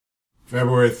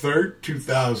February 3rd,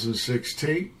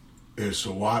 2016. It's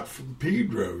a Watt from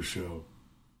Pedro Show.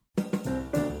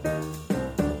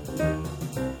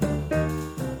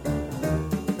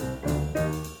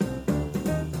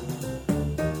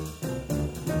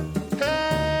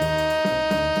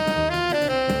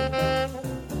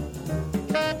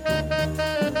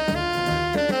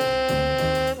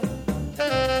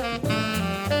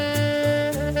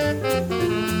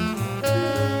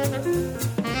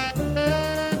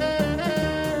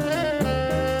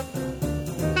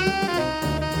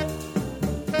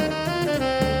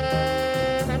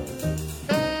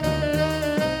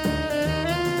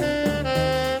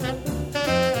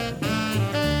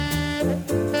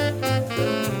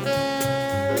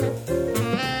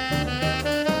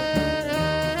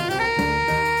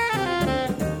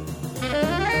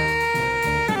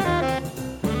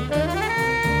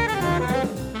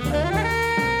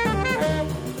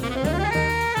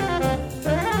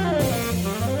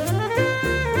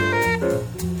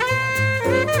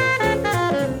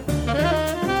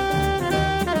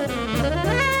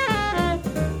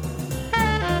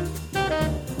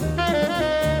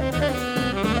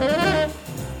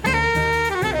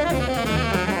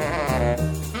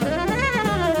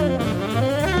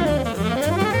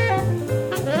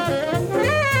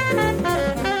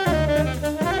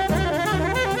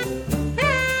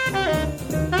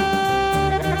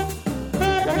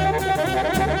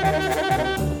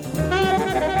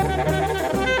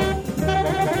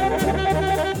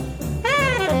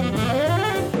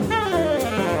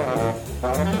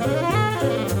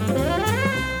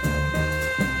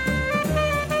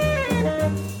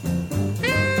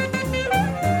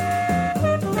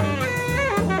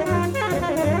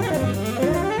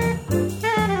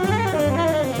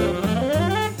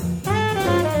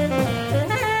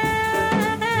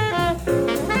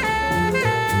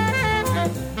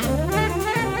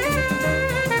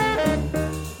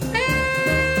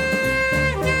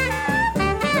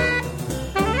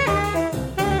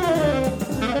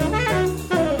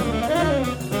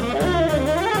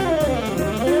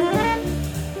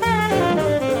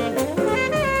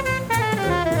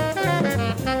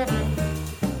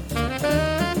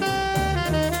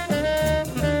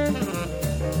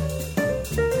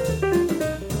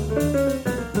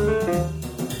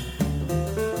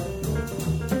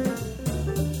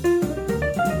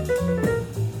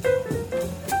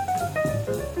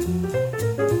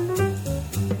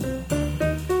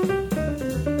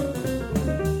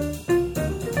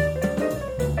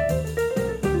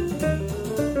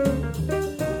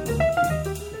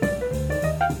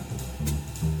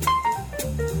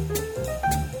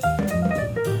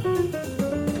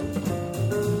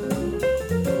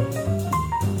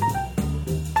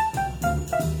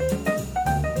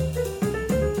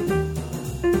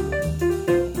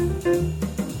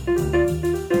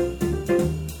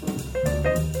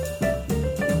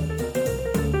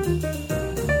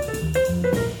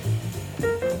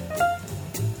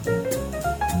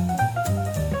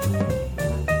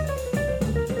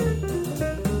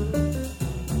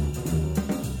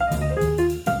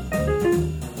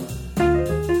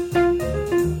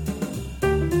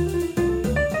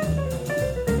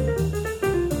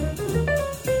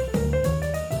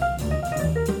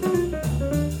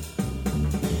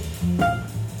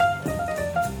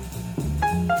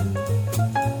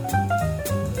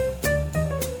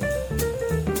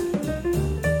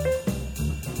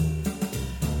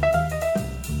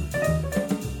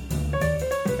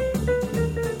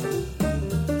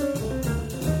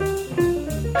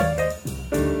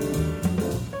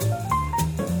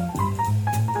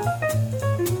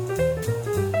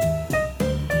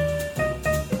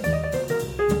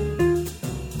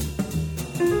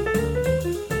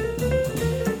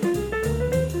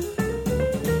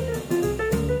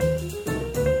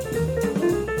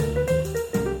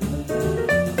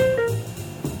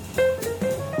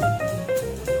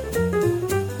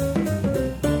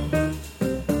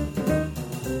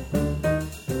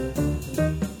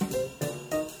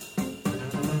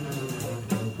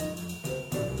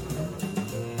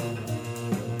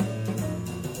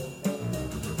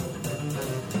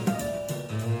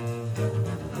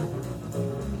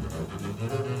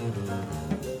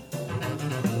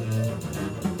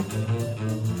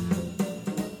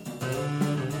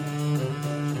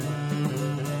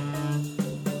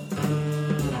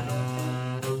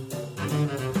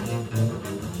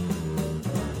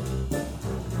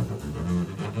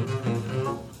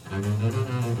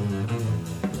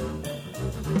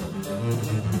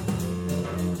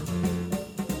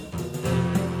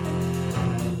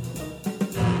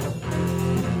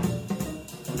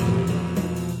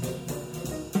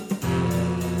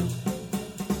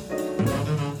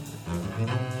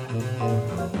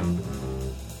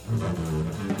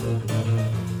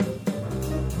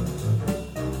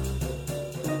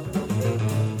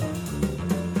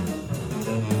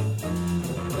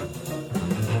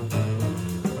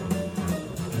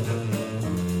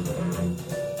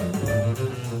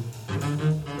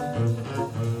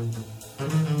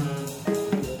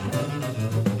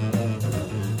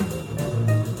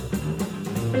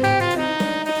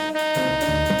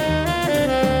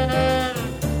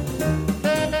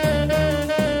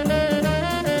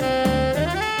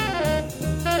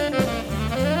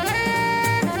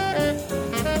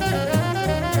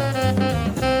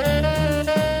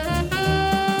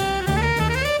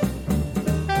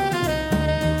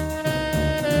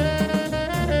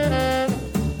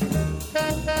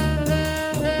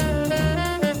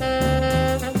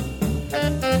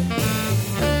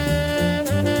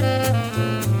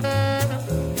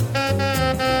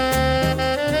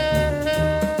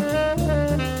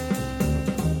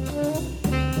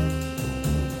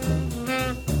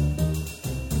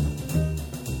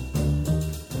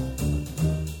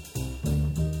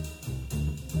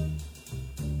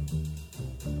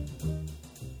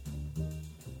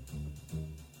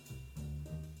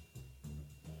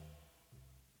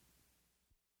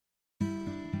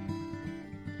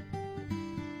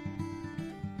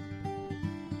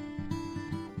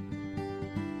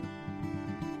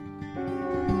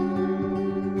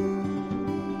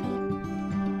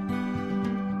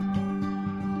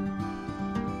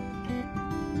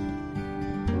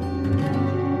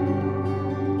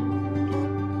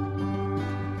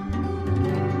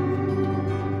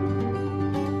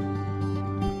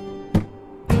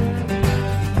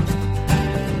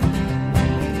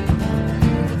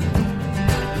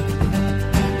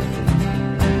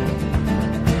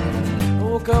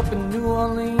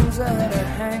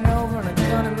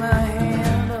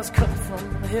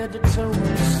 head to toe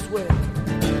in sweat.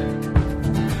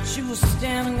 She was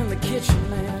standing in the kitchen,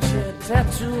 man. She had a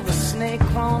tattoo of a snake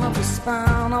crawling up her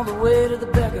spine all the way to the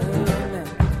back of her neck.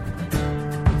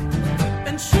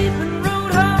 And she'd been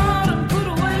rode hard and put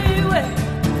away wet.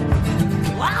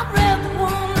 Well, I read the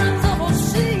woman's awful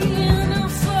scene and I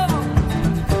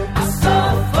saw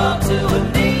her fall to her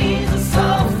knees. I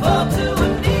saw her fall to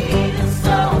her knees. I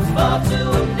saw her fall to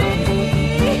her knees.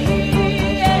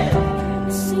 Yeah. I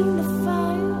seen the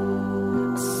fire,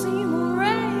 I seen the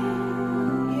rain.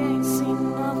 You ain't seen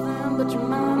nothing but your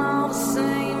mind all the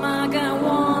same. I got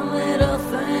one little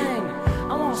thing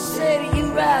I wanna say to you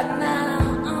right now.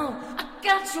 I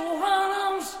got your heart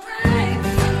on a string.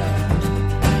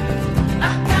 I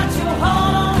got your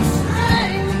heart on a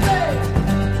string, babe.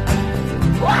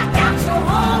 Oh, I got your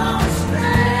heart on a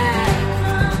string.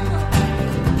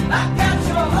 I got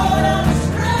your heart on a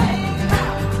string.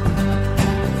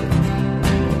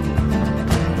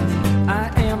 I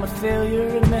am a failure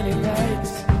in many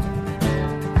ways.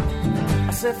 I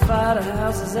set fire to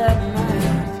houses at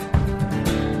night.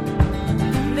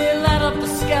 They light up the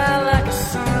sky like a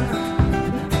sun.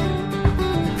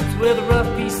 It's where the rough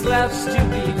beast slouches to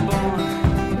be born.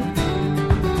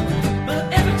 But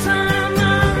every time I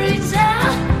reach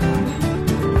out,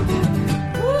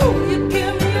 ooh, you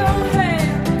give me your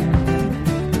hand.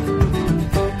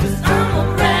 'Cause I'm a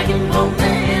rag and bone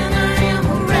man. I am a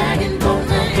rag and bone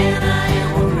man. I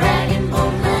am a rag and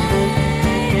bone man.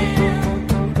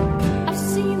 I've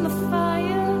seen the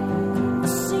fire,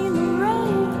 I've seen the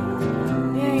rain.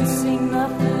 You ain't seen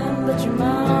nothing but your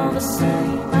mind all the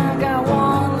same. I got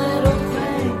one little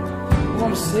thing I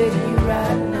wanna say to you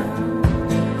right now.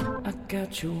 I got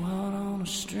your heart on a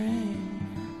string.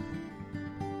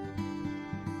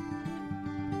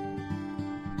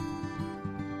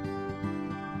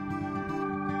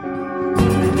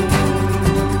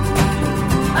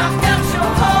 I got your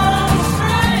heart on a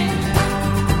string.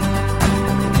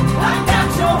 I got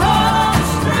your heart on a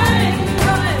string,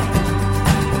 right?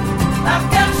 I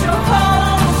got your heart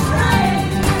on a string.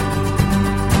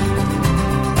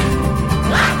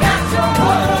 I got your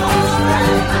heart on a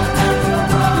string. I got your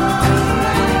heart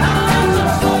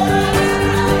on a string.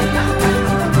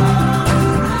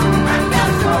 I got your heart on a string. I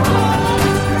got your heart on a string. I got your heart on a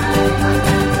string.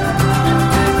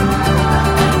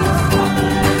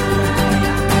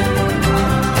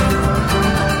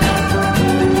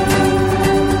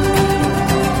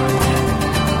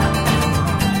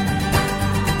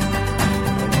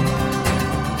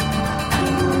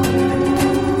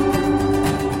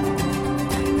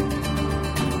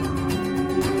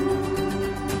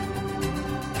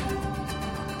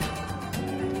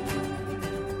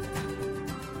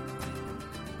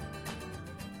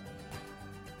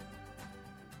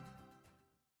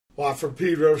 Well, from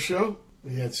Pedro Show,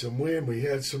 we had some wind, we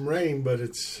had some rain, but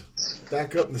it's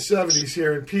back up in the 70s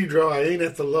here in Pedro. I ain't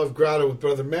at the Love Grotto with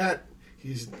Brother Matt.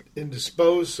 He's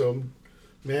indisposed, so I'm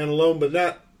man alone, but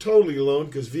not totally alone,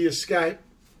 because via Skype,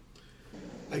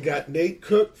 I got Nate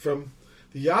Cook from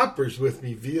the Yawpers with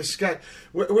me via Skype.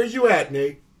 Where you at,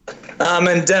 Nate? I'm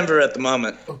in Denver at the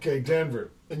moment. Okay, Denver.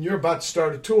 And you're about to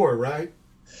start a tour, right?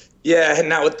 Yeah,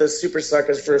 heading out with the Super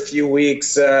Suckers for a few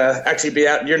weeks. Actually be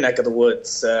out in your neck of the woods.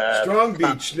 Strong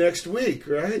Beach next week,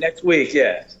 right? Next week,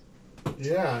 yeah.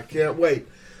 Yeah, I can't wait.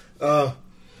 I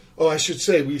should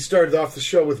say, we started off the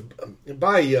show with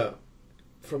Bahia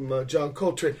from John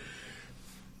Coltrane.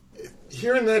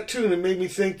 Hearing that tune, it made me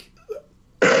think,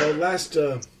 last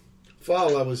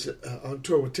fall I was on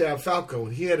tour with Tab Falco,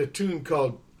 and he had a tune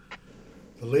called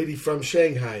The Lady from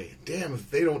Shanghai. Damn,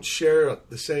 if they don't share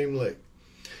the same lick.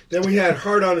 Then we had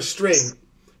Heart on a String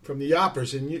from the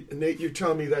Yawpers, and Nate, you're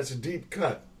telling me that's a deep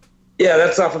cut. Yeah,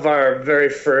 that's off of our very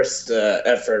first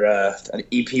effort, an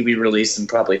EP we released in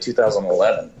probably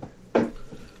 2011. A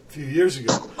few years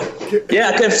ago.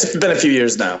 Yeah, it's been a few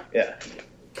years now, yeah.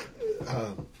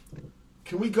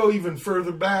 Can we go even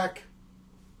further back?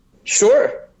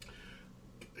 Sure.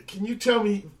 Can you tell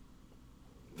me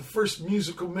the first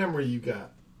musical memory you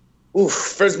got? Oof,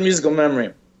 first musical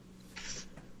memory.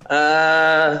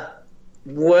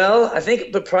 Well, I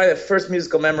think probably the first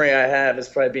musical memory I have is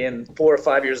probably being 4 or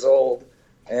 5 years old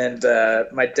and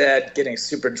my dad getting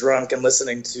super drunk and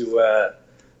listening to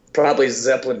probably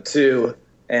Zeppelin 2,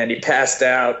 and he passed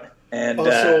out. And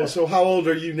so how old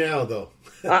are you now, though?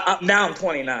 Now I'm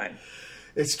 29.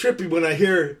 It's trippy when I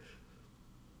hear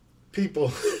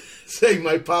people say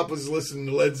my pop was listening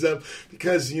to Led Zeppelin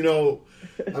because,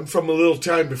 I'm from a little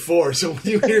time before, so when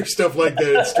you hear stuff like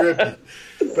that, it's trippy.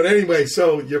 But anyway,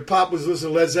 so your pop was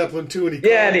listening to Led Zeppelin too, and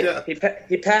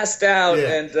he passed out,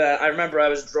 and I remember I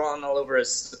was drawing all over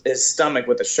his stomach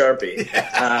with a Sharpie.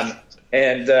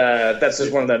 And that's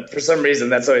just one of the, for some reason,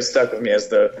 that's always stuck with me as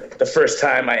the first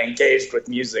time I engaged with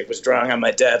music was drawing on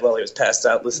my dad while he was passed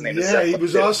out listening to stuff. Yeah, he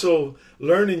was also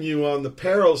learning you on the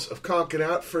perils of conking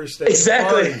out first at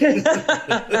Exactly.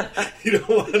 the party. You don't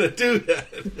want to do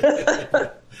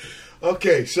that.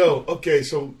 Okay,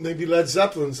 so maybe Led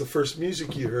Zeppelin's the first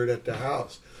music you heard at the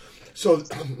house. So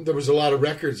there was a lot of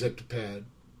records at the pad.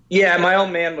 Yeah, my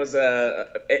old man was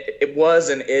it was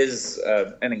and is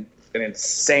an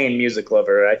insane music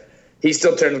lover. He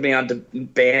still turns me on to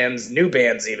bands, new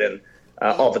bands even,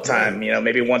 all the time. You know,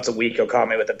 maybe once a week he'll call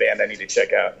me with a band I need to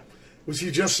check out. Was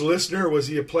he just a listener or was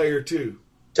he a player too?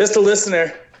 Just a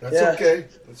listener. That's okay.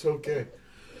 That's okay.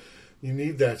 You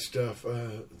need that stuff,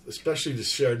 especially to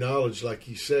share knowledge like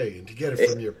you say, and to get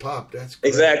it from your pop. That's great.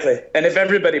 Exactly. And if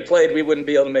everybody played, we wouldn't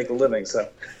be able to make a living, so.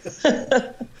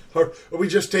 or we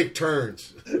just take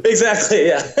turns. Exactly,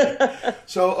 yeah.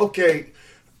 So, okay.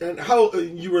 And how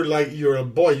you were a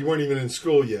boy, you weren't even in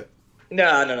school yet.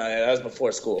 No, that was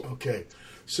before school. Okay.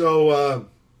 So,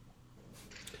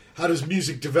 how does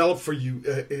music develop for you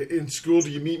in school? Do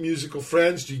you meet musical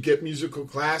friends? Do you get musical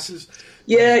classes?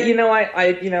 Yeah,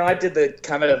 I did the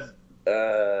kind of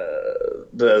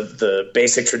the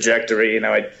basic trajectory.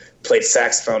 I played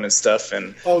saxophone and stuff,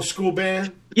 and school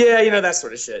band. Yeah, that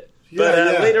sort of shit. Yeah,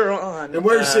 but later on, and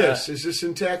where's this? Is this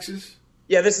in Texas?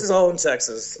 Yeah, this is all in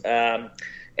Texas.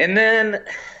 And then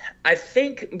I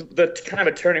think the kind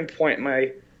of a turning point in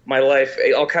my life,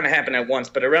 it all kind of happened at once.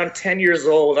 But around 10 years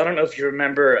old, I don't know if you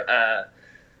remember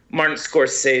Martin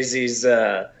Scorsese's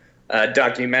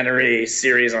documentary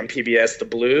series on PBS, The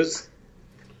Blues.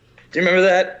 Do you remember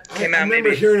that? I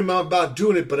remember hearing about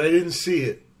doing it, but I didn't see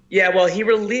it. Yeah, well, he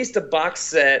released a box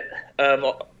set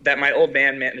that my old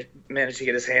man managed to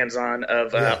get his hands on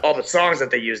of all the songs that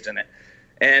they used in it.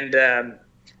 And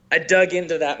I dug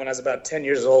into that when I was about 10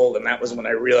 years old, and that was when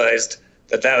I realized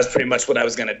that was pretty much what I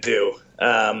was going to do,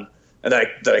 and that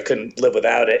I couldn't live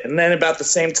without it. And then about the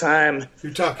same time...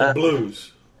 You're talking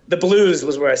blues. The blues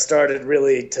was where I started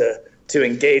really to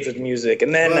engage with music.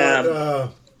 And then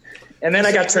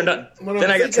I got turned on. What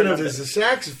I'm thinking of is the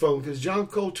saxophone, because John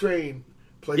Coltrane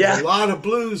played a lot of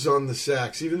blues on the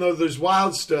sax, even though there's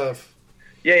wild stuff.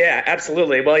 Yeah,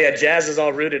 absolutely. Well, yeah, jazz is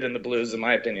all rooted in the blues, in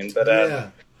my opinion. But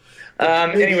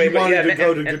anyway, you wanted to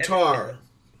go to guitar.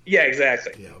 Yeah,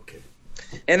 exactly. Yeah, okay.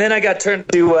 And then I got turned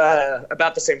to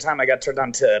about the same time I got turned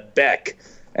on to Beck,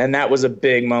 and that was a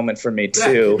big moment for me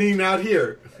Beck, too. You mean Out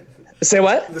Here? Say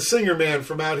what? The singer man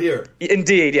from Out Here.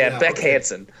 Indeed, yeah, Beck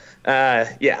Hansen.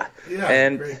 Yeah,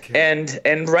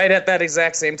 and right at that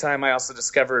exact same time, I also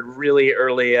discovered really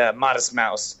early Modest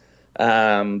Mouse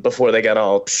before they got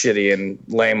all shitty and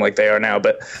lame like they are now.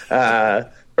 But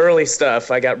early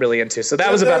stuff I got really into. So that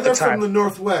was about the time. They're from the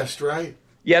Northwest, right?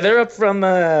 Yeah, they're up from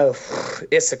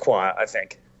Issaquah, I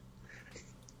think.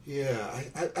 Yeah,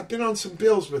 I've been on some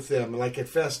bills with them, like at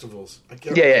festivals. I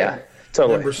can't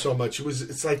totally remember so much.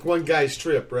 It's like one guy's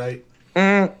trip, right?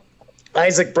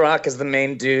 Isaac Brock is the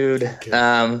main dude. Okay.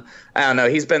 I don't know.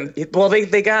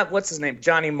 They got, what's his name?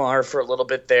 Johnny Marr for a little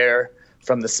bit there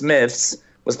from the Smiths,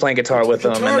 was playing guitar with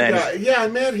them. And then, I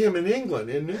met him in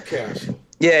England, in Newcastle.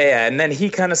 Yeah, and then he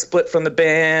kind of split from the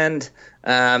band.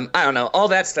 I don't know. All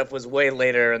that stuff was way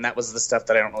later, and that was the stuff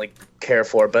that I don't really care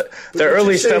for. But the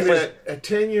early stuff was... At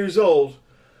 10 years old,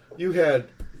 you had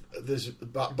this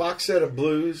box set of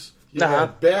blues. You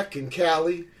had Beck and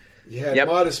Callie. You had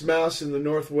Modest Mouse in the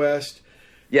Northwest.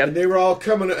 Yep. And they were all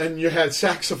coming, and you had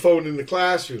saxophone in the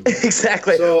classroom.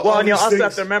 Exactly. So well, and you also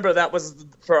have to remember that was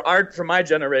for my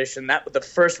generation. That the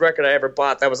first record I ever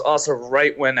bought. That was also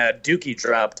right when Dookie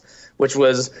dropped, which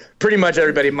was pretty much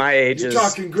everybody my age's. You're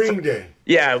talking Green Day.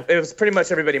 Yeah, it was pretty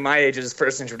much everybody my age's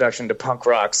first introduction to punk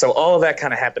rock. So all of that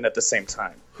kind of happened at the same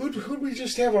time. Who'd we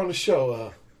just have on the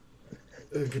show?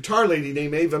 A guitar lady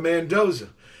named Ava Mendoza.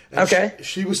 And okay.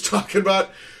 She was talking about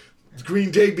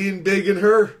Green Day being big in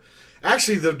her.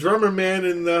 Actually, the drummer man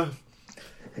in the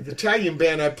Italian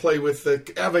band I play with,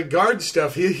 the avant-garde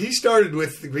stuff, he started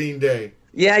with the Green Day.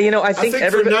 Yeah, I think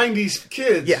for 90s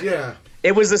kids, yeah.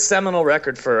 It was a seminal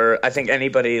record for, I think,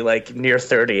 anybody like near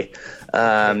 30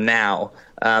 now.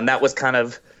 That was kind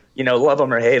of, love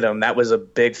them or hate them. That was a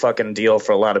big fucking deal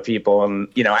for a lot of people. And,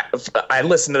 I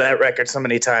listened to that record so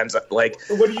many times. Like,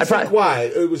 what do you think?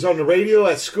 Why? It was on the radio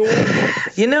at school?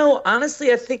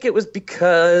 Honestly, I think it was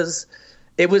because...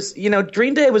 It was,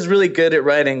 Green Day was really good at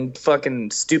writing fucking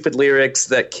stupid lyrics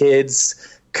that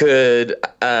kids could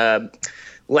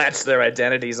latch their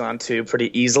identities onto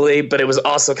pretty easily, but it was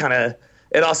also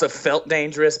it also felt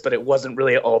dangerous, but it wasn't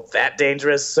really all that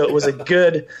dangerous. So it was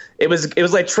it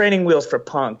was like training wheels for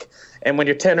punk. And when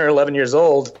you're 10 or 11 years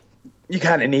old, you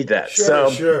kind of need that.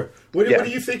 Sure. What do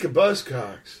you think of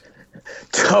buzzcocks?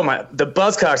 Oh, the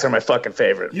buzzcocks are my fucking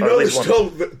favorite. You know,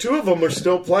 two of them are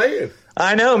still playing.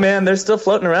 I know, man. They're still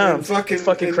floating around. It's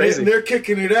fucking crazy. They're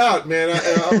kicking it out, man.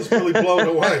 I was really blown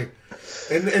away.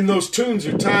 And those tunes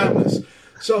are timeless.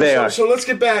 So let's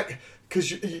get back,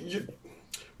 because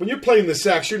when you're playing the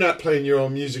sax, you're not playing your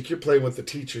own music. You're playing what the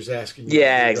teacher's asking you.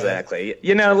 Yeah, exactly.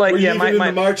 You know, like Were you even in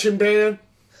the marching band?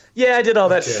 Yeah, I did all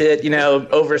that shit. You know,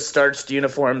 overstarched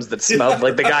uniforms that smelled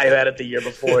like the guy who had it the year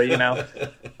before. You know,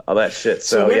 all that shit.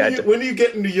 So when do you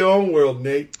get into your own world,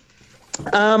 Nate?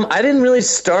 I didn't really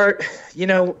start, you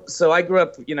know, so I grew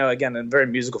up, you know, again, in a very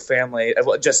musical family,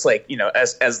 just like, you know,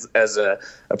 as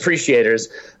appreciators.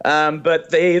 But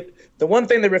the one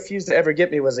thing they refused to ever get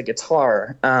me was a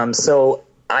guitar. So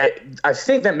I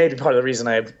think that may be part of the reason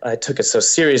I took it so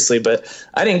seriously, but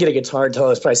I didn't get a guitar until I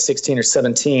was probably 16 or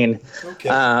 17. Okay.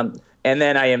 And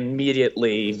then I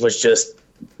immediately was just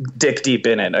dick deep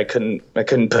in it. I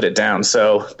couldn't put it down.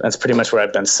 So that's pretty much where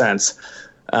I've been since.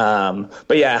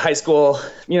 But yeah, high school,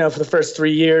 you know, for the first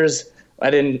 3 years, I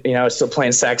was still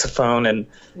playing saxophone and,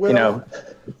 you know,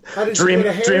 how did you get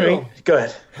a handle? dreaming. Go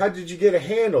ahead. How did you get a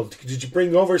handle? Did you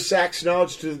bring over sax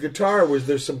knowledge to the guitar? Or was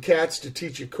there some cats to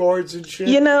teach you chords and shit?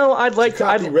 You know, I'd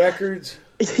copy records.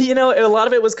 You know, a lot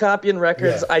of it was copying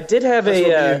records. Yeah. I did have That's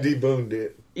what D. Boone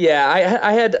did. Yeah,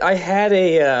 I had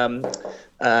a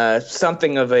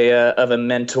something of a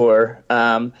mentor,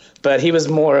 but he was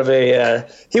more of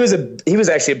he was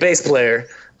actually a bass player.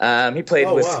 He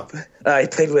played with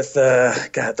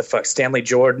Stanley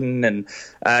Jordan, and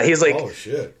he's like, oh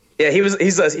shit, yeah,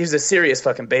 he's a serious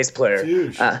fucking bass player.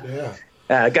 Huge, yeah.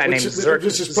 A guy named Zerk.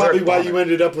 This is probably why you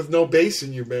ended up with no bass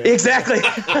in your band. Exactly.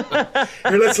 Here,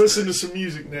 let's listen to some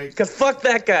music, Nate. Because fuck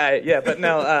that guy. Yeah, but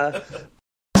no.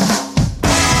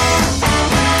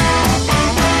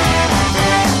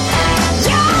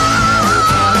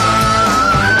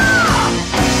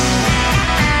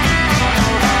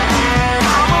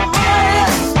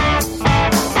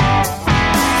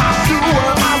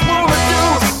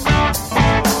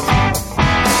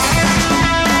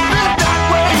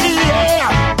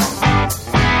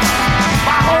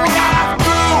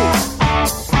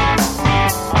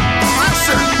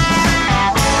 Listen,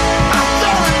 I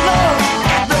fell in love.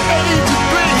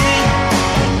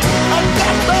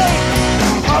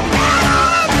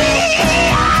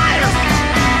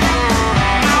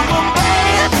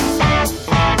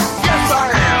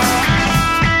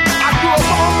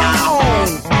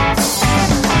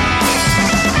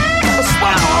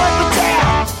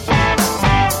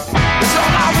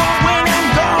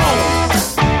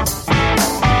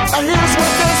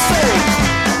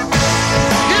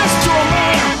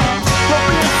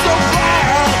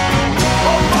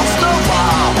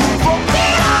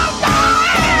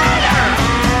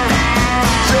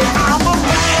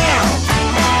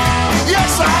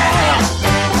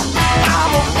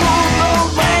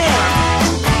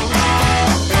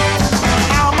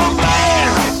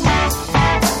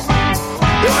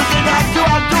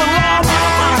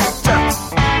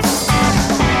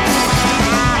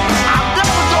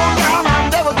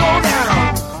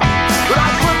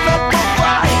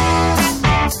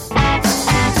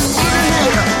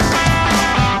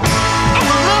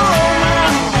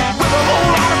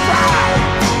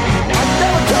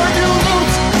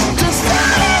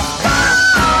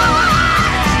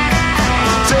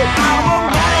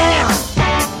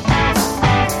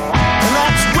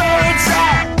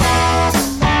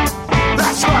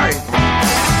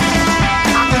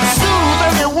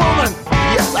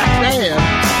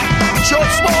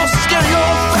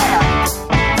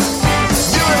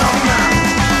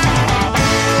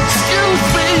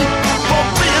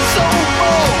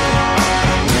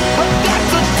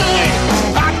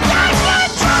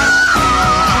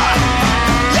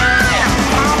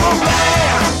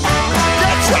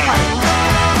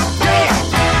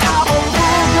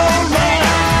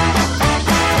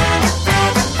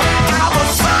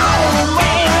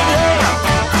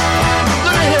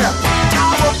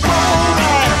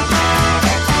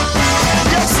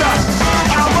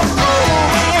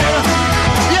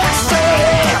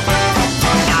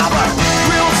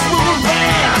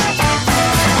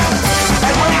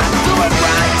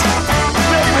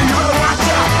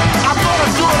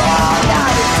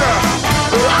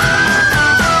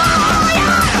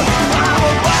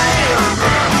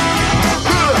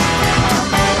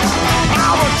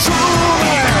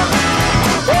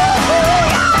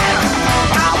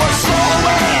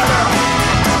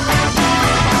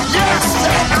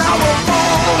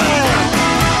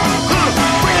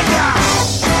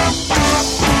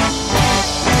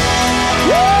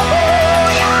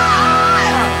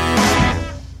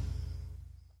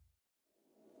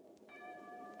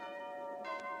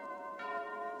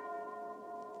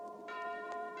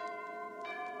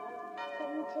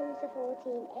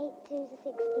 14, 8 twos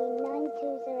are 16, 9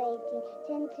 twos are 18,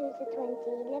 10 twos are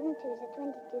 20, 11 twos are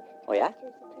 22. おや、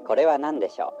これは何で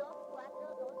しょ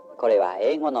う。これは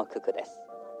英語のククです。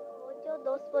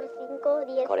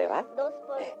こ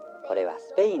れは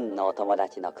スペインのお友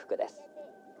達のククです。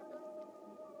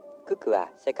ククは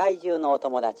世界中のお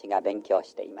友達が勉強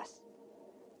しています。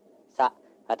さあ、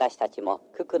私たちも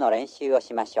ククの練習を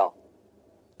しましょう。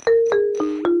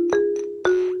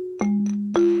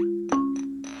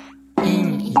イ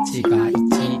ン1が1、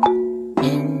イ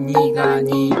ン2が2、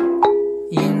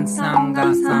イン3が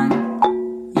3、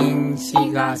イン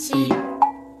4が4、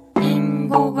イン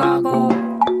5が5、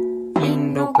イ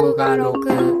ン6が6、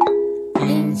イ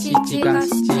ン7が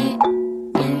7、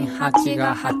イン8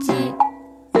が8、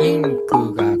イン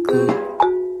9が9、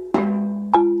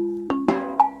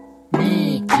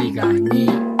ニーキが2、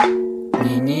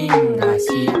2人が4、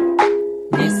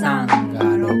2、3が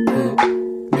6、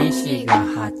2、4が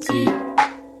8、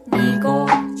2、5、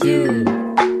10、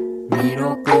2、6、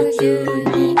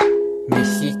12、2、7、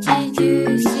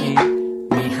14、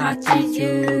2、8、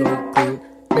16、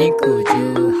2、9、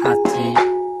18、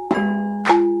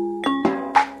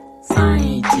3、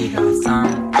1が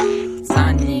3、3、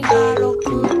2が6、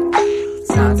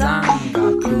サザンが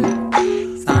9、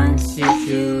3、4、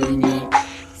12、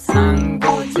3、5、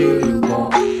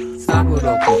15、サブ6、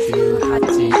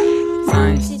18、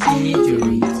3、7、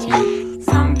21、3、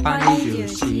パ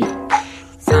24、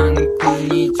3、9、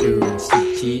27、4、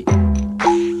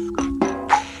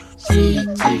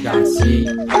1が4、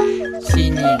4、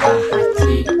2が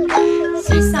8、4、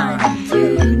3、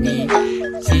12、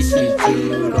4、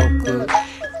4、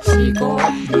16、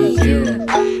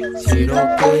4、5、20、4、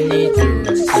6、24、4、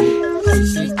7、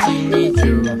28、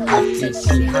4、8、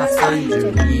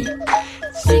32、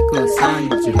4、9、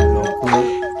36、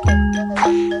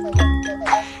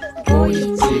5、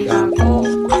1が5、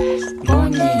5、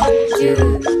2、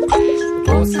10、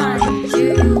5、3、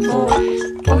15、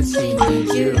5、4、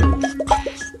20、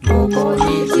5、5、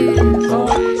25、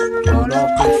5、6、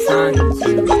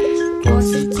30、5、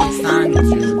7、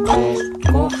35、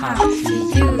5、8、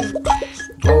10、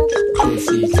5、9、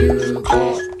45、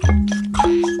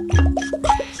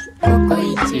6、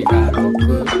1が6、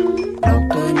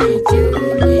6、2、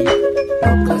12、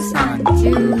6、3、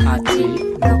18、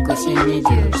6、4、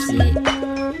24、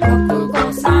6、5、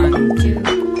30、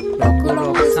6、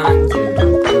6、36、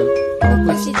6、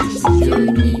7、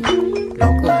12、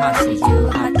6、8、18、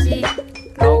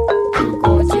6、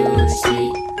54、7、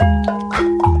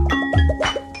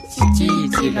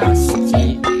1が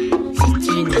7、7、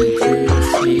2、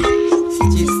14、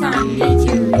7、3、21、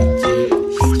7、4、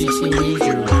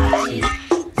28、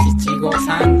7、5、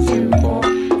35、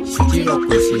7、6、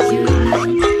42、7、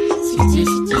7、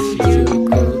19、7、8、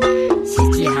16、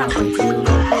7、9、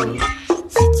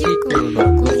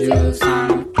63、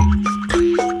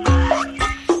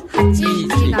8、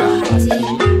1が8、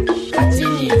8、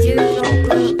2、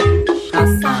16、8、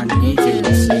3、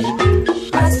24、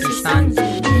8、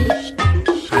32、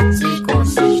8、5、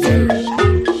40、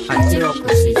8、6、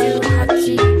48、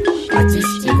8、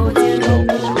7、56、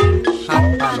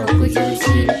8、8、64、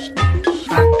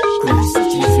8、9、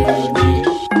72、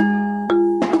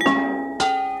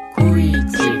9、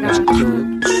1が9、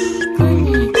9、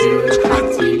2、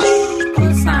18、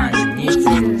9、3、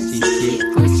27、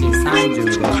9、4、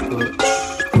36、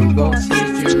9、5、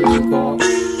45、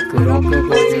9、6、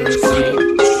54、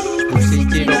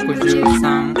9、7、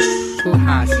63、9、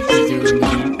8、72、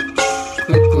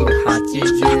9、9、81。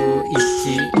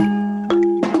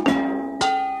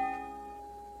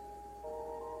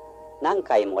何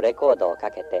回もレコードをか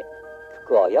けてク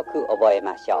クをよく覚え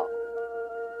ましょう。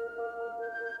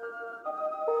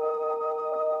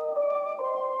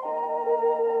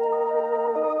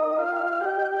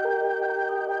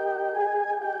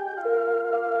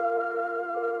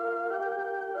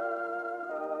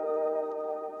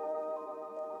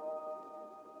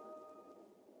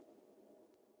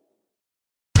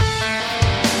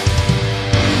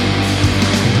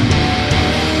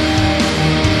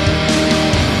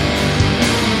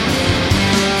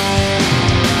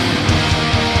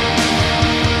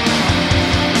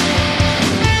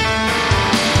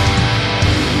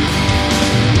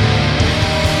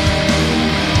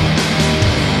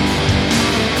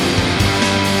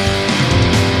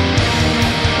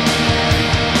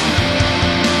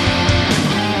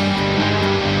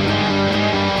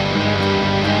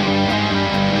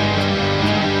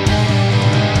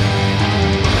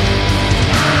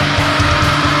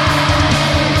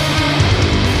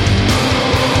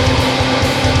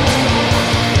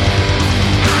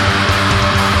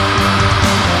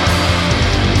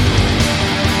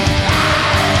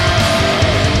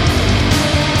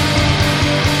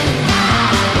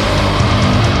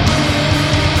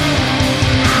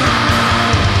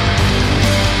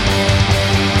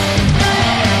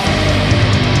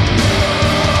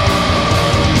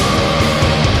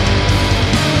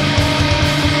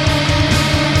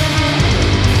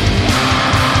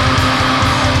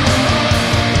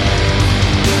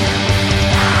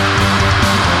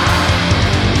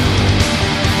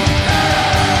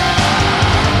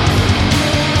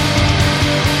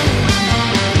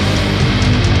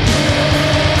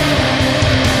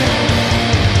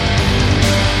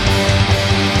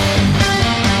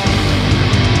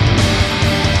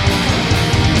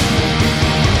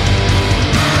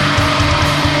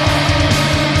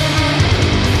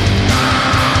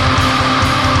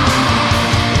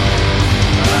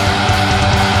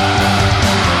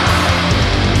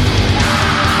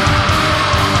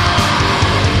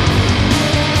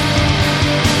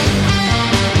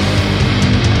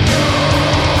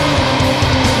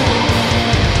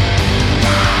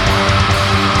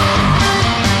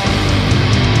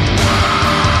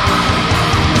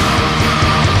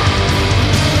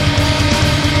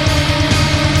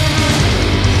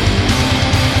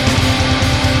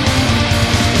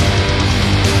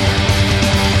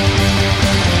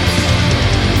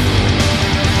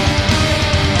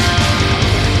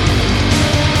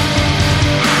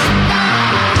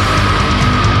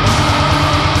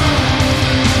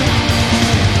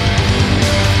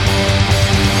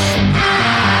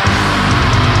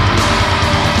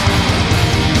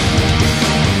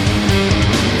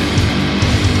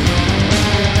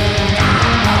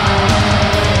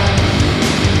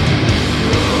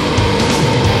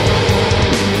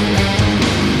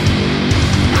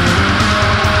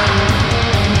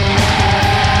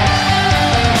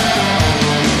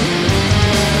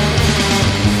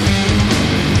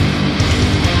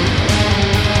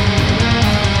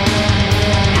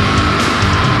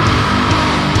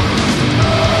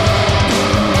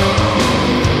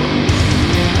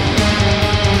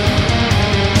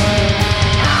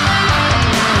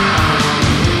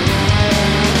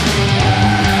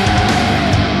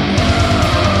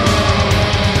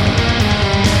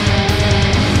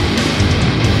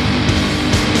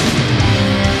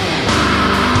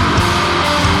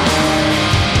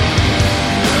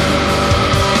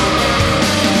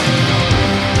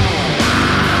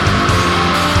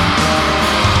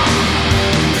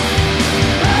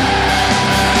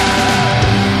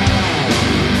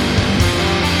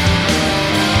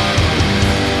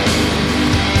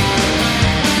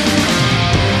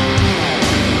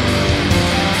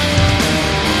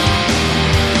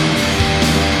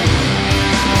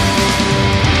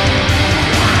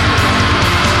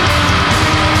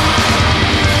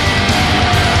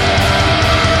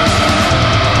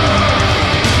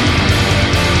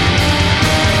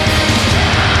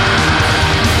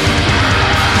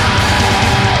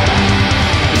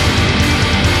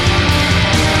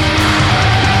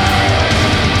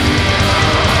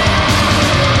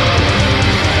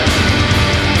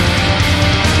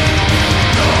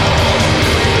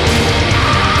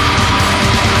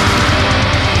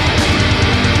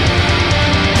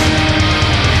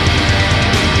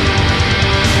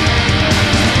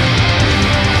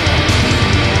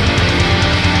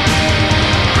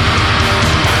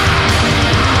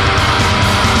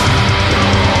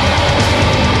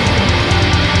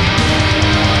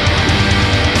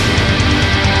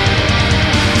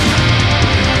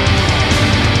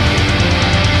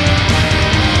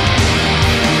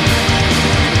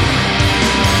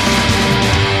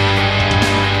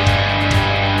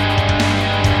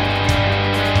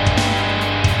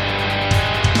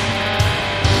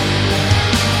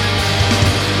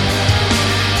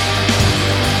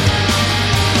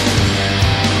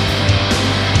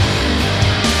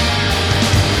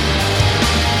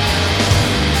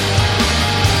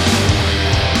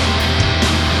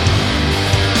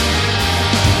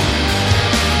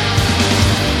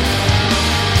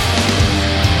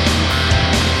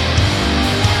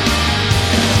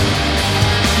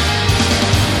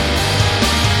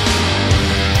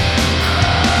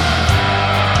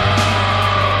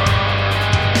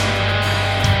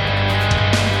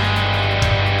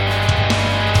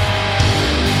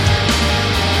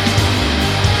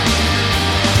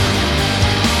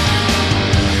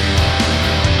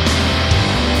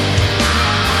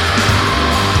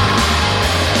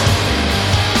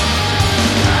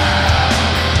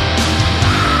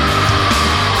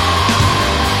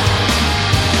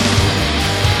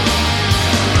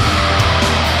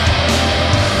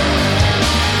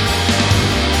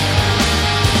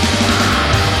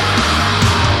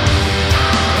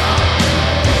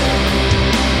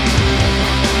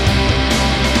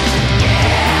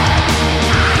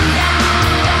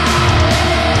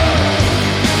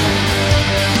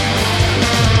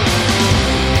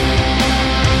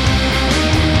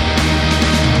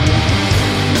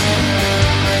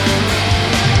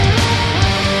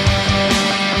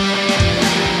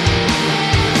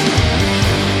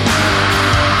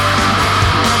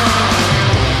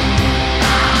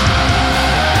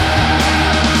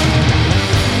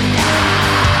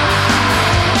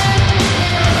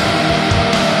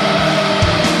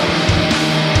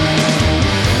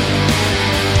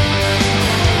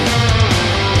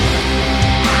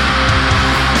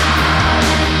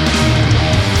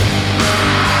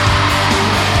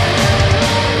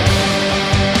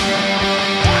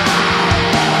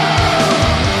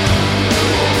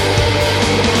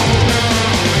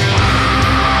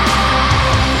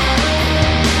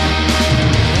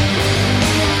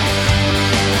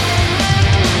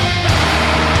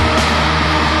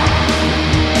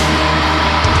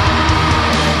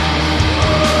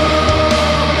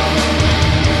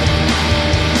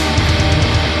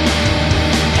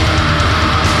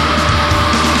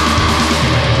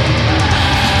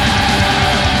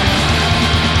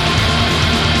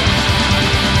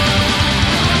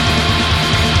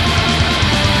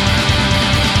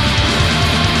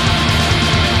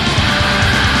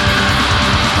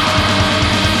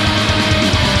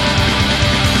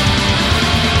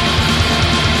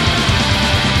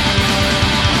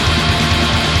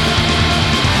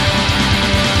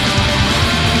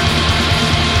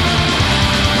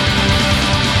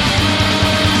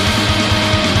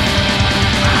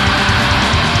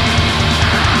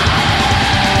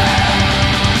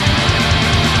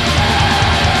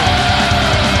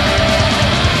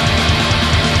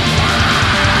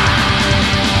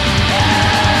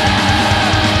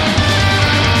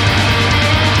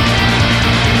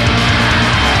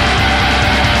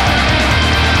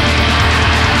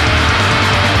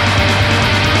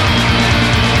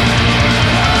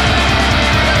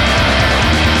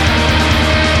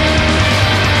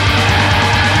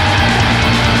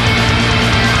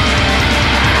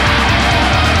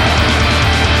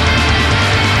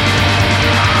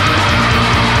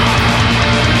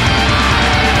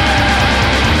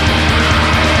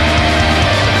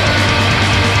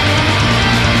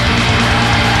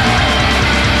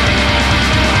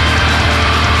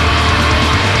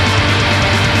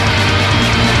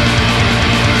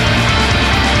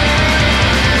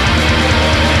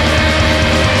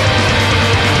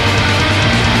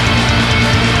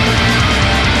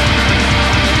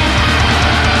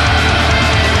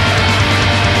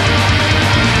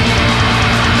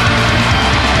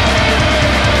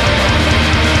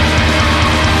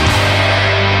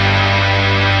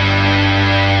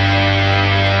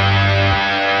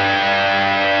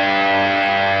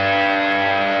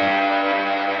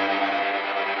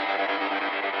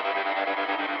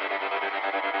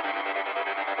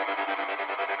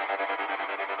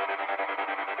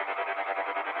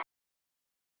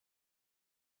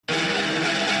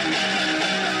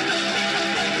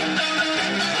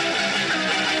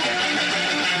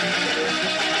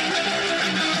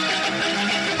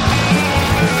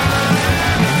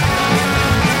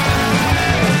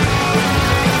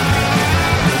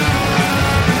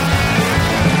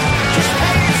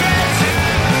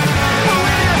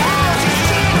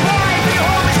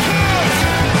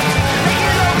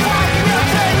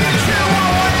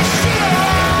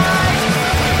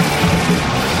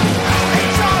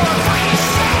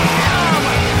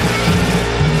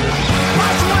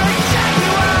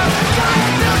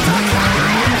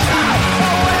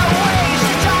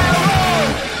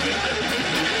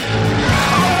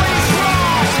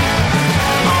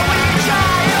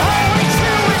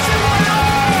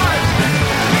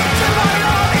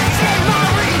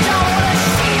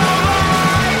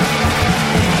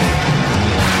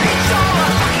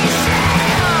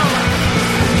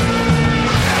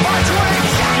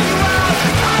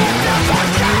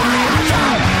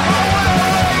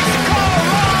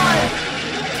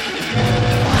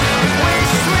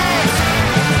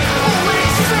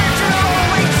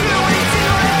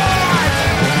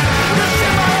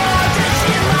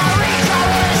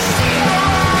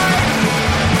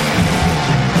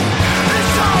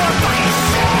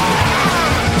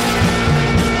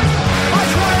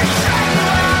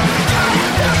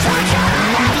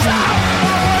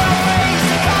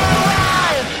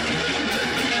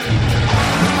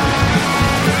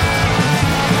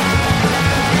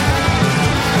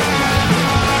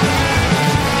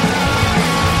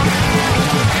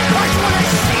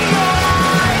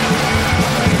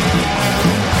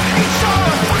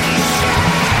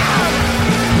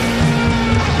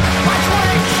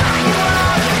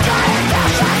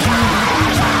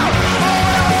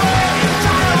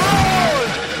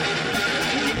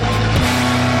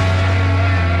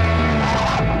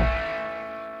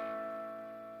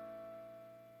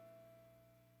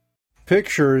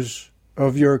pictures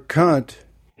of your cunt.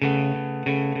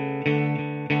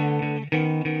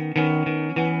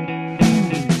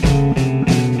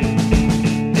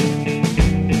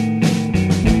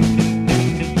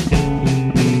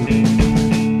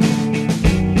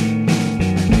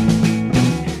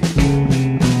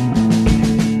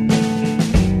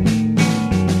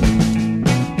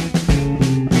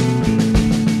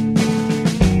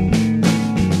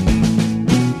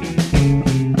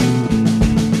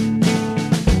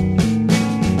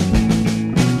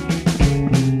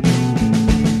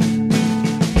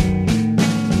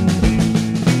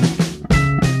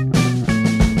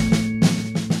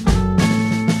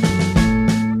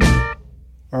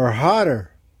 Are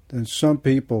hotter than some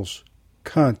people's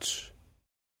cunts.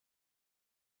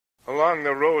 Along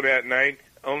the road at night,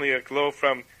 only a glow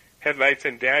from headlights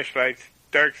and dash lights,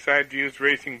 dark side views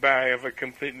racing by of a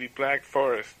completely black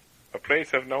forest. A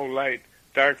place of no light,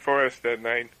 dark forest at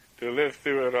night, to live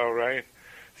through it all right.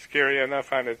 Scary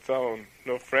enough on its own,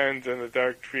 no friends in the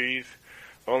dark trees,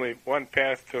 only one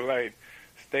path to light.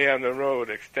 Stay on the road,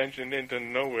 extension into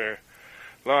nowhere.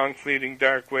 Long fleeting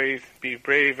dark ways, be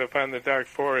brave upon the dark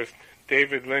forest.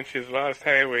 David Lynch's Lost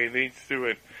Highway leads through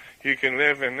it. You can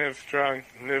live and live strong,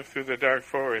 live through the dark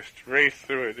forest. Race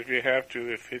through it if you have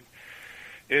to, if it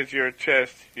is your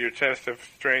chest of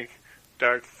strength,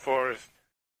 dark forest.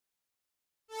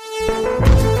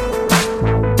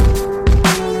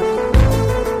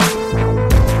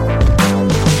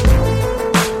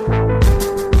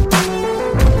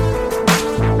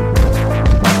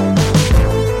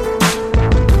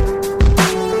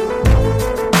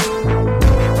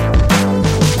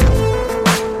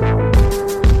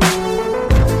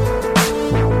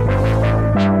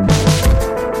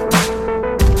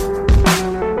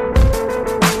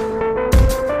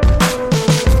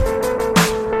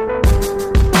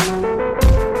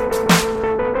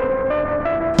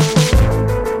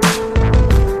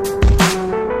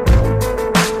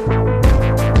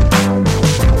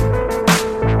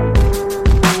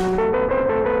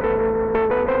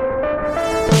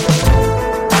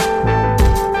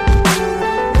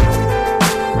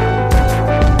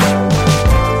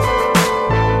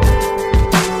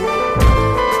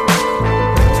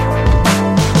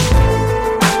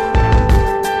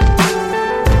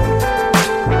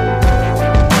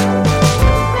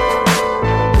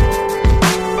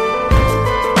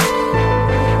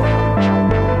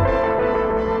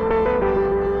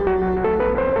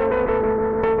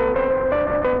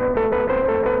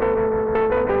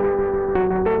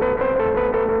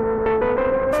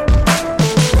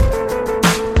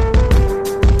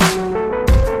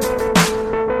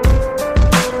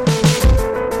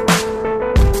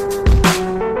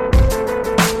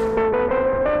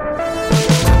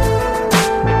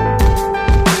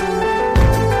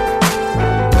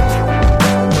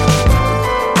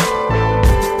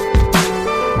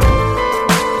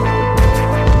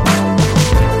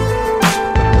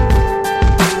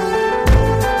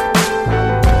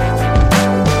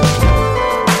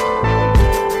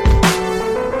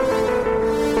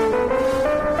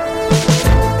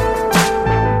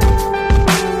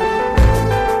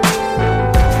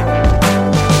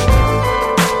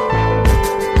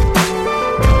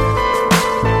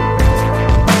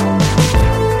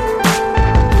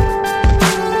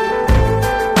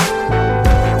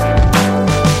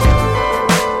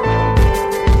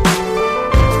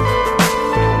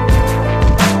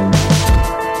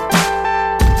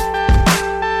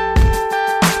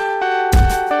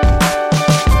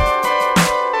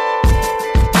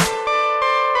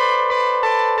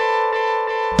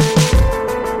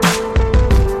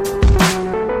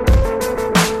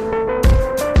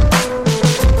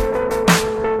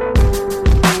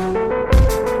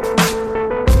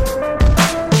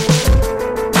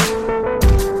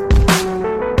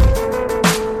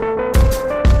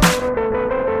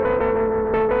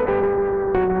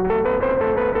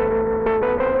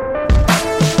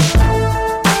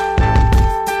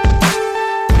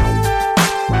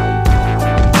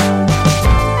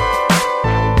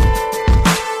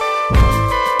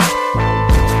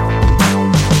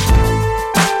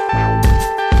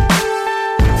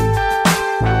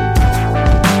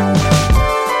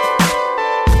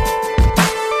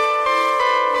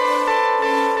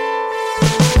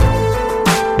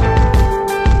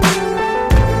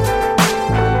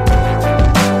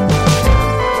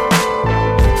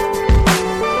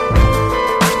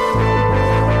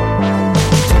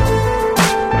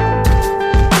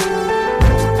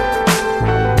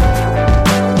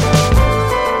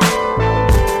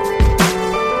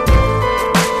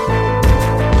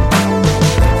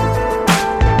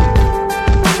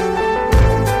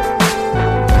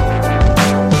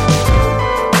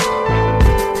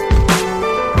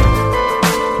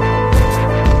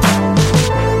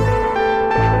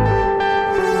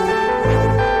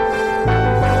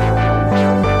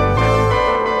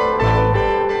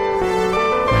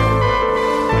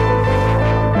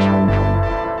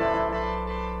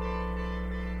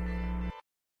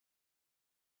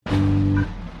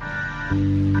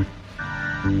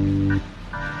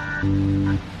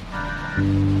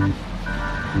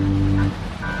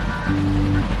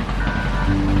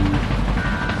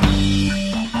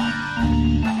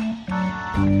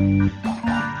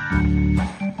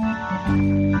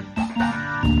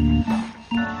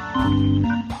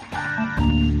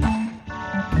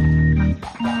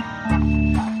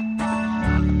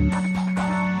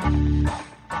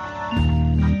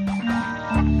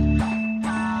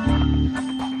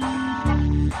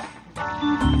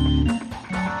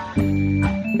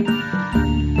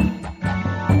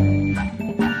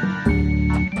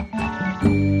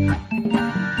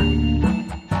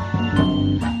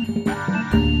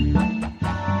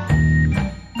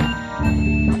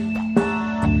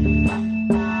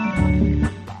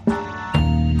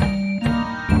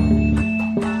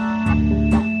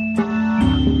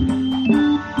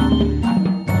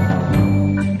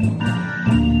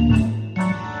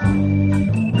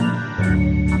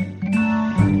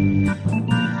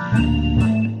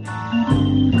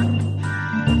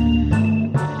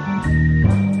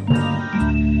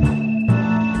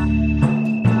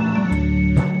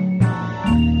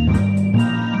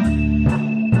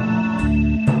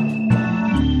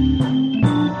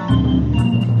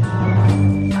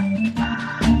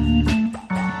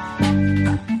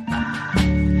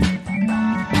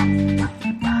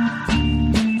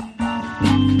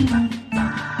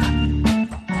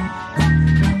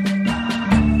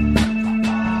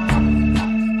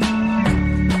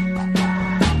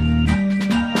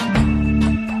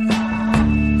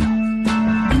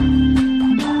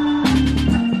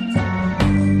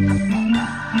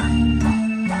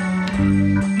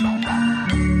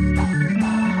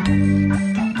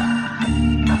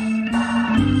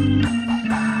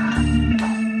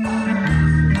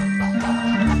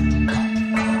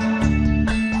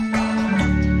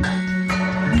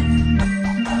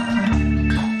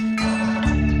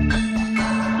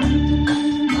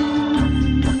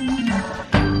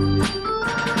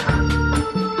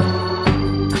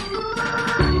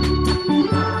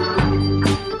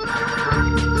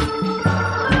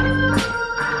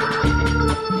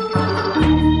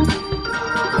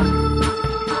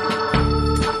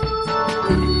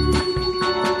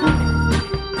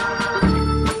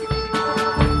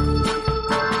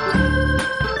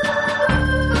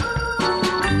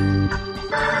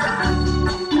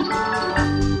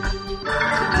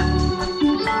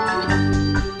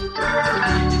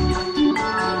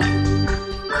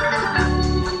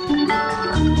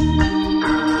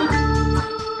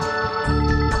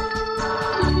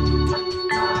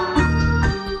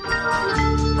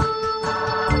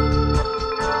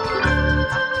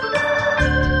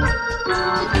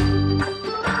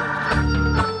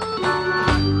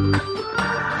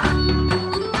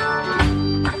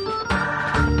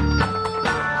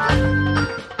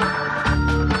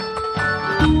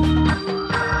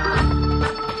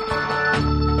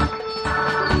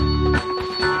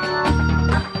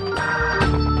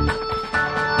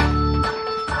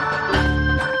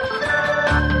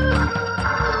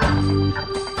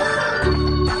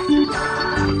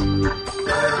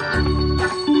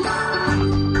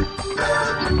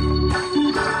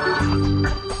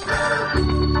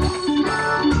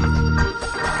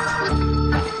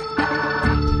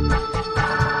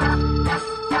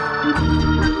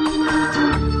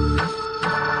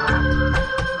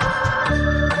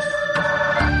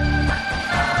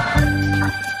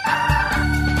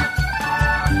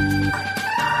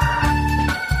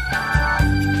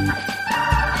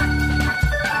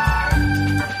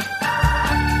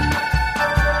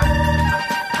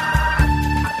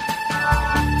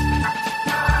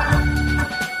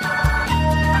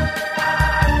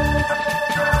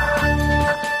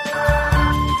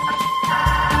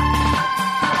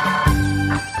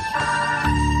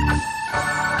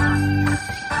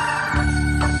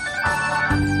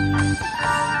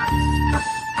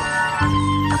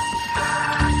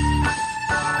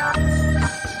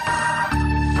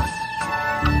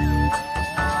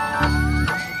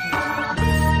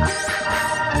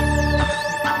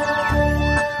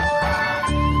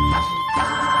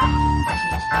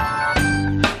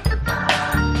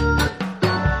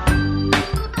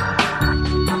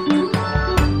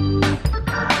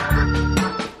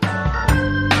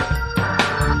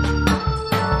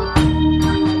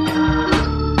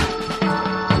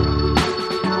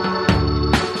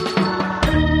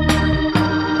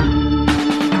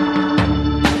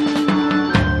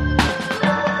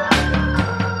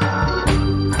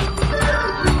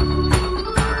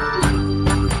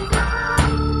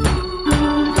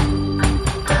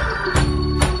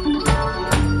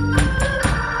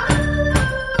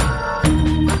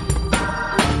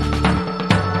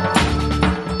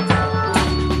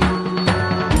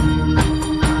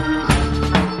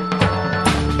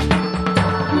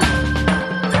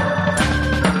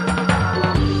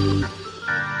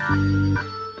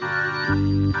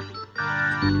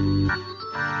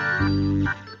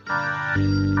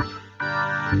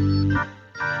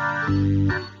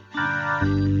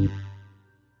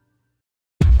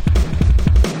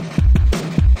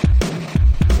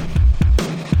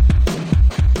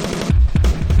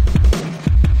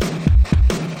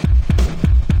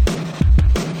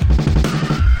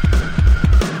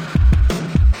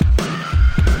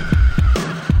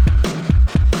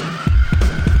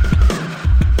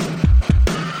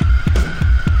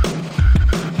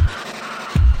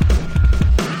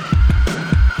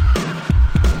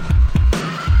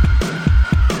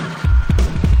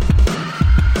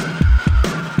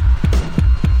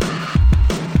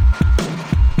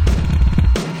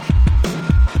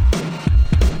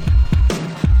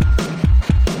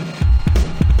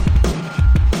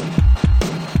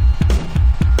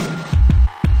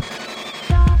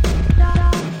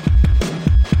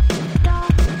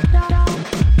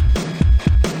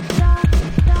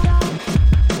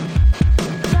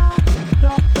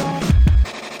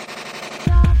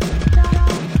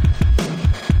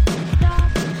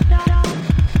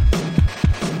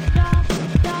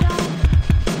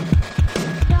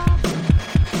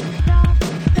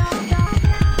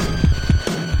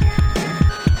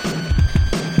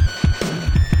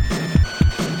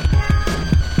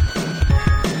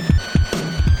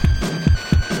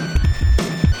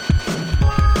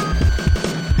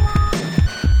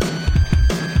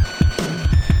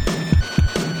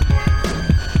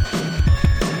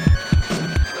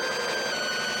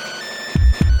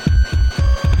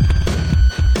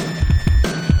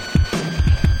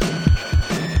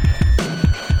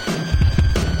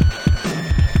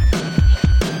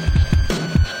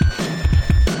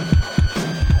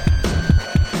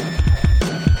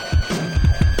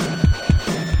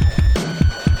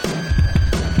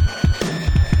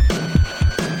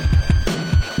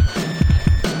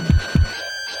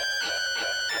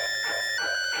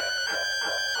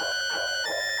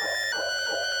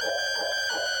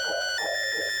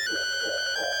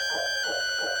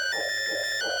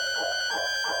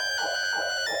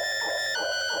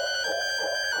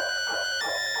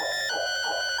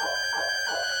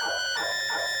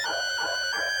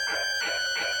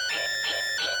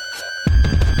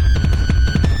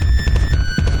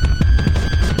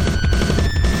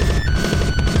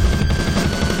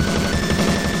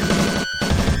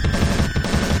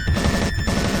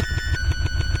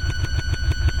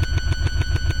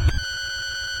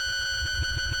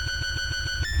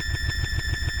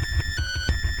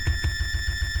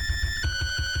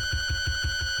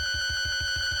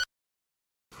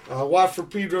 Watt for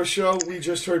Pedro Show. We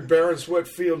just heard Barrence,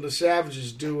 Whitfield, and the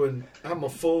Savages doing I'm a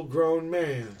Full-Grown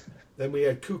Man. Then we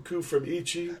had Kuku from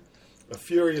Ichi, a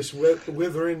Furious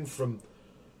Withering from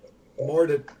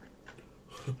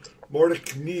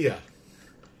mortichnia,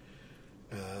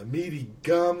 Meaty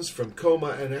Gums from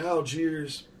Coma and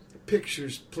Algiers,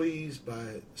 Pixtures, Please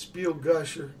by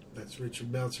Spielgusher, that's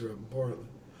Richard Meltzer up in Portland.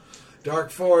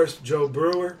 Dark Forest, Joe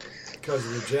Brewer,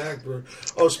 cousin of Jack Brewer.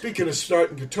 Oh, speaking of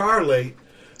starting guitar late,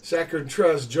 Sacker and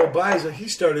Trust, Joe Biza, he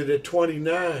started at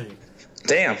 29.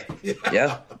 Damn.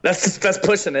 Yeah. That's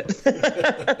pushing it. I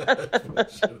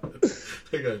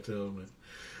gotta tell him, man.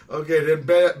 Okay, then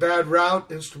Bad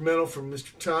Route, instrumental from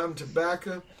Mr. Tom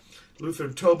Tobacco. Luther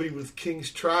and Toby with King's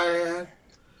Triad.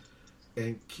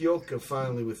 And Kyoka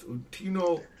finally with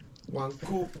Utino,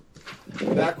 Wankoo.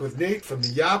 Back with Nate from the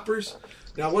Yawpers.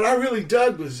 Now, what I really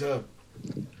dug was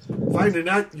finding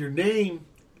out your name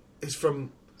is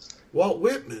from Walt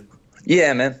Whitman.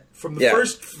 Yeah, man. From the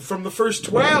first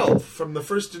 12, from the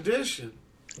first edition.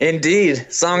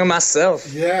 Indeed, Song of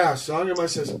Myself. Yeah, Song of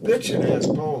Myself, bitchin' ass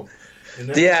poem. And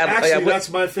that, that's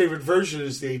my favorite version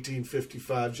is the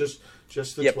 1855, just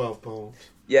the 12 poems.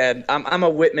 Yeah, I'm a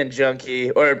Whitman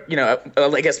junkie, or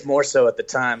I guess more so at the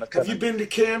time. Have you been to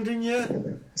Camden yet?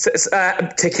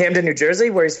 To Camden, New Jersey,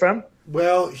 where he's from?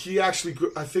 Well, he actually,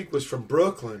 I think, was from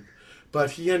Brooklyn.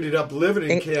 But he ended up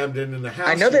living in Camden in the house.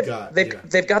 I know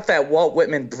they've got that Walt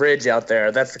Whitman bridge out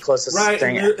there. That's the closest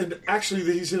thing. And actually,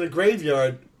 he's in a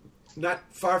graveyard not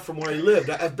far from where he lived.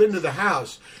 I've been to the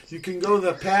house. You can go to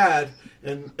the pad,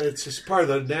 and it's just part of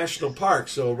the national park.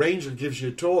 So a ranger gives you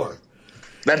a tour.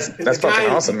 That's fucking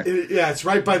awesome. Yeah, it's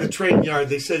right by the train yard.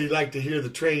 They said he'd like to hear the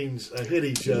trains hit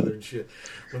each other and shit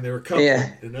when they were coming. Yeah.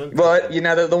 Well,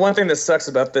 the one thing that sucks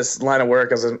about this line of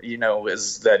work is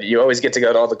that you always get to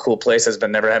go to all the cool places but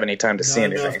never have any time to see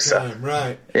anything.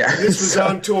 Right. Yeah. And this was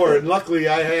on tour, and luckily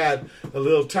I had a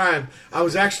little time. I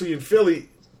was actually in Philly,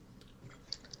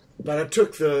 but I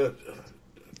took the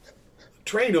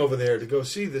train over there to go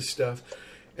see this stuff.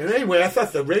 And anyway, I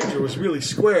thought the ranger was really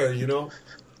square,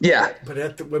 Yeah.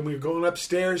 But when we were going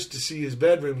upstairs to see his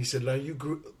bedroom, he said, "Now you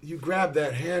grab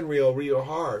that handrail real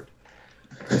hard."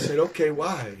 I said, "Okay,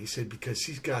 why?" He said, "Because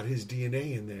he's got his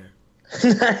DNA in there."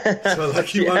 So like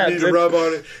he wanted me to rub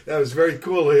on it. That was very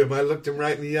cool of him. I looked him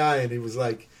right in the eye, and he was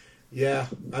like, "Yeah,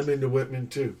 I'm into Whitman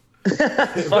too."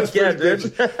 Fuck yeah,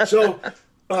 dude. So,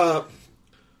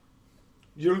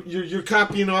 you're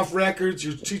copying off records.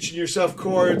 You're teaching yourself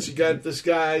chords. You got this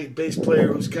guy, bass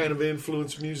player, who's kind of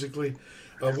influenced musically.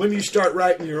 When do you start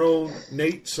writing your own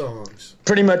Nate songs?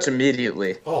 Pretty much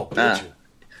immediately. Oh, did you?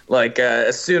 Like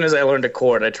as soon as I learned a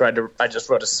chord, I just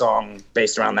wrote a song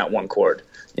based around that one chord.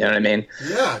 You know what I mean?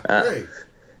 Yeah, great.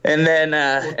 And then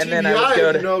I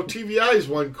would go to TVI is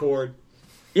one chord.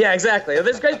 Yeah, exactly.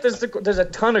 There's a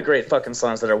ton of great fucking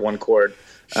songs that are one chord.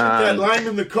 That line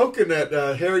in the coconut,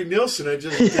 Harry Nilsson. I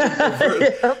just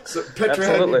so Petra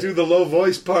had me do the low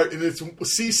voice part, and it's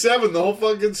C7 the whole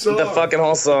fucking song. The fucking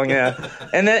whole song, yeah.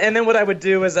 and then what I would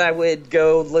do is I would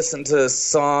go listen to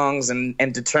songs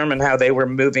and determine how they were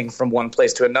moving from one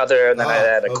place to another, and then I'd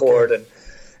add a chord,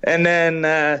 and then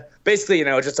basically,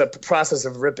 just a process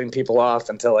of ripping people off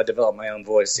until I developed my own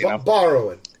voice.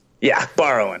 Borrowing. Yeah,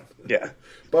 borrowing. Yeah.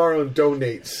 Borrowing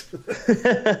donates.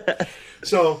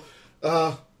 So.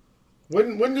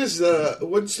 When's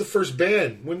the first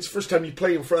band? When's the first time you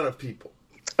play in front of people?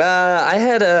 I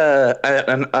had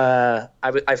I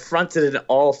fronted an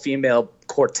all-female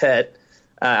quartet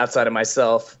outside of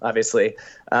myself, obviously,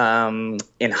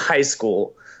 in high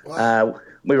school. Wow.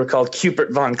 We were called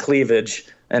Cupert Von Cleavage,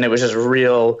 and it was just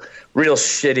real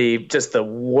shitty, just the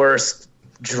worst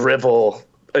drivel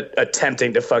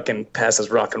attempting to fucking pass as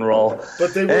rock and roll.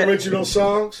 But they were original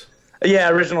songs?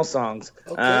 Yeah, original songs.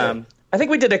 Okay. I think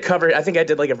we did a cover. I think I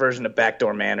did like a version of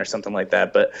Backdoor Man or something like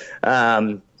that. But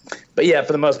yeah,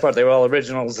 for the most part, they were all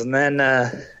originals. And then,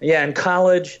 in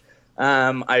college,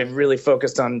 I really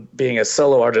focused on being a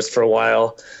solo artist for a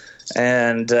while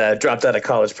and dropped out of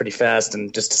college pretty fast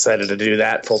and just decided to do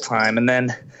that full time. And then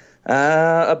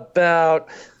about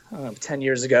 10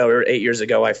 years ago or 8 years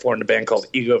ago, I formed a band called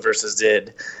Ego vs.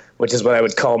 Id, which is what I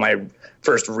would call my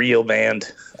first real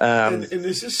band. And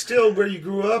is this still where you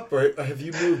grew up, or have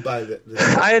you moved by this?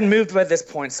 I had moved by this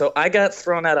point. So I got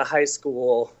thrown out of high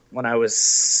school when I was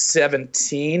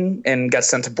 17 and got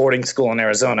sent to boarding school in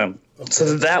Arizona. Okay.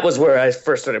 So that was where I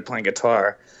first started playing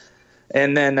guitar.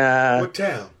 And then... what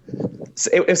town?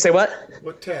 Say what?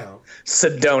 What town?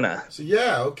 Sedona. So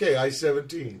yeah, okay,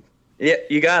 I-17. Yeah,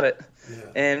 you got it. Yeah.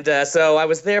 And so I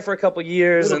was there for a couple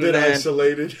years. A little bit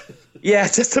isolated. Yeah,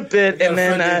 just a bit. And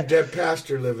then dead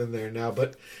pastor living there now.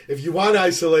 But if you want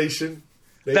isolation,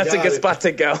 that's a good spot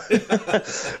to go.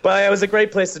 But it was a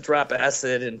great place to drop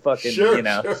acid and fucking,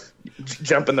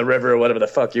 jump in the river or whatever the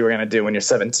fuck you were gonna do when you're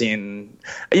 17.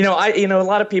 A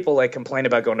lot of people like complain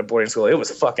about going to boarding school. It was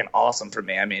fucking awesome for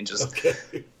me. I mean, just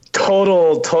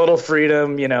total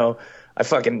freedom. I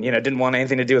fucking, didn't want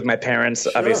anything to do with my parents,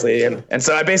 obviously, sure. And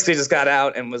so I basically just got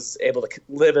out and was able to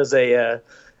live as a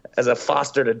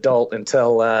fostered adult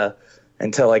until I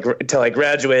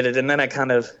graduated, and then I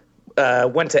kind of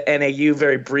went to NAU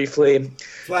very briefly.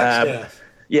 Flagstaff.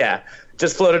 Yeah,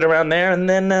 just floated around there, and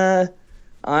then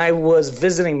I was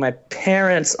visiting my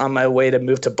parents on my way to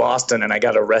move to Boston, and I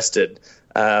got arrested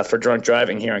for drunk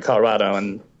driving here in Colorado,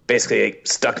 and basically it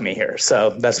stuck me here. So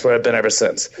that's where I've been ever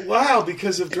since. Wow,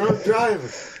 because of drunk driving.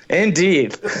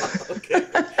 Indeed. Okay.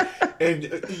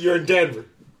 And you're in Denver?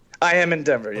 I am in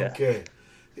Denver, yeah. Okay.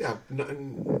 Yeah,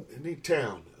 neat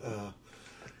town.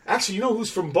 Actually, you know who's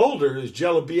from Boulder is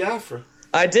Jello Biafra.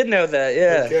 I did know that,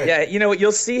 yeah. Okay. Yeah, you know what,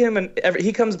 you'll see him,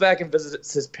 he comes back and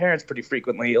visits his parents pretty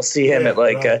frequently. You'll see him at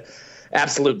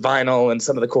Absolute Vinyl and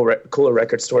some of the cooler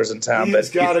record stores in town. He's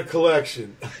got a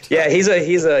collection. Yeah, he's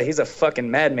a fucking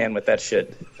madman with that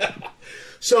shit.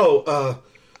 So,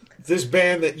 this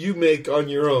band that you make on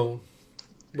your own,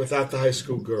 without the high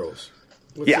school girls,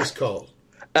 what's this called?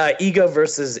 Ego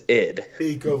vs. Id.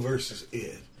 Ego vs.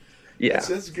 Id. Yeah,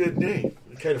 that's a good name.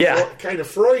 Kind of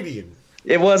Freudian.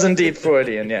 It was indeed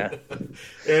Freudian. Yeah,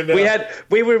 and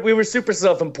we were super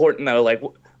self-important though. Like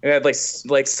we had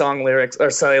like song lyrics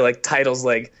like titles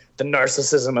like "The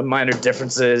Narcissism of Minor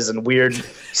Differences" and weird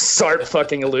Sartre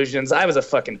fucking illusions. I was a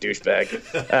fucking douchebag.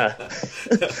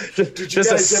 Did you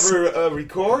guys ever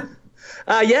record?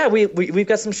 Yeah, we've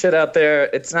got some shit out there.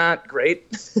 It's not great.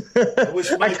 I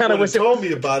wish Mike would have told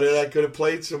me about it. I could have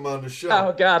played some on the show.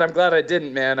 Oh God, I'm glad I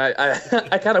didn't, man.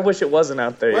 I kind of wish it wasn't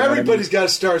out there. Well, everybody's got to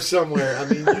start somewhere. I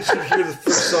mean, you should hear the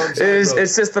first songs.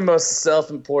 It's just the most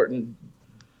self-important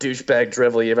douchebag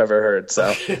drivel you've ever heard.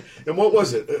 So. And what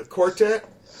was it? A quartet?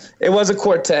 It was a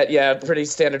quartet, yeah, pretty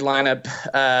standard lineup.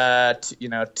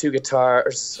 Two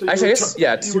guitars. So Actually, I guess,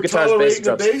 yeah, two guitars, bass, and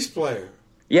drums. A bass player.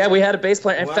 Yeah, we had a bass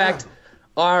player. In Wow. fact,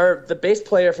 the bass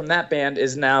player from that band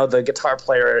is now the guitar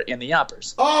player in the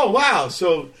Yawpers. Oh, wow.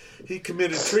 So he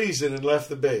committed treason and left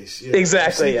the bass. Yeah.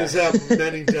 Exactly, I've seen this album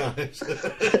many times.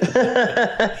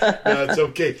 No, it's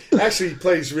okay. Actually, he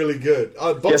plays really good.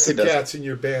 Both Yes, he the does. cats in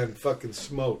your band fucking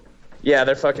smoke. Yeah,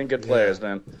 they're fucking good players,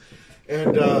 man.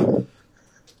 And,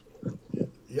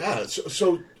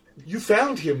 so you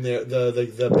found him there,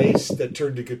 the bass that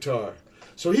turned to guitar.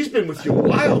 So he's been with you a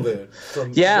while then.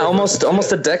 Yeah, almost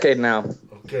a decade now.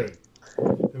 Okay.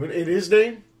 And his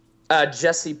name?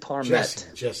 Jesse Parmet.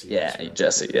 Jesse. Yeah,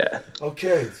 Jesse, yeah.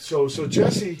 Okay, so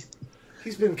Jesse,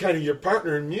 he's been kind of your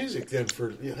partner in music then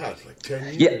for like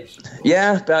 10 years.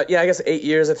 Yeah, I guess 8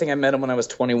 years. I think I met him when I was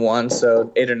 21,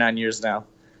 so 8 or 9 years now.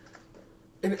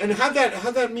 And how'd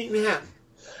that meeting happen?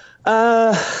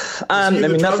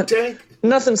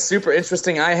 Nothing super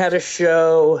interesting. I had a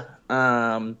show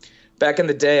back in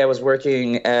the day. I was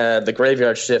working the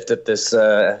graveyard shift at this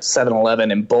 7-Eleven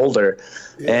in Boulder,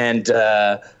 and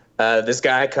this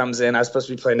guy comes in. I was supposed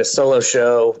to be playing a solo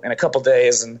show in a couple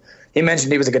days, and he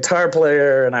mentioned he was a guitar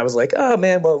player, and I was like, "Oh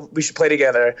man, well we should play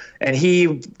together." And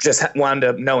he just wound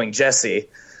up knowing Jesse,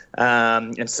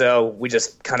 and so we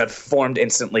just kind of formed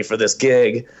instantly for this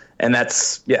gig. And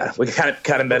that's, we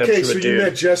kind of met him through a dude. Okay, so you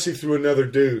met Jesse through another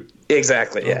dude.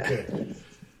 Exactly, yeah. Okay.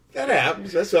 That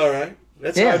happens. That's all right.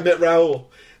 That's how I met Raul.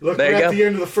 Look, we're at the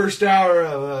end of the first hour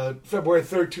of February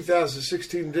 3rd,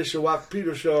 2016 edition of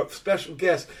Pedro Show. Special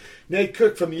guest, Nate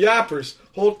Cook from the Yawpers.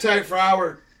 Hold tight for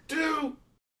hour 2.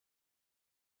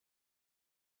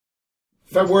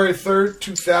 February 3rd,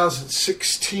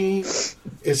 2016.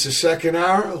 It's the second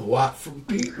hour of Watt from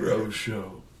Pedro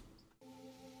Show.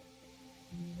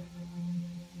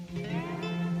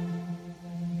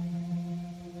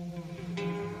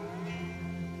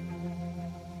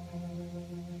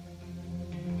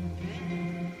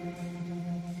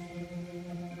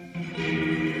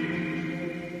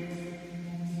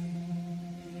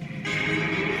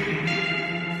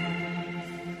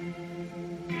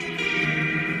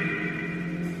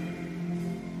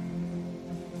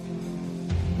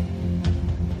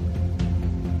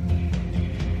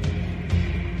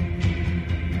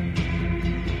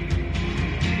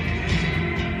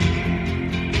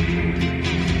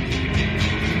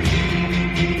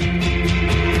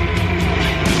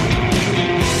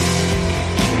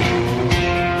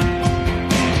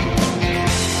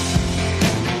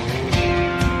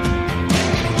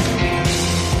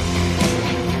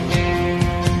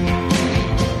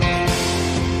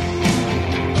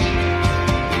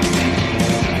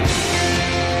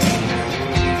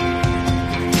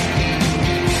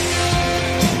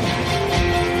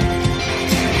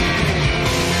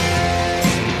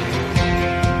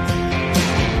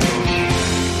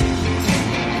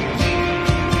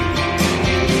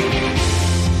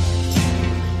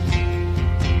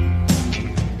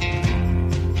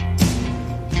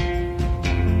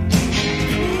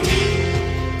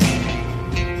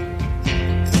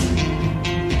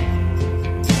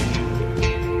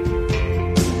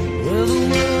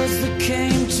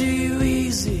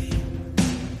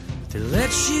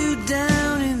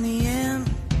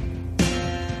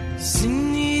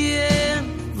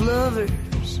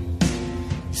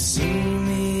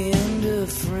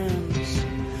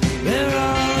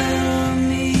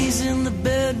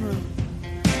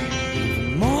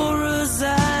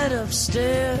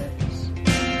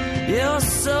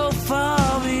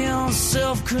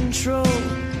 Control.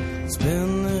 It's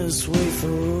been this way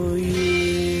for years.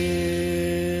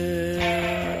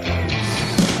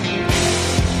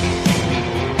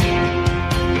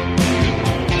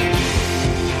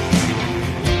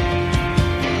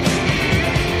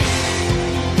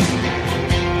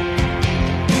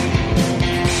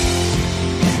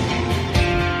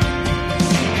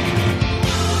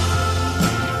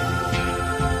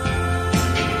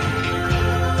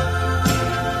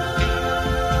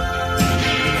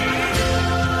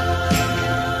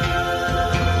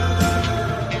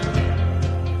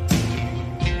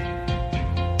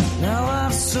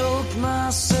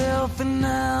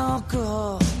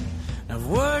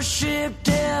 Worshipped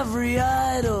every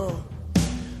idol.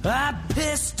 I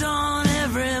pissed on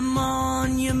every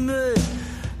monument.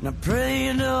 And I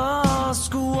prayed to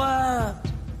Oscar Wilde.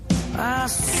 I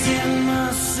send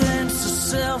my sense of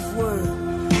self-worth.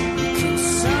 Looking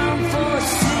some for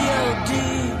COD.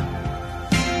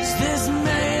 Is this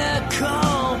mea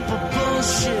culpa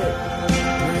bullshit?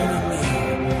 Bring me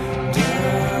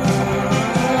down.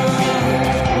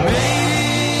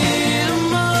 Maybe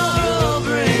tomorrow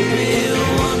bring me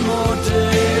one more.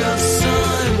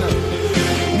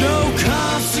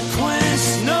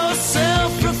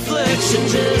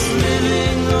 just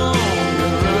living on the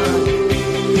run.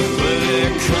 Well,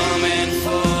 they're coming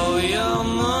for your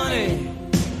money,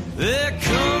 they're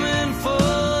coming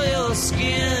for your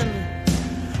skin.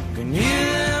 Can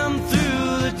hear them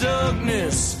through the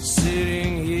darkness,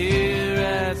 sitting here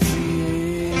at the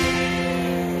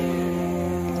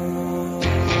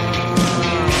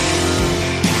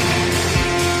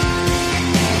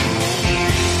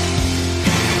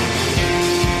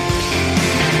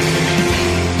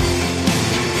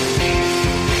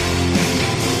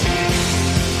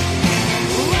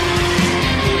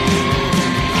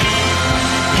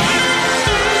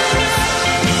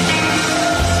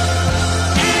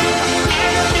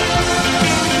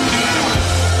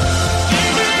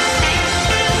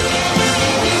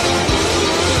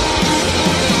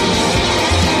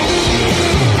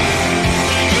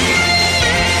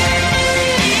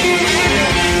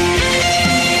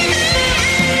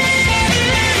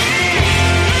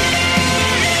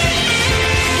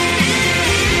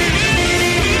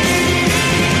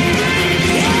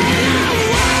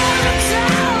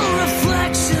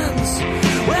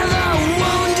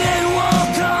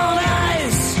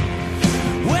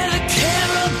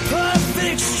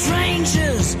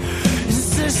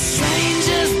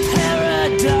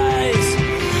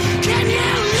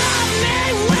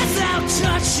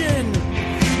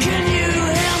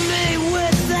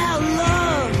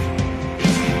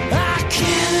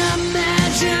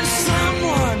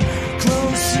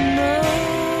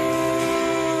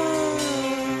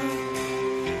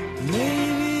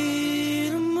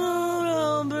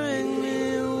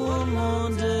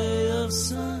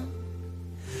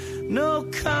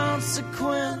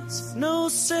consequence, no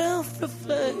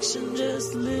self-reflection,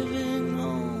 just living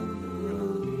on the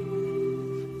road.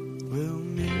 Well,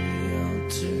 maybe I'll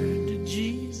turn to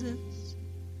Jesus,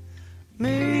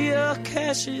 maybe I'll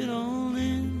cash it all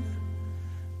in.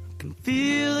 I can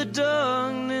feel the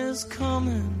darkness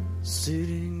coming,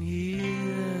 sitting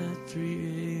here at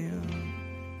 3 a.m.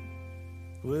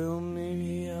 Well,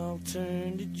 maybe I'll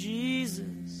turn to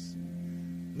Jesus,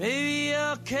 maybe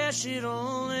I'll cash it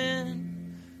all in.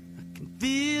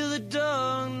 Feel the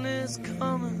darkness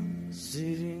coming,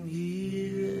 sitting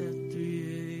here at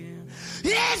 3 a.m.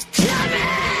 It's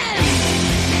coming!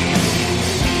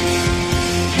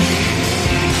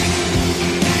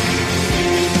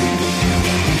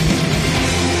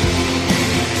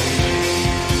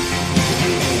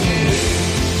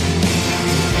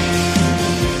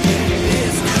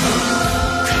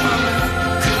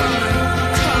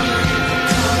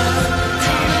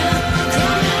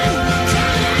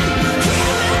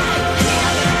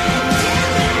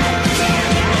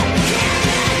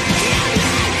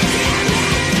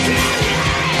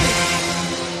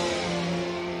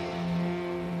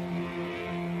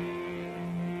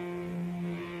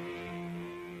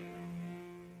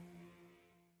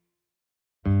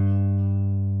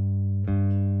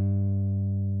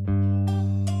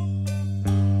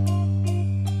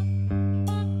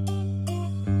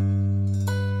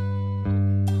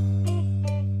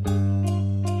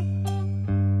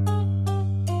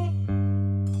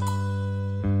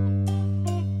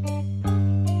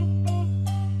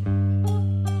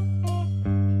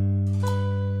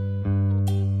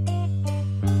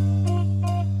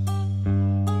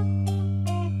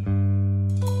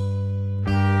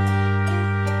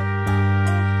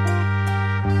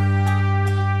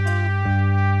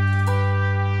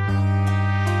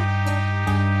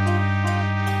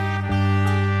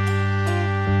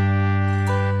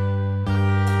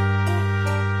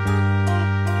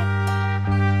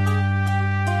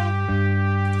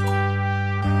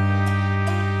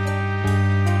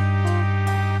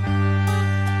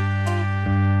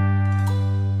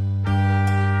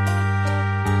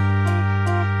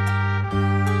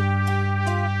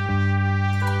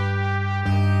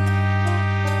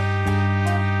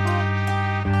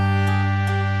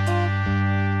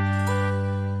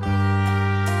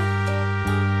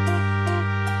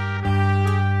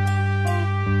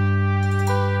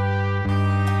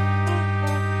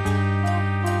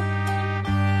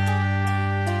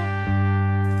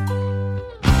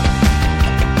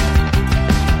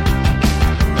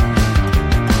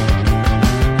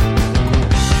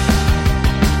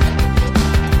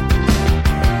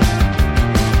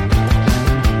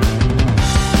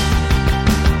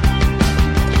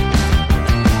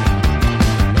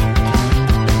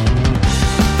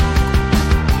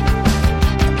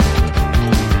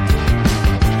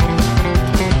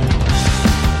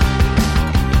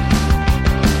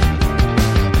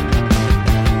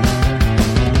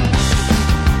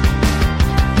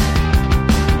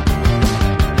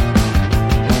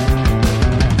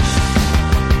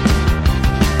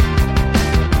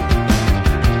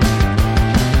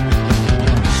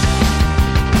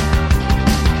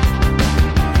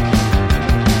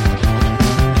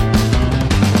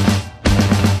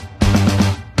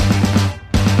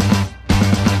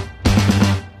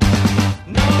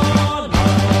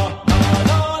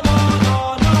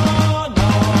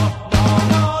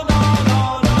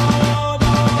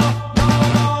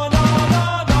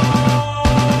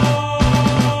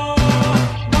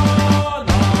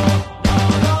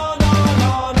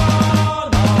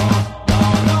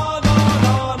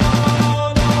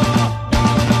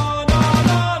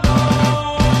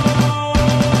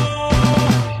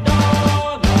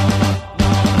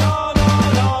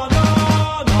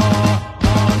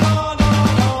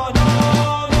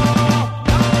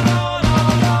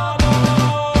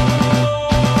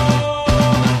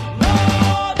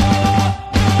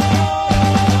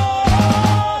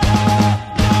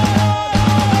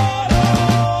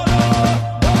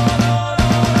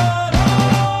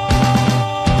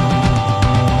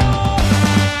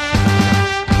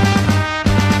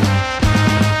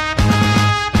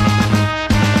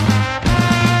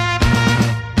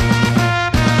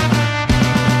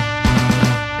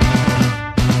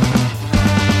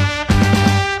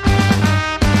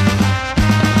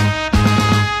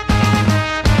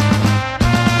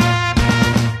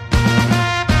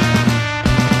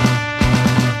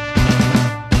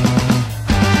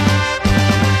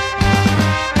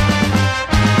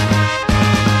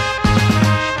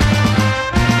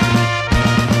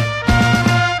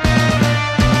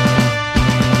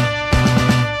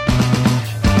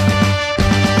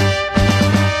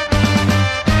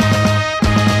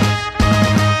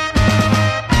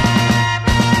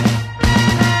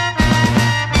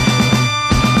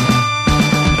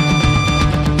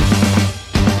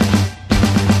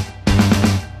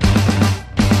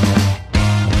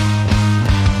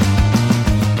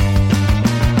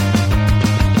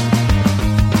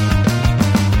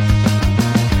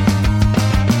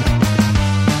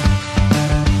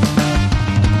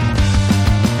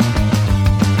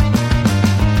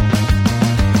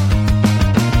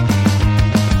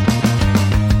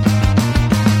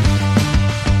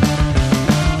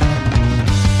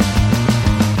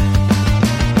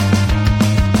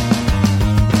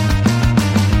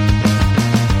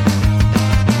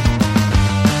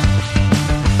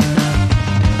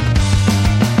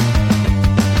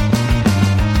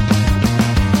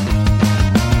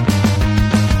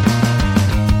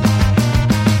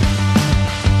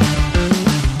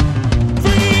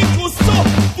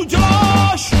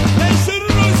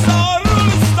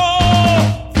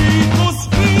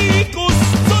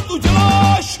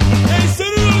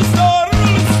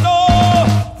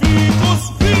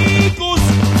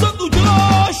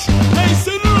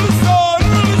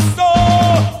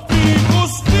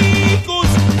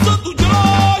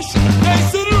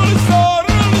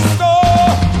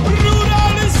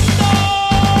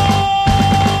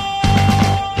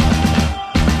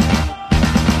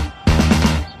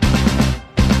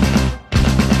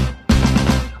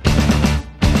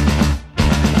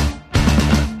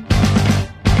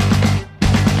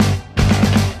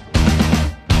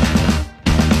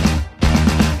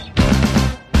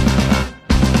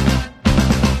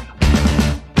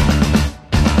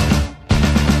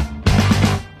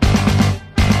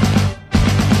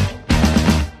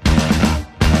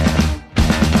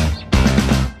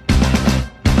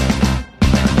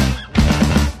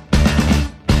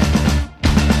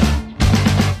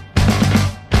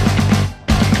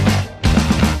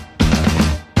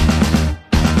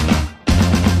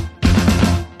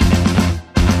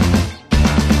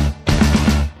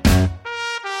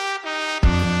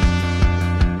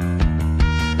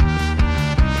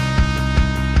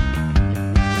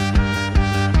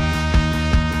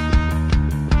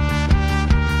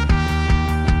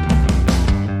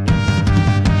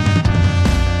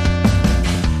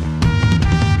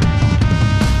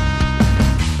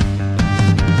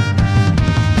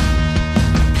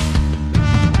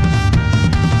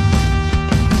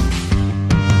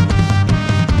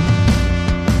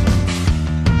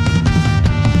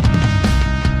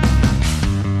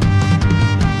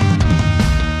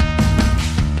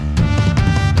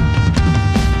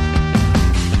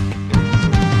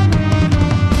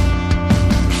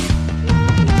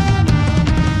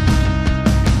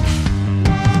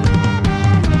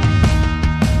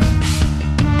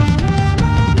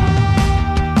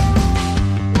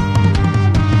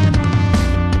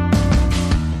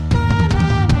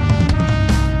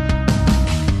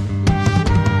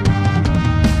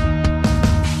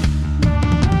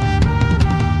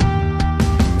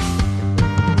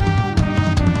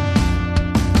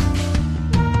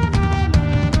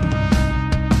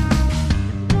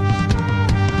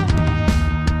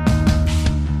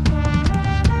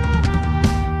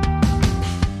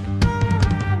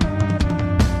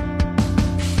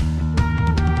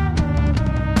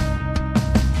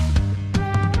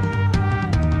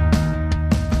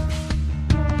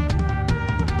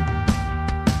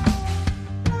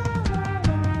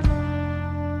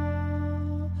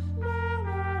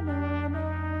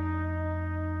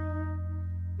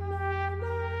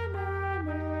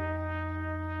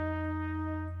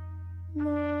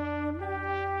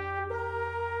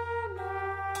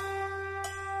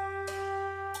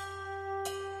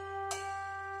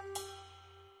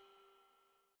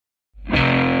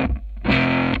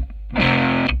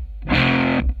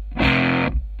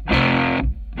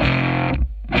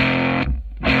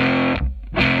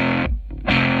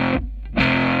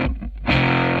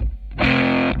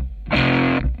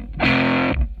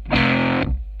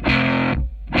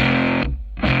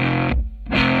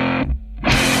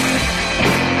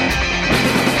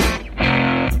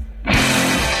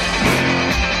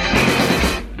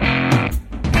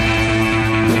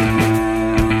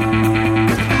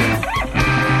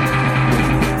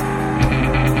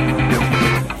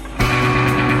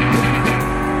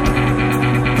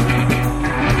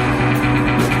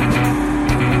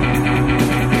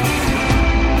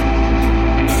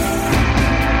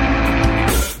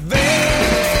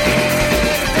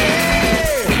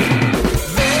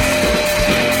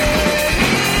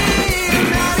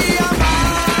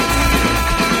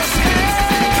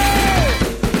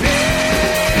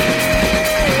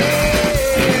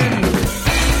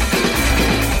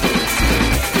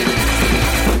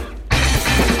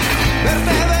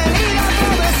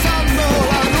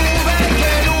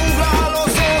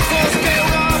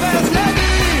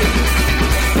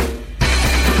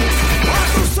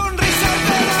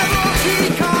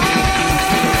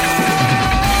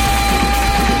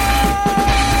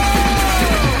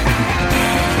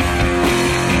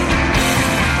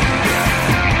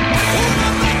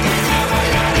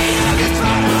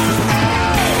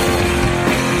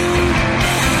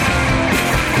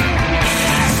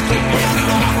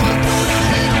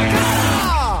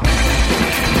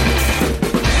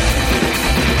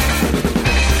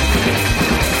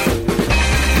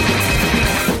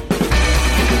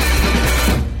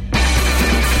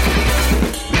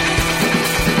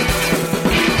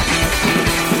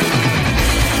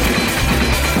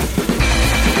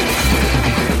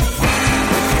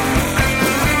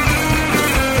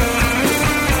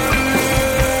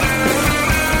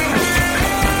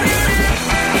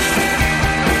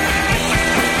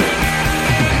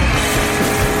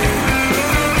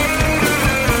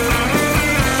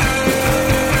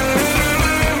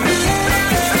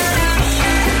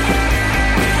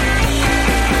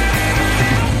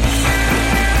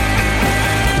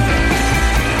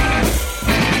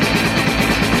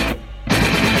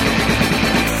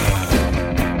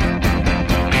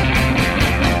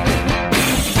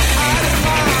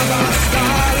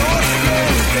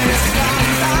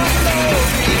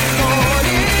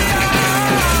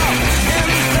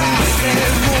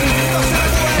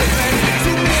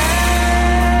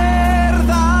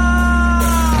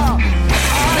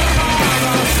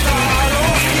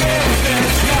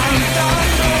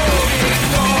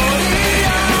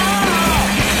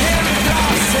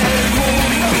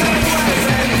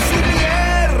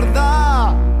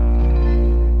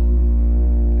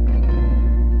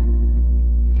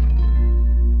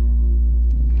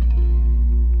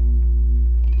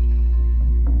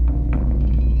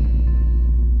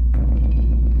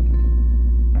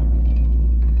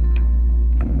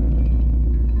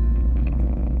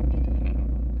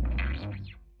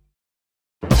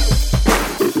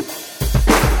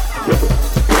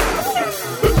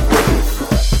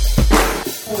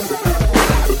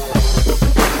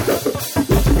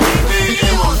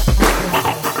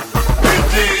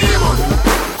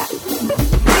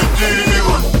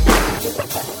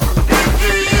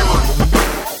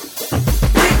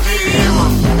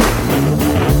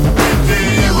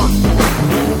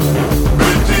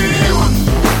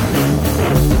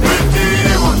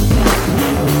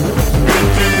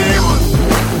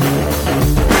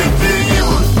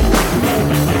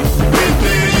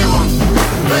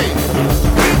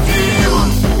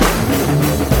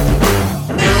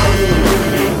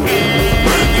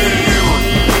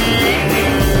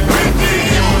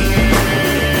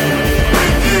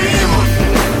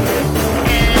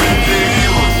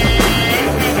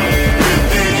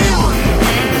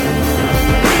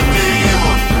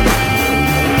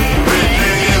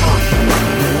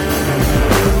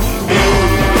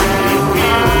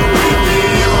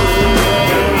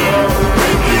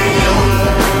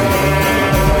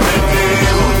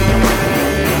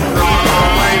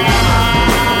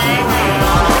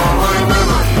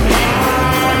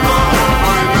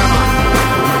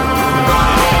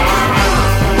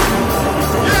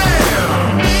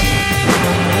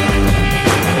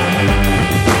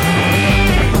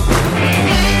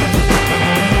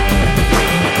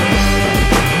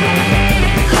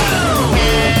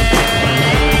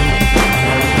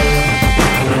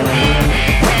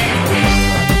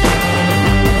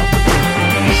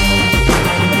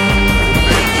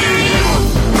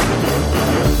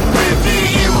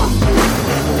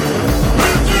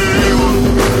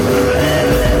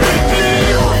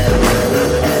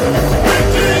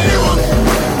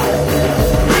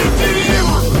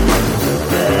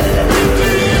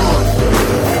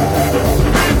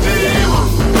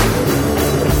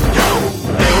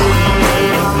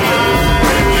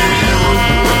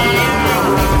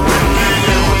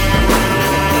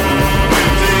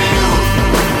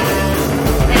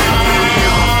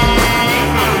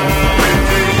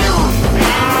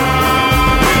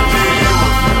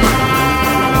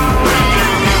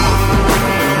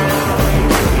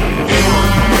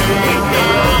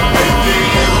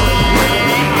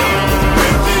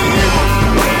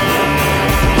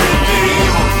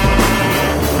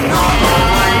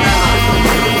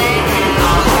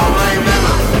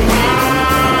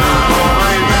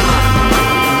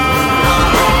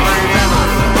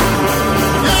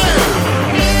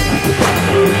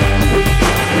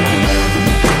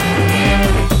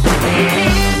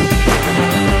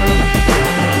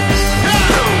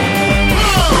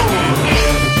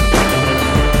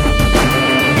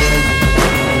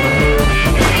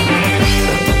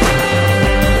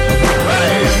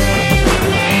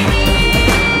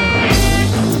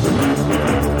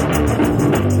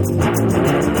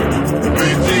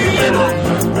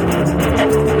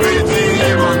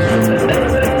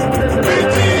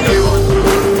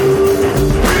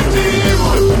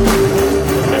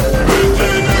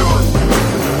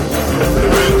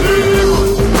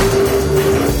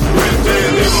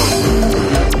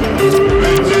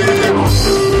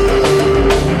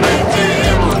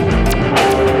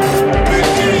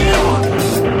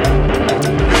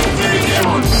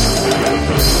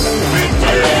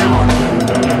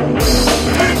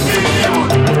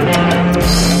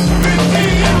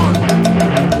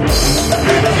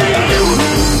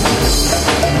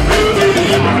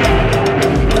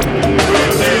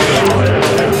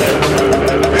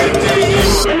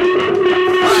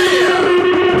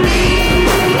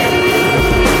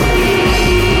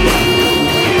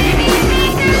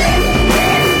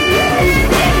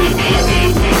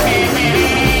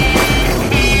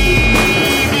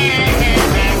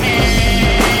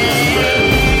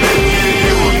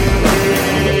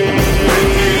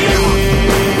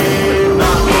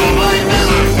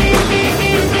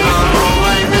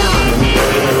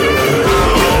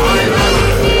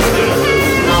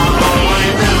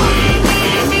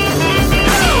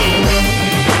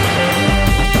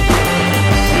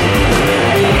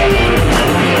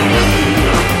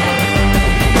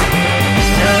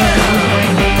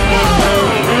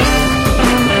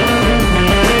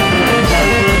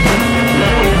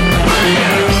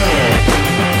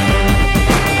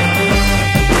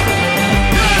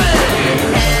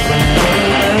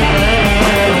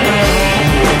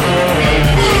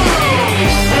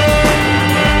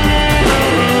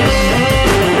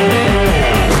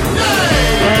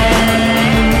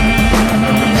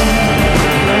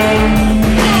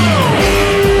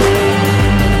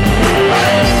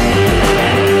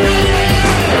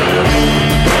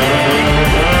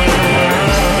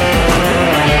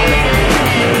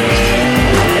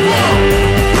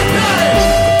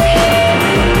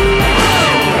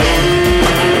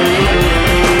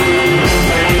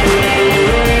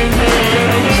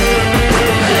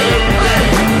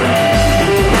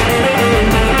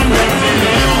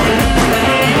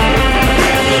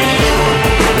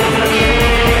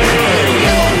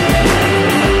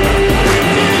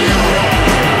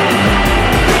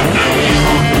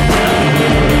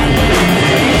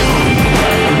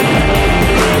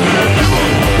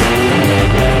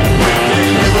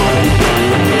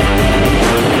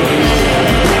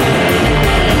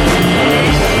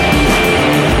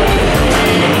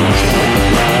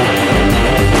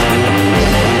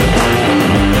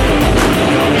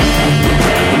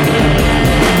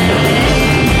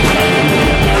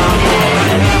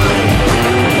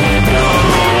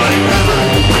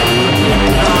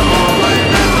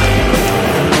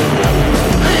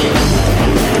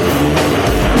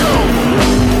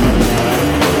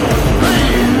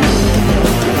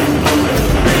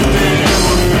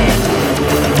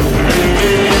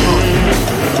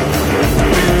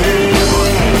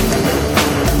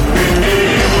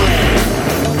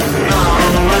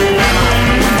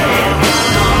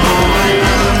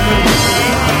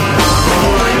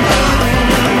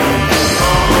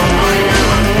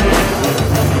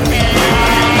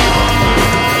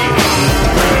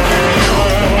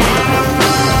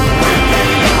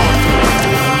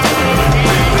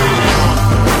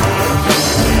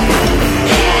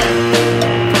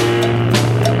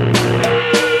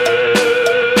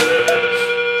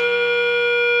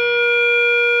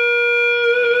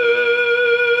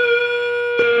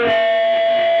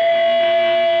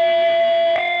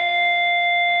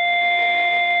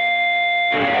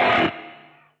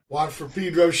 for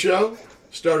Pedro Show.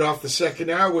 Start off the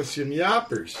second hour with some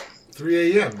yawpers.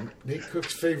 3 a.m. Nate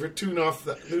Cook's favorite tune off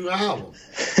the new album.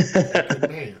 Good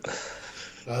man.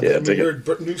 Then we heard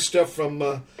new stuff from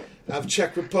out of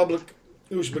Czech Republic,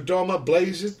 doma,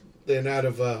 blazen. Then out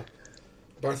of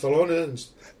Barcelona and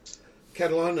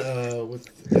Catalan with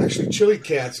actually Chili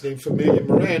Cats named Familea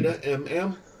Miranda,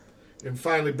 MM. And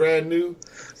finally, brand new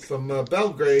from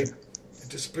Belgrade,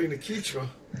 disciplin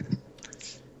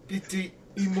biti,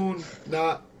 imun,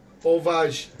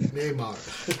 ovaj, nemar.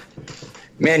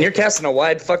 Man, you're casting a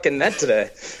wide fucking net today.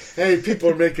 Hey, people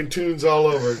are making tunes all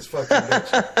over. It's fucking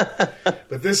bitchy.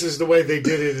 But this is the way they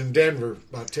did it in Denver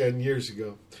about 10 years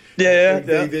ago.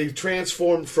 They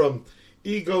transformed from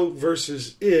ego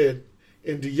versus id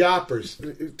into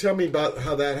yawpers. Tell me about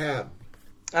how that happened.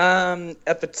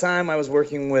 At the time, I was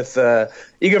working with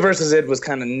Ego versus Id was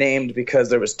kind of named because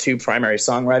there was 2 primary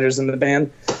songwriters in the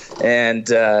band, and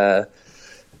that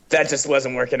just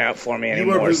wasn't working out for me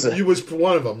anymore. You was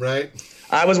one of them, right?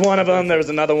 I was one of them. There was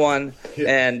another one,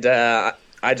 and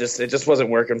it just wasn't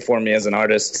working for me as an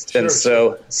artist, and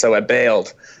so I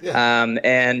bailed. Yeah.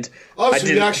 And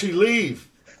you actually leave.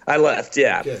 I left,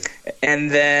 yeah. Okay.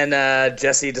 And then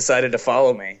Jesse decided to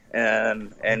follow me,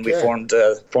 and we formed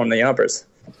the Yawpers.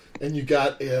 And you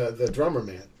got the drummer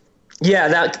man. Yeah,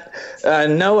 that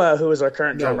Noah, who is our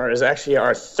current drummer, is actually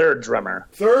our third drummer.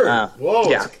 Third? Whoa,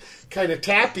 yeah. It's kind of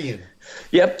tapping.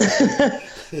 Yep.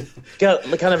 Got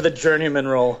kind of the journeyman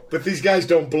role. But these guys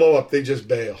don't blow up, they just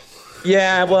bail.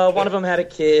 Yeah, well, one of them had a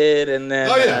kid, and then...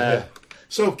 yeah.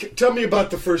 So tell me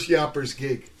about the first Yawpers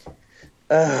gig.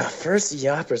 First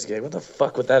Yawpers gig? What the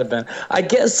fuck would that have been? I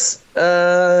guess,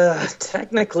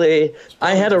 technically,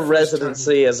 I had a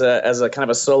residency as a kind of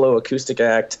a solo acoustic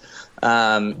act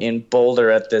in Boulder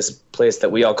at this place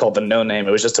that we all called the No Name.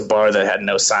 It was just a bar that had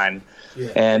no sign.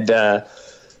 Yeah. And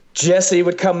Jesse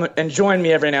would come and join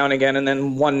me every now and again, and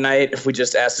then one night, if we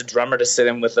just asked the drummer to sit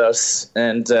in with us,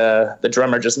 and the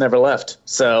drummer just never left.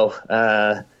 So,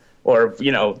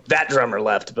 that drummer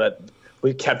left, but...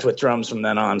 we kept with drums from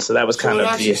then on, so that was kind of the... So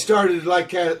it actually started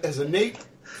like as a Nate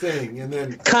thing, and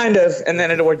then... Kind of, and then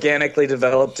it organically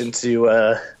developed into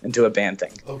a band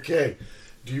thing. Okay.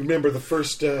 Do you remember the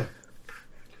first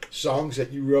songs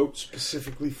that you wrote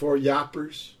specifically for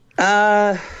Yawpers?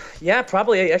 Yeah,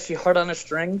 probably actually Heart on a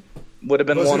String would have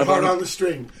been one of them. Heart on the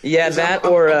String? Yeah, that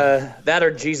or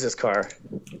Jesus Car.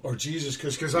 Or Jesus,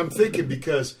 because I'm thinking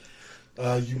because...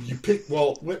 you picked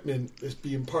Walt Whitman as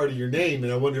being part of your name,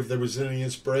 and I wonder if there was any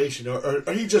inspiration, or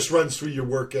he just runs through your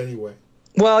work anyway.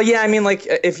 Well, yeah, I mean, like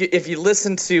if you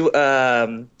listen to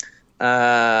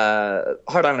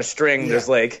Heart on a String,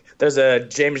 there's a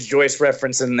James Joyce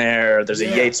reference in there. There's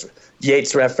a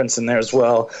Yeats reference in there as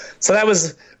well. So I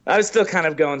was still kind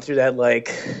of going through that,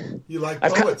 like... You like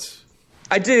poets.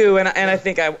 I do, and I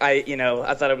think I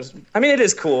thought it was. I mean, it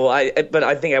is cool. But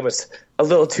I think I was a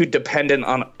little too dependent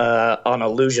on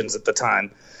allusions at the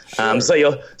time. Sure. So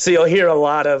you'll hear a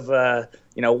lot of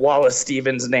Wallace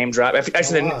Stevens name drop.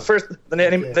 Actually,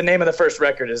 the name of the first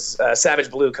record is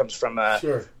Savage Blue, comes from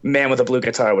Man with a Blue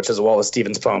Guitar, which is a Wallace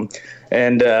Stevens poem.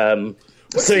 And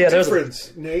what's the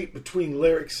difference, Nate, between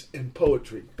lyrics and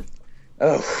poetry?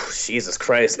 Oh, Jesus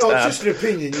Christ. No, it's just an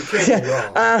opinion. You can't be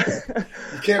wrong.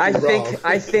 You can't be wrong.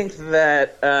 I think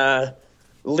that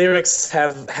lyrics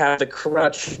have the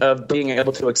crutch of being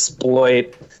able to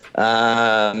exploit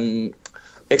the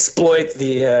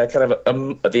kind of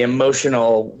the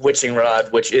emotional witching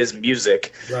rod, which is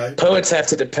music. Right. Poets have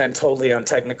to depend totally on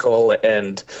technical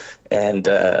and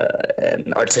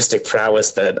artistic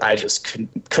prowess that I just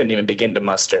couldn't even begin to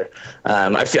muster.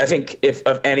 I think if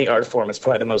of any art form, it's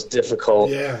probably the most difficult.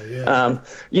 Yeah.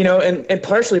 And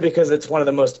partially because it's one of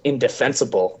the most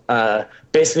indefensible.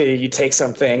 Basically, you take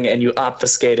something and you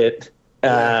obfuscate it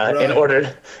in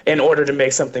order to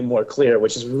make something more clear,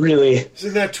 which is really...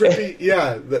 Isn't that trippy?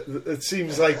 Yeah, it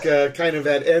seems like kind of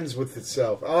at ends with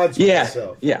itself, odds with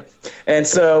itself. Yeah, and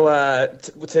so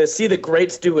to see the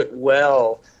greats do it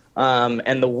well,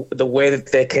 and the way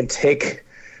that they can take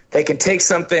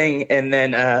something and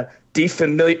then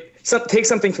take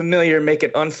something familiar, make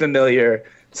it unfamiliar,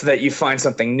 so that you find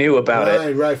something new about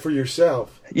it. Right, for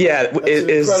yourself. Yeah, that's an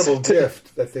incredible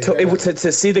gift that they have.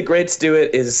 To see the greats do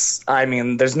it is, I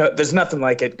mean, there's nothing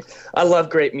like it. I love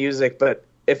great music, but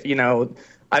if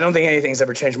I don't think anything's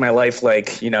ever changed my life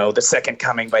like The Second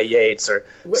Coming by Yeats or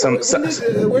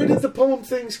where did the poem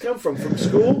things come from? From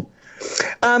school?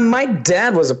 My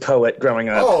dad was a poet growing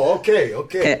up. Oh, okay.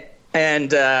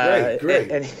 And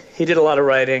great. And he did a lot of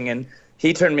writing, and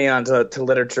he turned me on to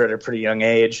literature at a pretty young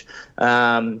age.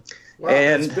 Wow,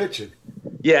 and that's bitching.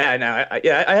 yeah, I know.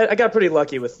 I got pretty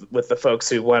lucky with the folks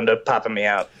who wound up popping me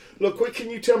out. Look, what can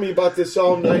you tell me about this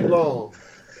All Night Long?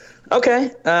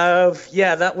 Okay.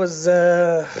 That was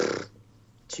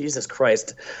Jesus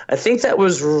Christ. I think that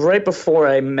was right before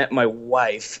I met my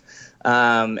wife,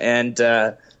 and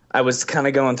I was kind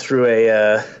of going through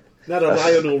a Not a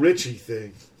Lionel Richie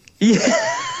thing. Yeah.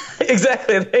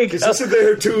 Exactly. Because isn't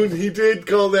there a tune he did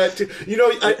call that tune? You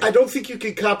know, I don't think you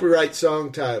can copyright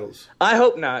song titles. I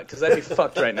hope not, because I'd be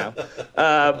fucked right now.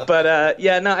 I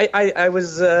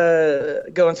was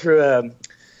going through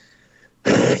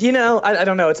I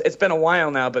don't know. It's been a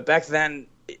while now, but back then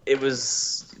it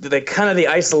was the kind of the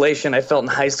isolation I felt in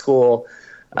high school.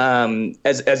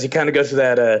 As you kind of go through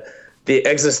that, the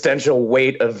existential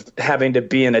weight of having to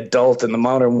be an adult in the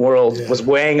modern world was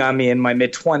weighing on me in my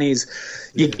mid-20s.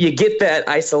 You get that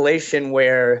isolation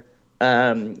where,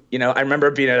 I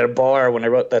remember being at a bar when I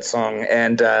wrote that song,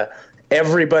 and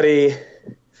every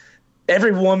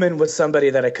woman was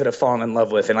somebody that I could have fallen in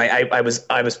love with, and I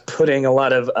was putting a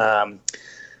lot of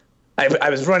I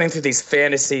was running through these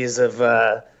fantasies of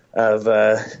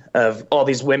all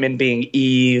these women being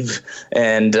Eve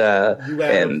and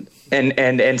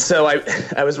so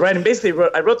I was writing. Basically,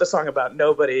 I wrote the song about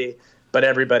nobody but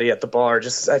everybody at the bar.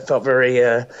 Just I felt very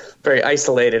very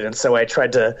isolated, and so I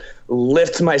tried to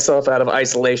lift myself out of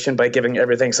isolation by giving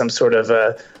everything some sort of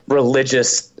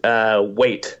religious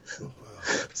weight. Oh, wow.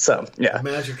 So yeah, the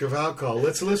magic of alcohol.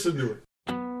 Let's listen to it.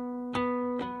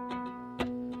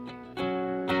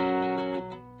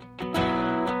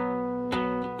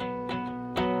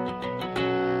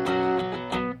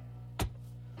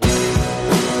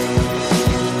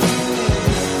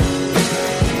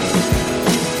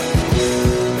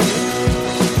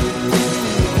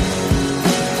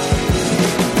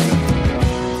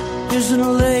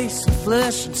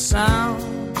 Flesh and sound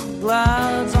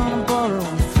glides on a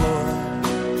ballroom floor.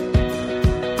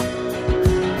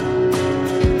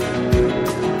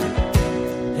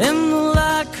 And the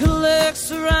light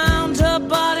collects around her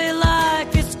body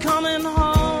like it's coming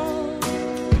home.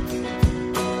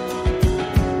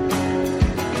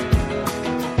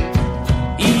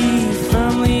 Eve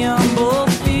firmly on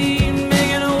both feet,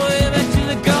 making her way back to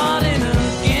the garden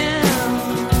again.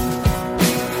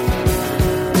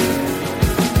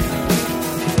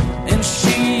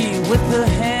 With her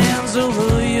hands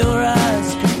over your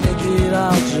eyes, can make it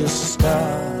all just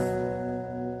stop.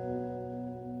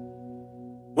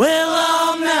 Well,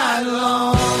 all night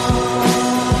long,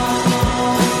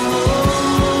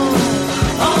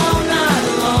 all night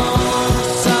long,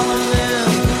 Solomon,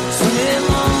 Sunday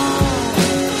long,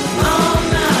 all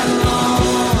night long,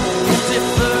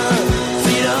 different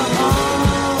feet of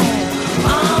home,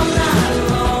 all night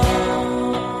long.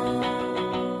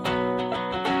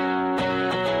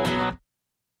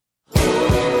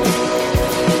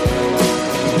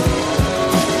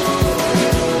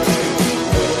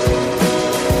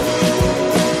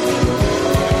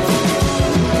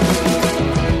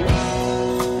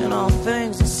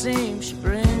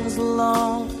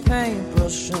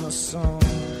 In a song.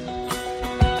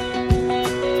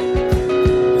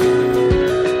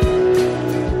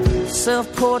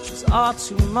 Self-portraits are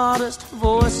too modest,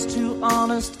 voice too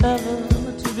honest ever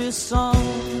to be sung.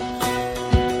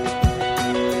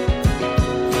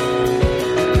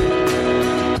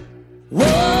 Whoa,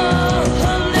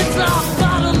 her lips are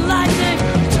bottle lightning,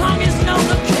 tongue is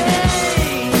Novocaine.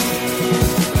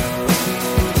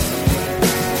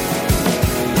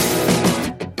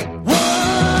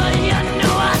 Whoa, you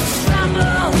know I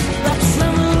tremble I say.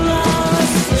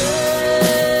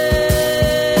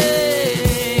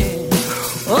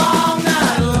 All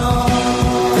night long,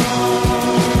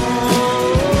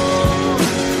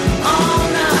 all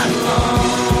night long,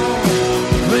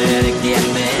 ready to get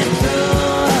me through.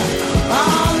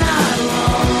 All night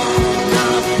long,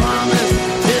 not a promise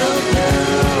till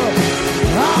due.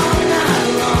 All night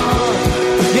long,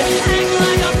 you hang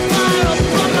like a fire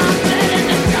upon my bed in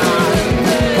the garden,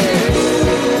 babe.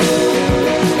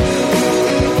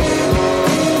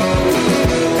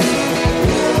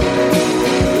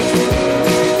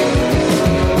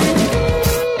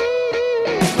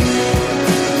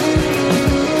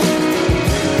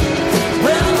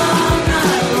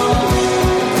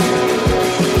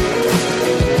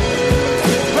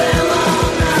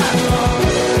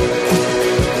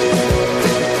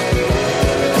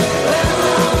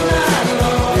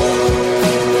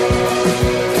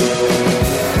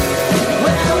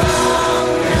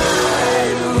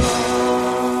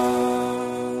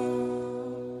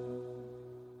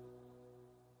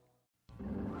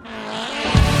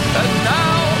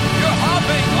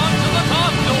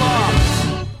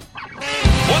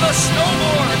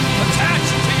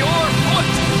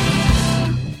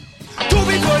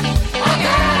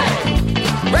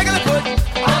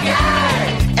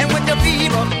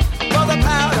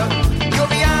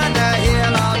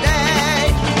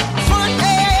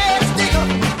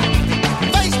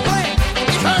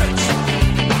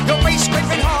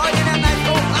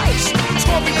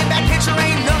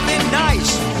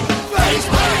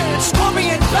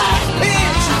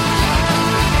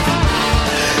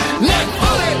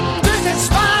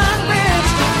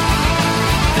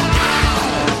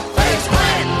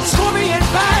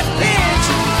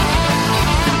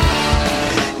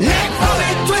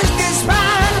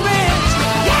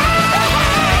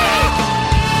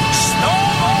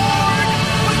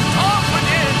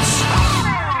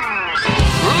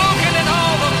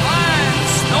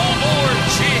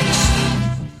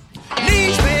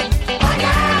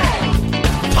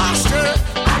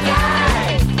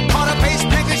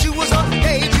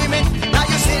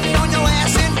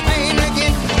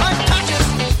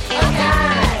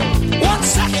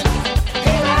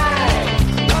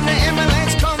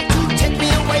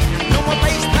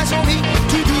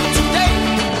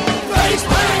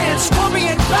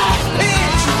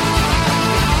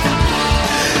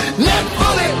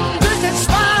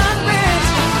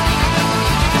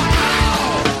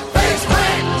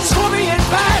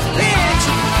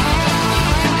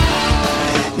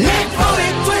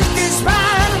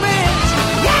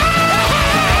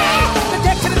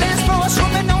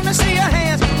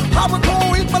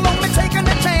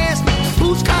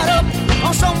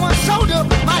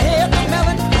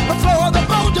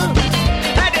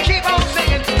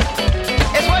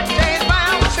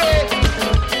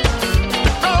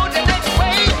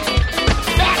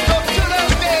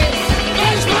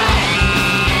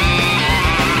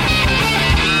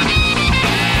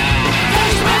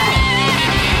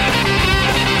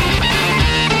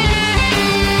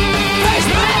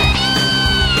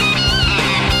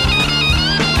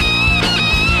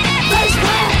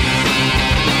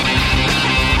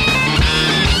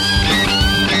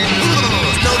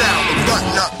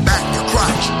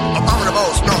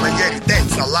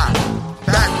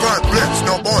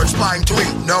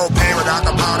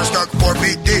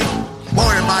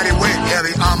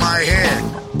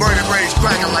 Vertebrae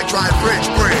cracking like dry French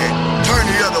bread. Turn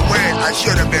the other way, I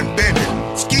should have been bending.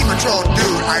 Ski patrol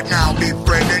dude, I'd now be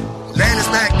friended. Landed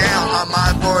smack down on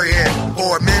my forehead.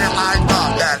 For a minute I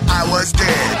thought that I was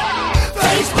dead.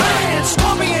 Face plant,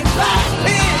 scorpion, black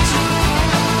pitch.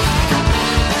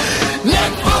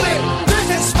 Neck bullet,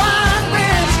 vision, spine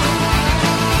wrench.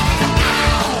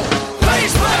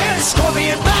 Face plant,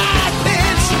 scorpion, black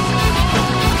pitch.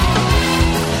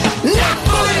 Neck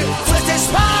bullet, twisted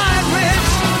spine wrench.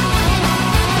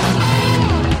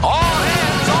 All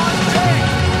hands on deck.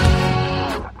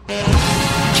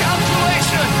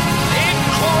 Calculation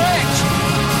incorrect.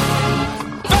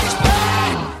 Face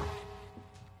plant.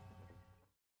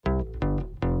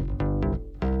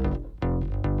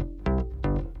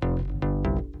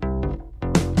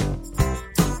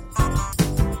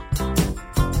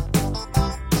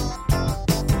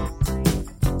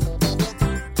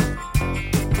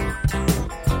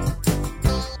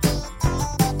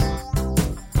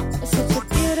 Such a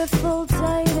beautiful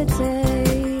day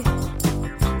today.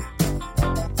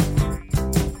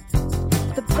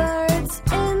 The birds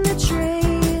in the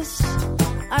trees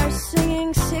are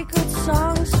singing secret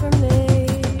songs for me.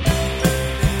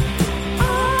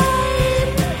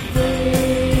 I'm free.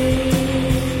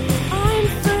 I'm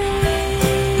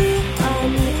free.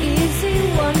 I'm easy,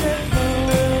 wonderful.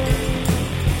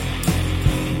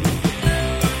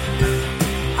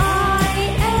 I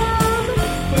am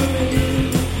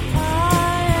free. I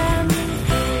am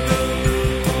free.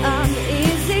 I'm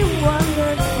easy,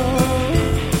 wonderful.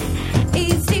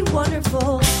 Easy,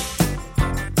 wonderful.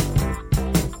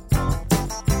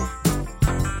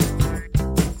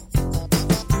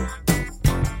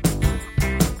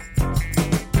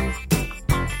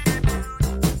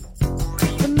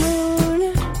 The moon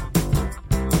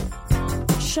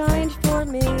shined for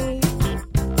me.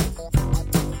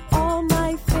 All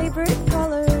my favorite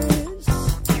colors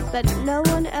that no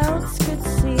one else could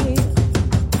see.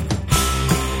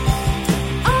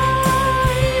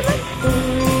 I'm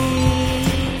free.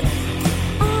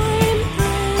 I'm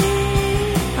free.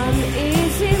 I'm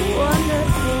easy,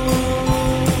 wonderful.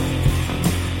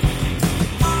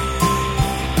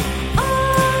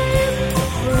 I'm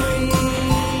free.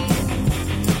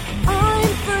 I'm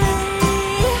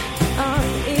free. I'm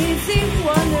easy,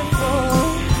 wonderful.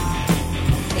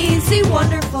 Easy,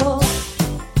 wonderful.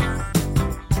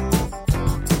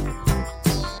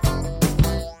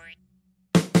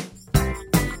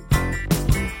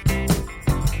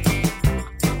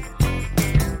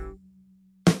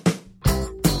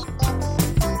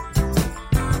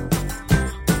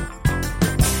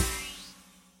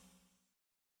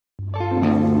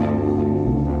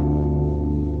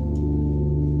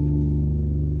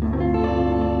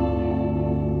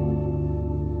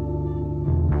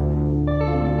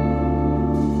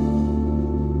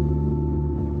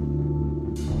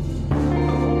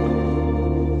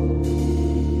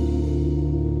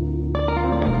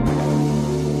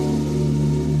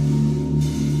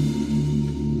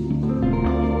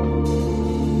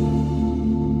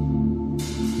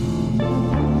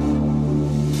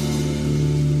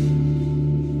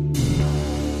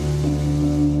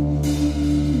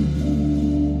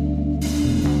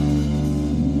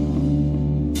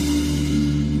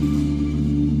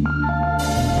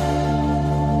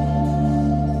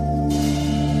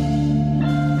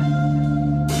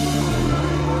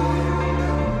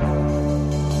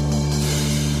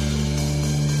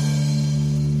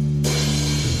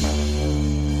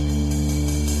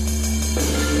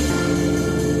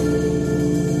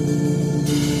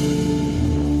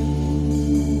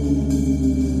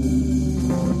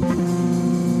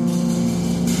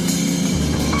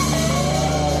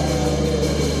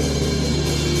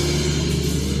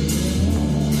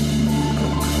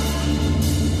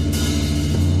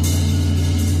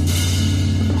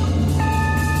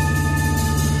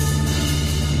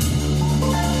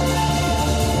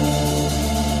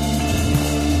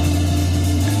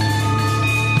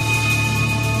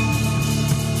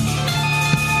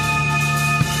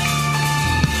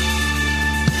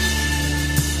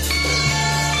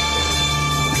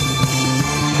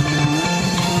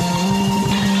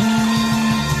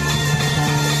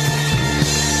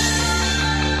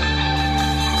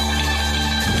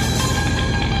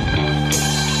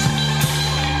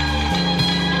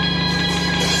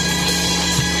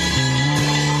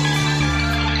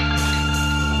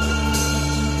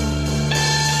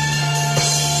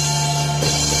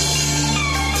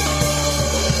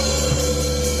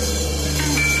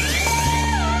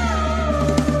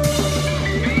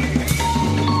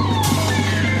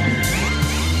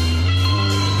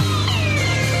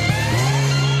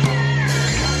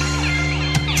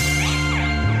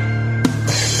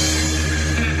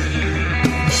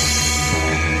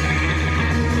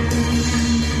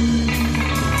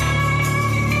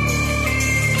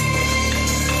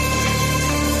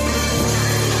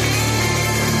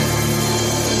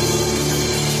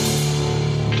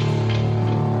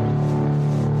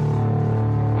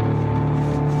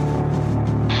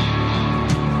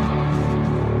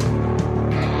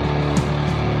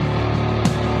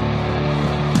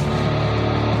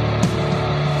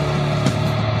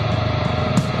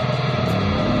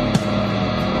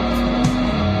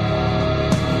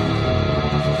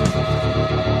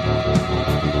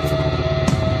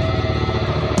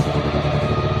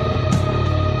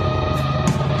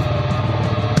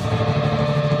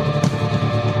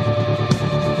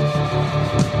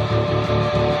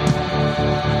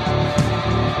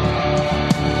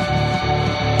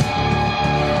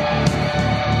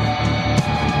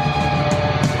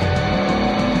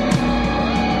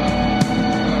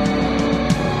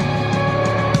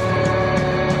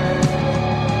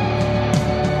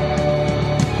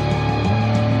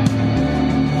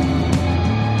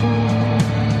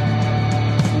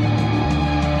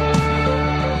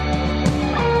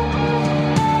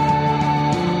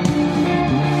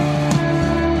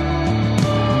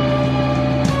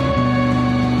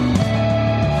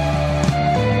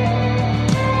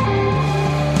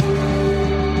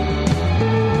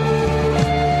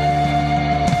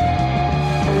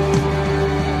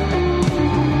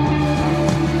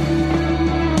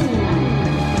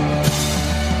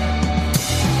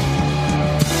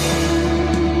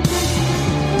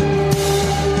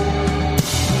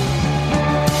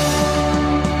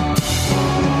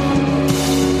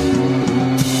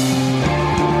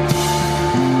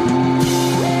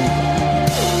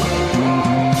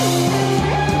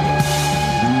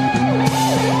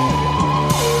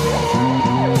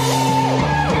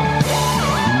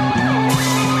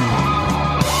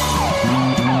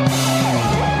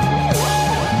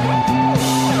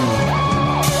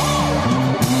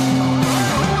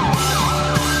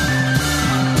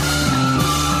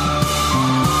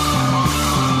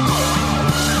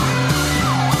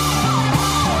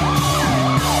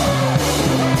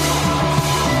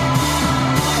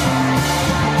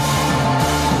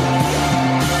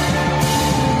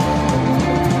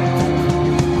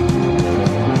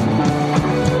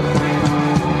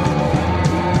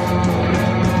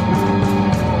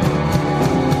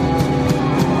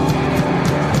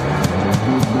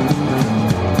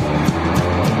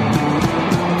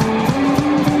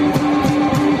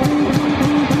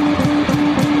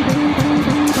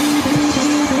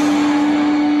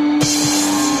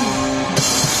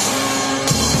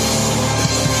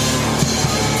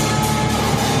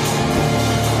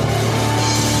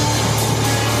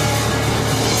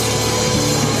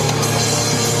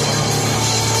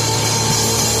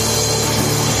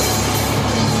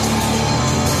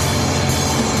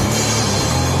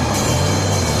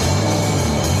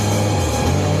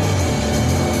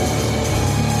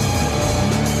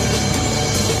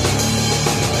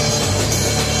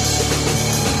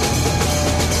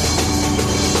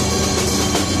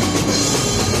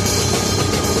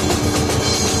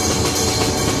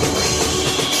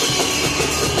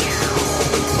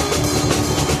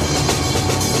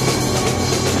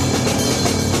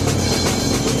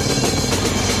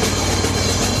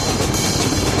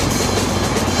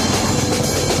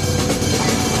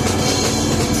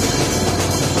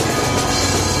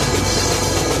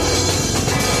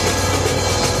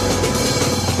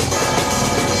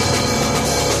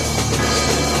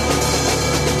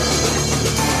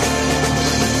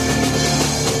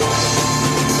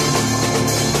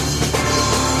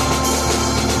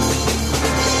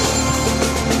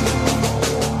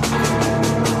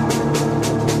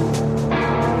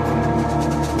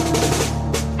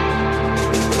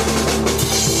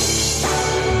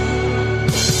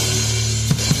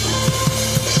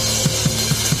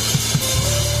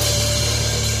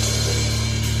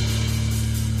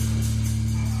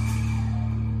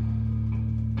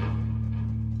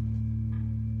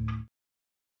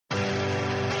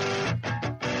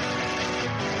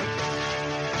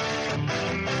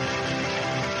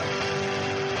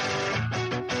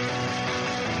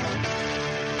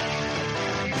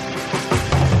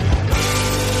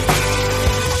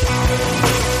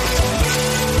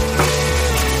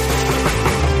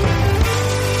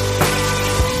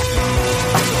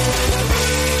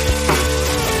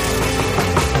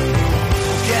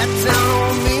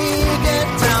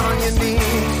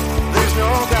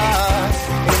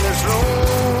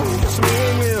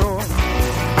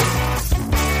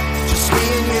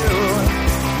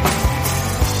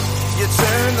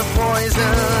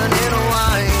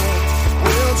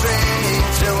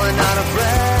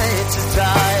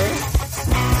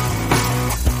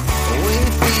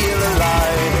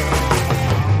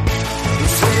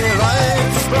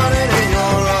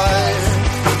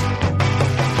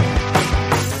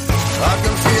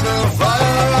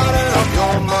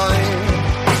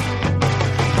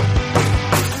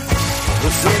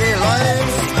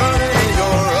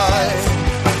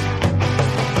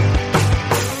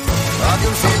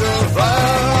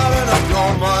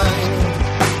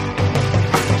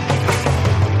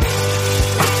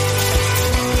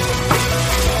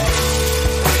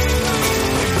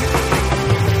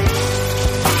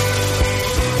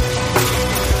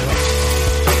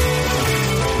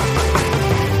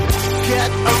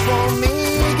 up on me,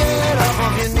 get up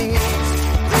on your knees.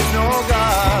 There's no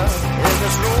God in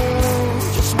this room,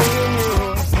 just me and you.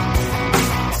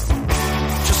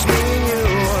 Just me and you.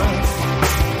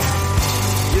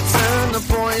 You turn the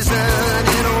poison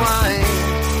into wine.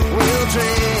 We'll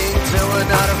drink till we're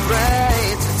not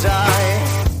afraid to die.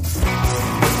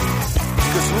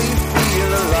 'Cause we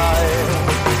feel alive.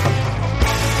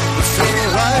 The city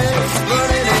lights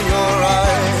burning in your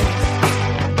eyes.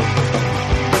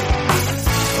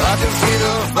 I can see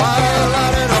the fire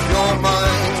lighting up your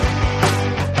mind.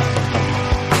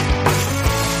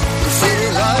 The city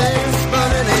lights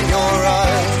burning in your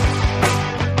eyes.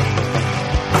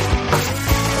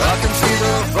 I can see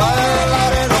the fire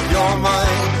lighting up your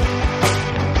mind.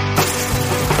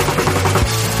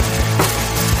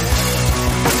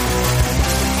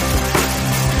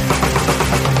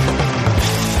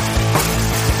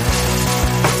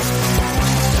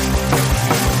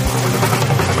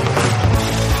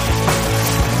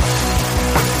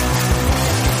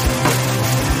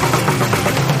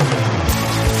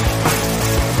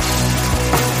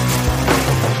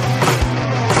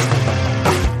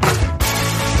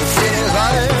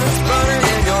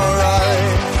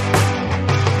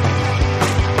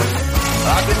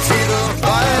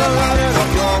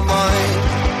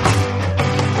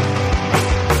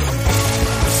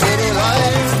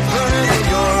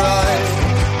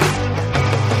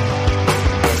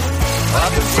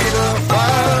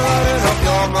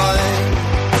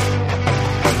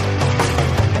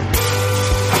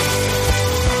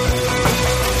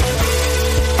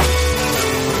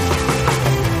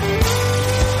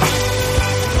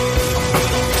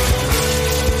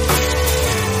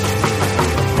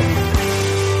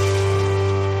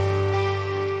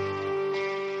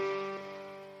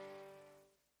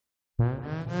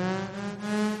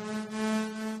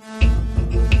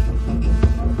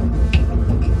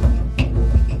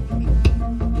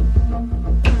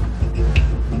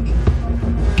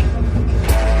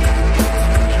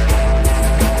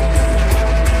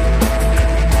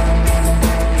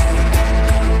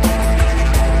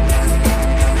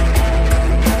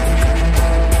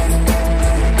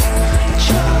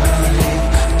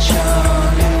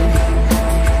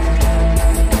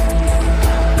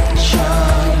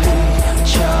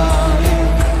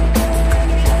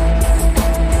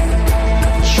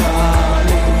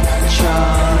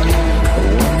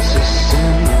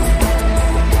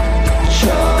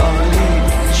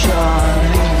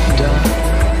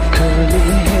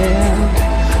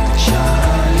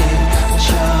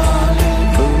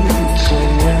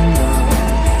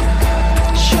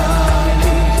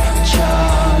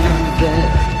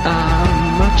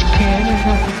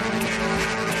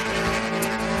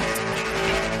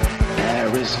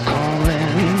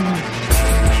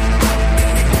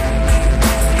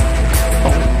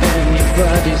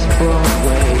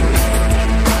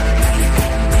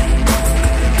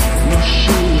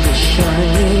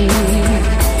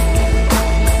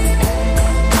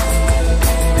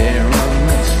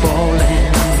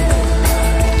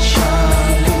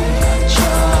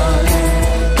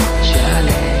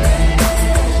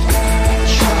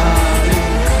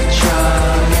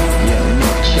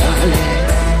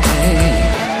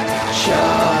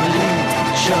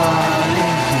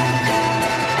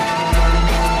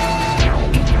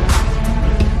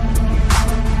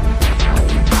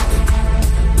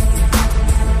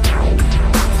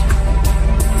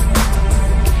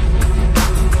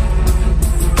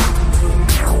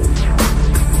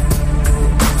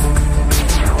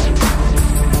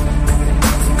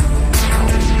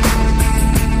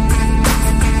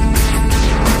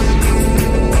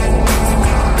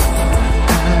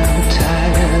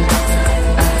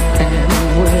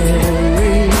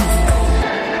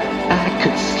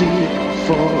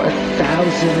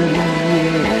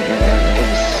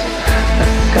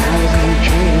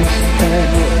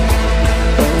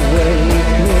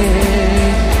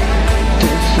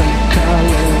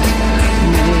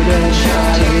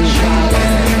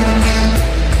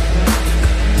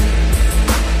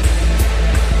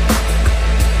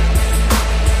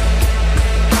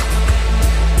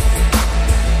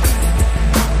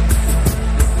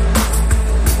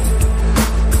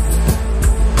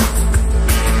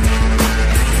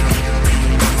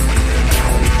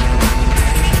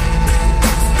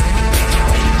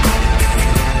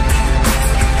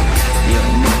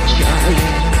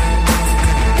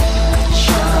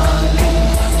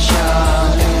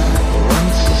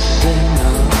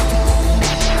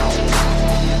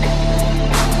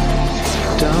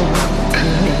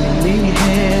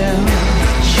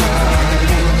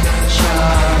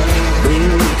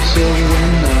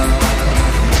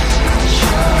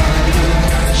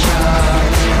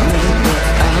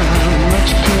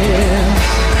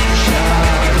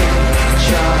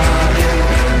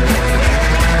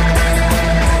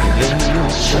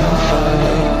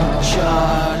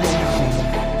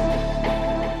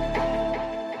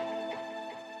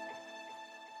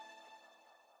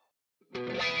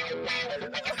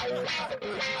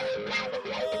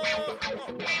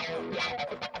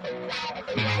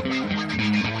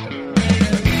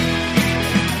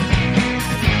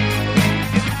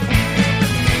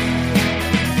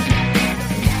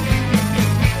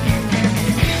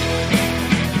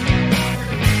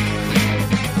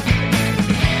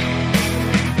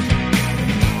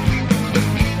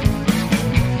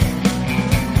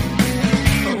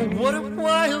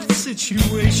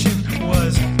 Situation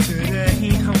was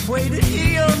today. I've waited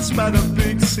eons by the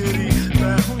big city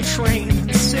bound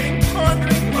train, sitting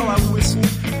pondering while I whistled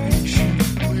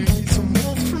patiently. Some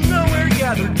wolves from nowhere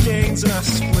gathered gangs and I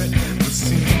split the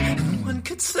scene. And one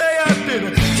could say I've been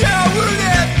a coward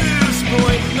at this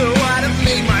point, though I'd have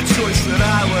made my choice that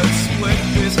I would split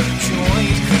this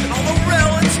joint. And although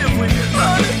relatively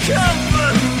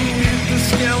unaccompanied, the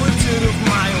skeleton of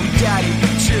my own daddy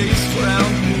chased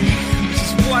around me.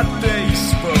 What they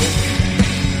spoke.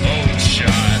 Oh,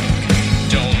 child,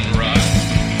 don't run.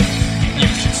 You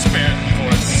should spare them for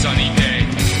a sunny day.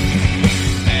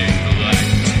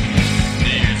 Neglect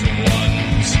these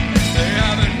ones. They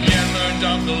haven't yet learned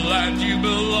of the land you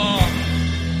belong.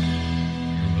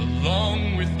 You belong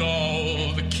with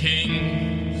all the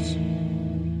kings.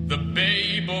 The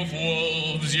babe of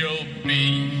wolves you'll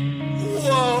be.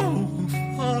 Whoa,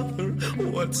 Father,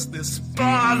 what's this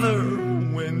bother?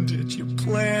 When did you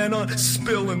plan on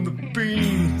spilling the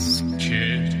beans?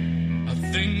 Kid, I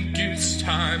think it's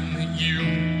time that you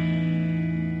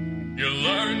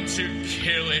learn to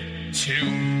kill it too.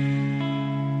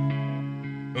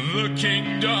 The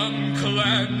kingdom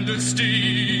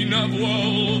clandestine of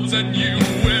wolves, and you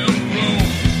will rule.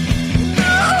 No!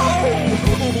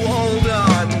 Hold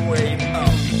on, wait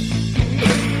up.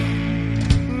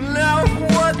 Now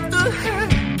what the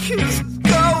heck is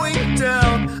going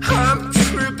down? I'm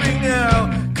tripping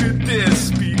out. Could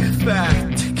this be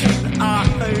fact? Can I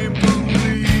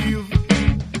believe?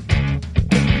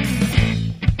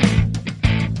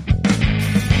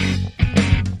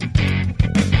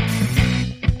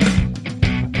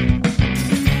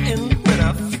 And when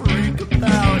I freak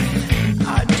about it, I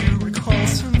do recall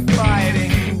some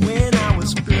fighting when I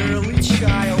was barely a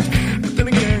child. But then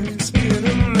again, it's been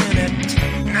a minute.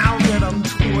 Now that I'm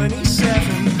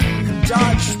 27 and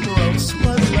dodged throws,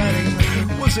 bloodletting.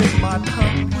 Was it my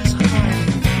pump was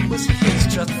hiding? Was his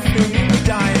just thinking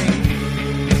dying?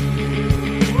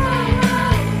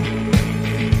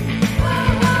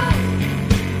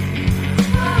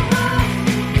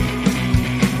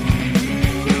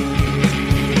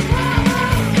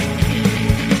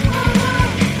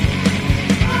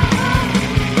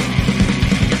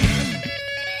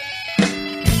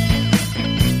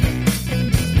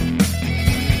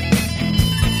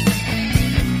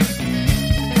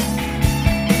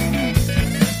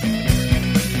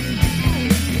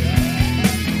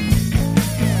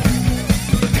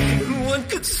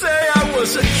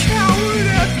 Was a coward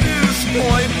at this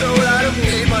point, though I'd have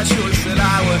made my choice that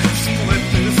I would split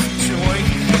this joint.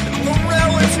 I'm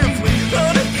relatively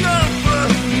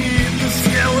unaccompanied, the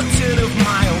skeleton of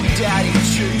my own daddy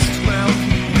chased around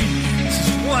me. This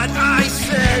is what I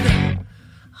said.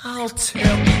 I'll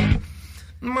tip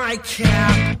my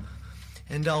cap,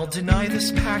 and I'll deny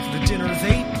this pack the dinner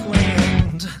they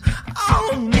planned.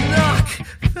 I'll knock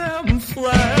them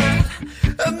flat,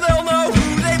 and they'll know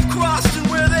who they've crossed and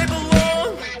where they belong.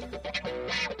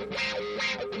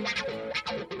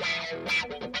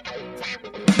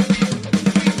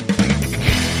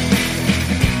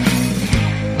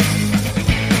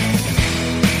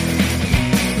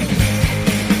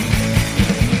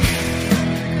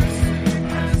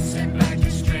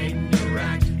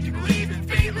 You believe in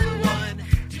fate, little one.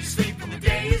 Do you sleep when the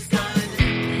day is done?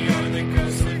 We are the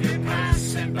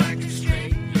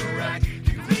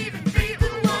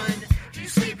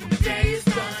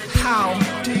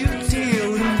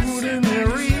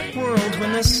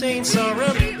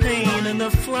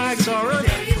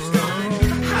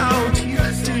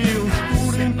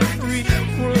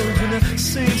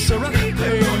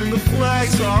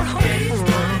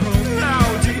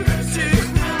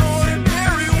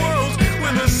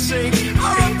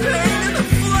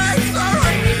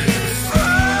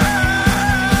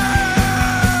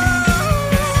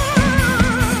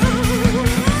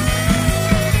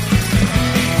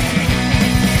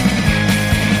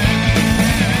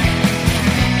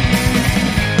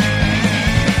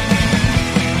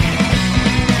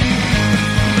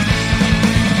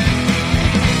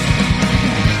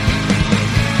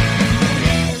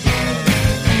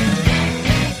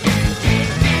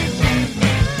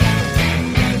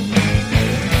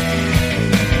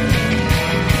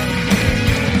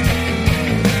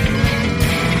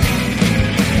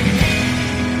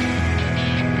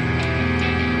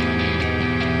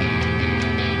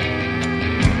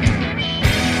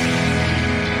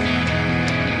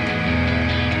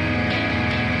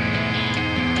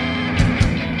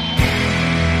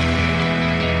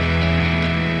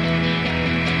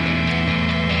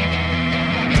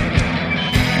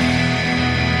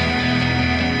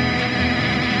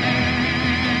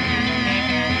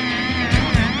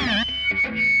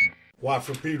Watt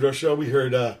from Pedro Show. We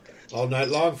heard All Night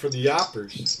Long from the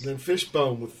Yawpers. And then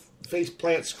Fishbone with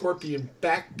Faceplant Scorpion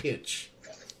Back Pinch.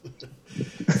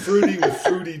 Fruity with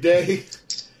Fruity Day.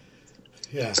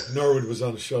 Yeah, Norwood was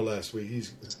on the show last week. He's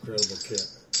an incredible kid.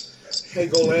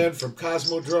 Hegoland from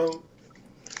Cosmodrome.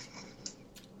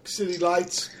 City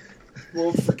Lights.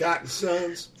 World Forgotten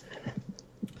Sons.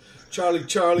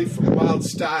 Charlie from Wild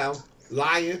Style.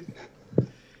 Lion.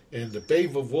 And the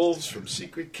Babe of Wolves from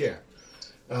Secret Camp.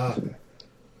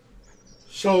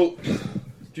 So,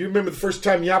 do you remember the first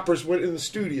time Yawpers went in the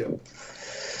studio?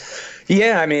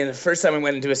 Yeah, I mean, the first time we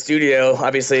went into a studio,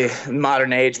 obviously, in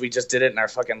modern age, we just did it in our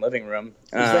fucking living room.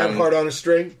 Was that Hard on a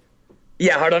String?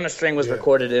 Yeah, Hard on a String was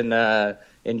recorded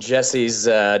in Jesse's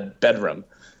bedroom.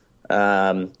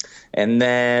 And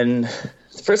then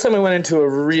the first time we went into a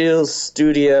real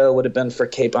studio would have been for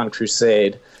Cape on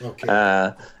Crusade.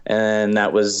 Okay. And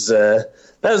that was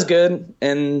good.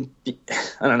 And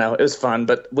I don't know, it was fun.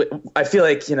 But I feel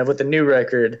like, with the new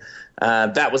record,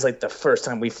 that was like the first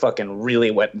time we fucking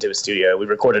really went into a studio. We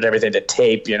recorded everything to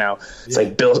tape, It's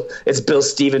like Bill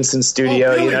Stevenson's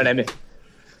studio, you know what I mean?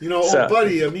 Old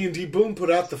buddy, me and D Boom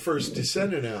put out the first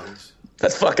Descendant albums.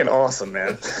 That's fucking awesome,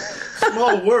 man.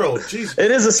 Small world, jeez.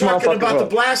 It is a small fucking fucking about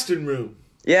world. The blasting room.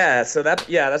 Yeah, so that's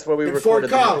where we in recorded.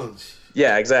 Fort Collins.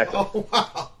 Yeah, exactly. Oh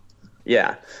wow.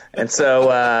 Yeah, and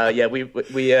so we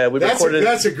recorded.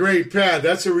 That's a great pad.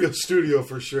 That's a real studio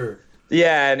for sure.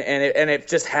 Yeah, and it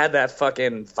just had that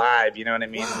fucking vibe. You know what I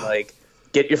mean? Wow. Like,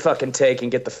 get your fucking take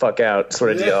and get the fuck out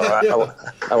sort of deal.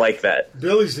 I like that.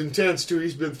 Billy's intense too.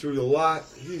 He's been through a lot.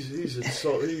 He's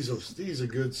a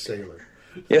good sailor.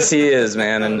 Yes, he is,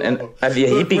 man, and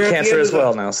he beat cancer as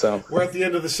well now. So we're at the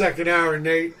end of the second hour,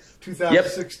 Nate.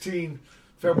 2016,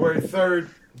 February 3rd.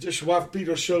 Just Watt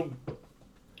Pedro Show.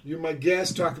 You're my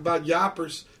guest. Talk about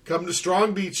Yawpers. Come to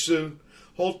Strong Beach soon.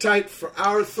 Hold tight for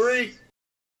hour 3.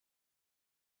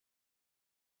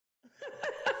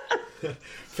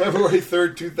 February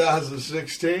 3rd,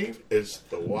 2016 is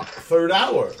the third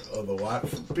hour of the Watt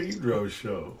from Pedro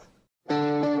Show.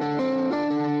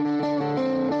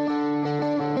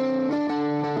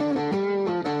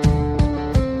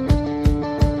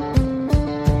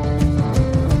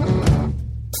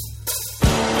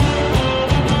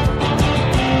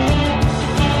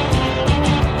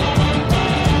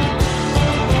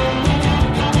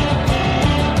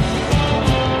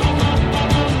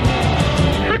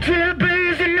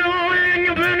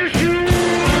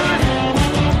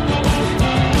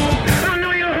 I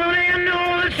know you're honey, I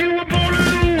know that you were born to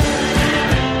lose.